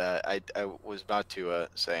that I was about to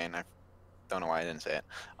say, and I don't know why I didn't say it,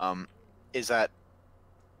 is that,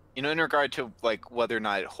 you know, in regard to, like, whether or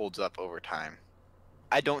not it holds up over time,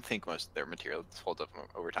 I don't think most of their material holds up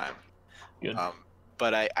over time. Good.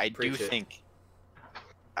 But I do think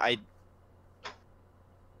I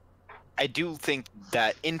do think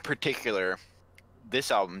that in particular this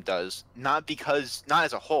album does, not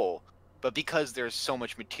as a whole, but because there's so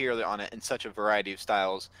much material on it and such a variety of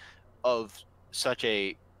styles of such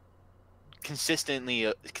a consistency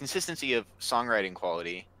of songwriting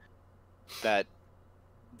quality, that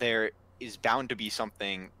there is bound to be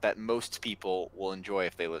something that most people will enjoy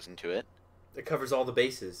if they listen to it. It covers all the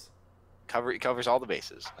bases. It covers all the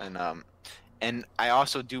bases, and I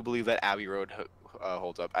also do believe that Abbey Road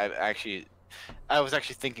holds up. I was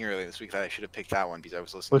actually thinking earlier this week that I should have picked that one because I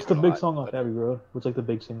was listening. What's the big song off Abbey Road? What's like the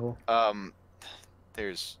big single?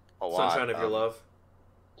 There's a lot. Sunshine of Your Love.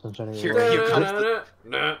 Sunshine of Here Your comes Love.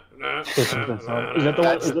 Is that the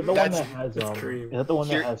one? Is that the one that has? Is that the one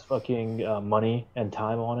that has fucking money and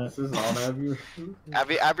time on it? This is on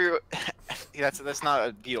Abbey. Abbey Road. That's not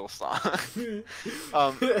a Beatles song.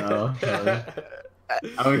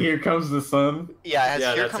 Oh, Here Comes the Sun. Yeah, it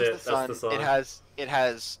has Here Comes it. the Sun. That's the song. It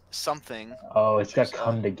has Something. Oh, it's got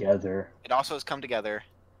Come Together. It also has Come Together.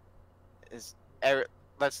 That's the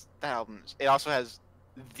album. It also has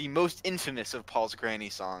the most infamous of Paul's granny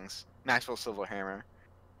songs, Maxwell Silverhammer.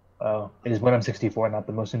 Oh, it is When I'm 64, not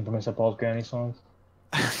the most infamous of Paul's granny songs.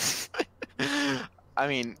 I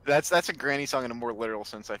mean, that's a granny song in a more literal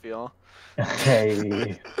sense, I feel.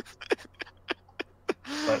 Okay.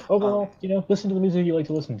 But overall, you know, listen to the music you like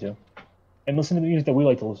to listen to. And listen to the music that we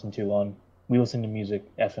like to listen to on We Listen to Music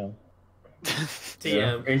FM. TM.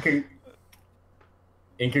 Yeah.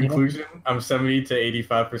 In conclusion, I'm 70 to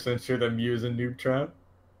 85% sure that Mew is a noob trap.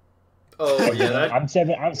 Oh, yeah. I'm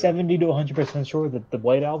 70 to 100% sure that the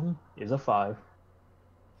White Album is a 5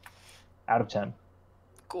 out of 10.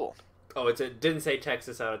 Cool. Oh, it didn't say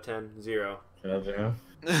Texas out of 10. 0. Yeah.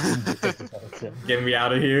 Get me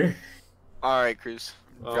out of here. All right, Cruz.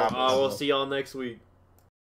 We'll see y'all next week.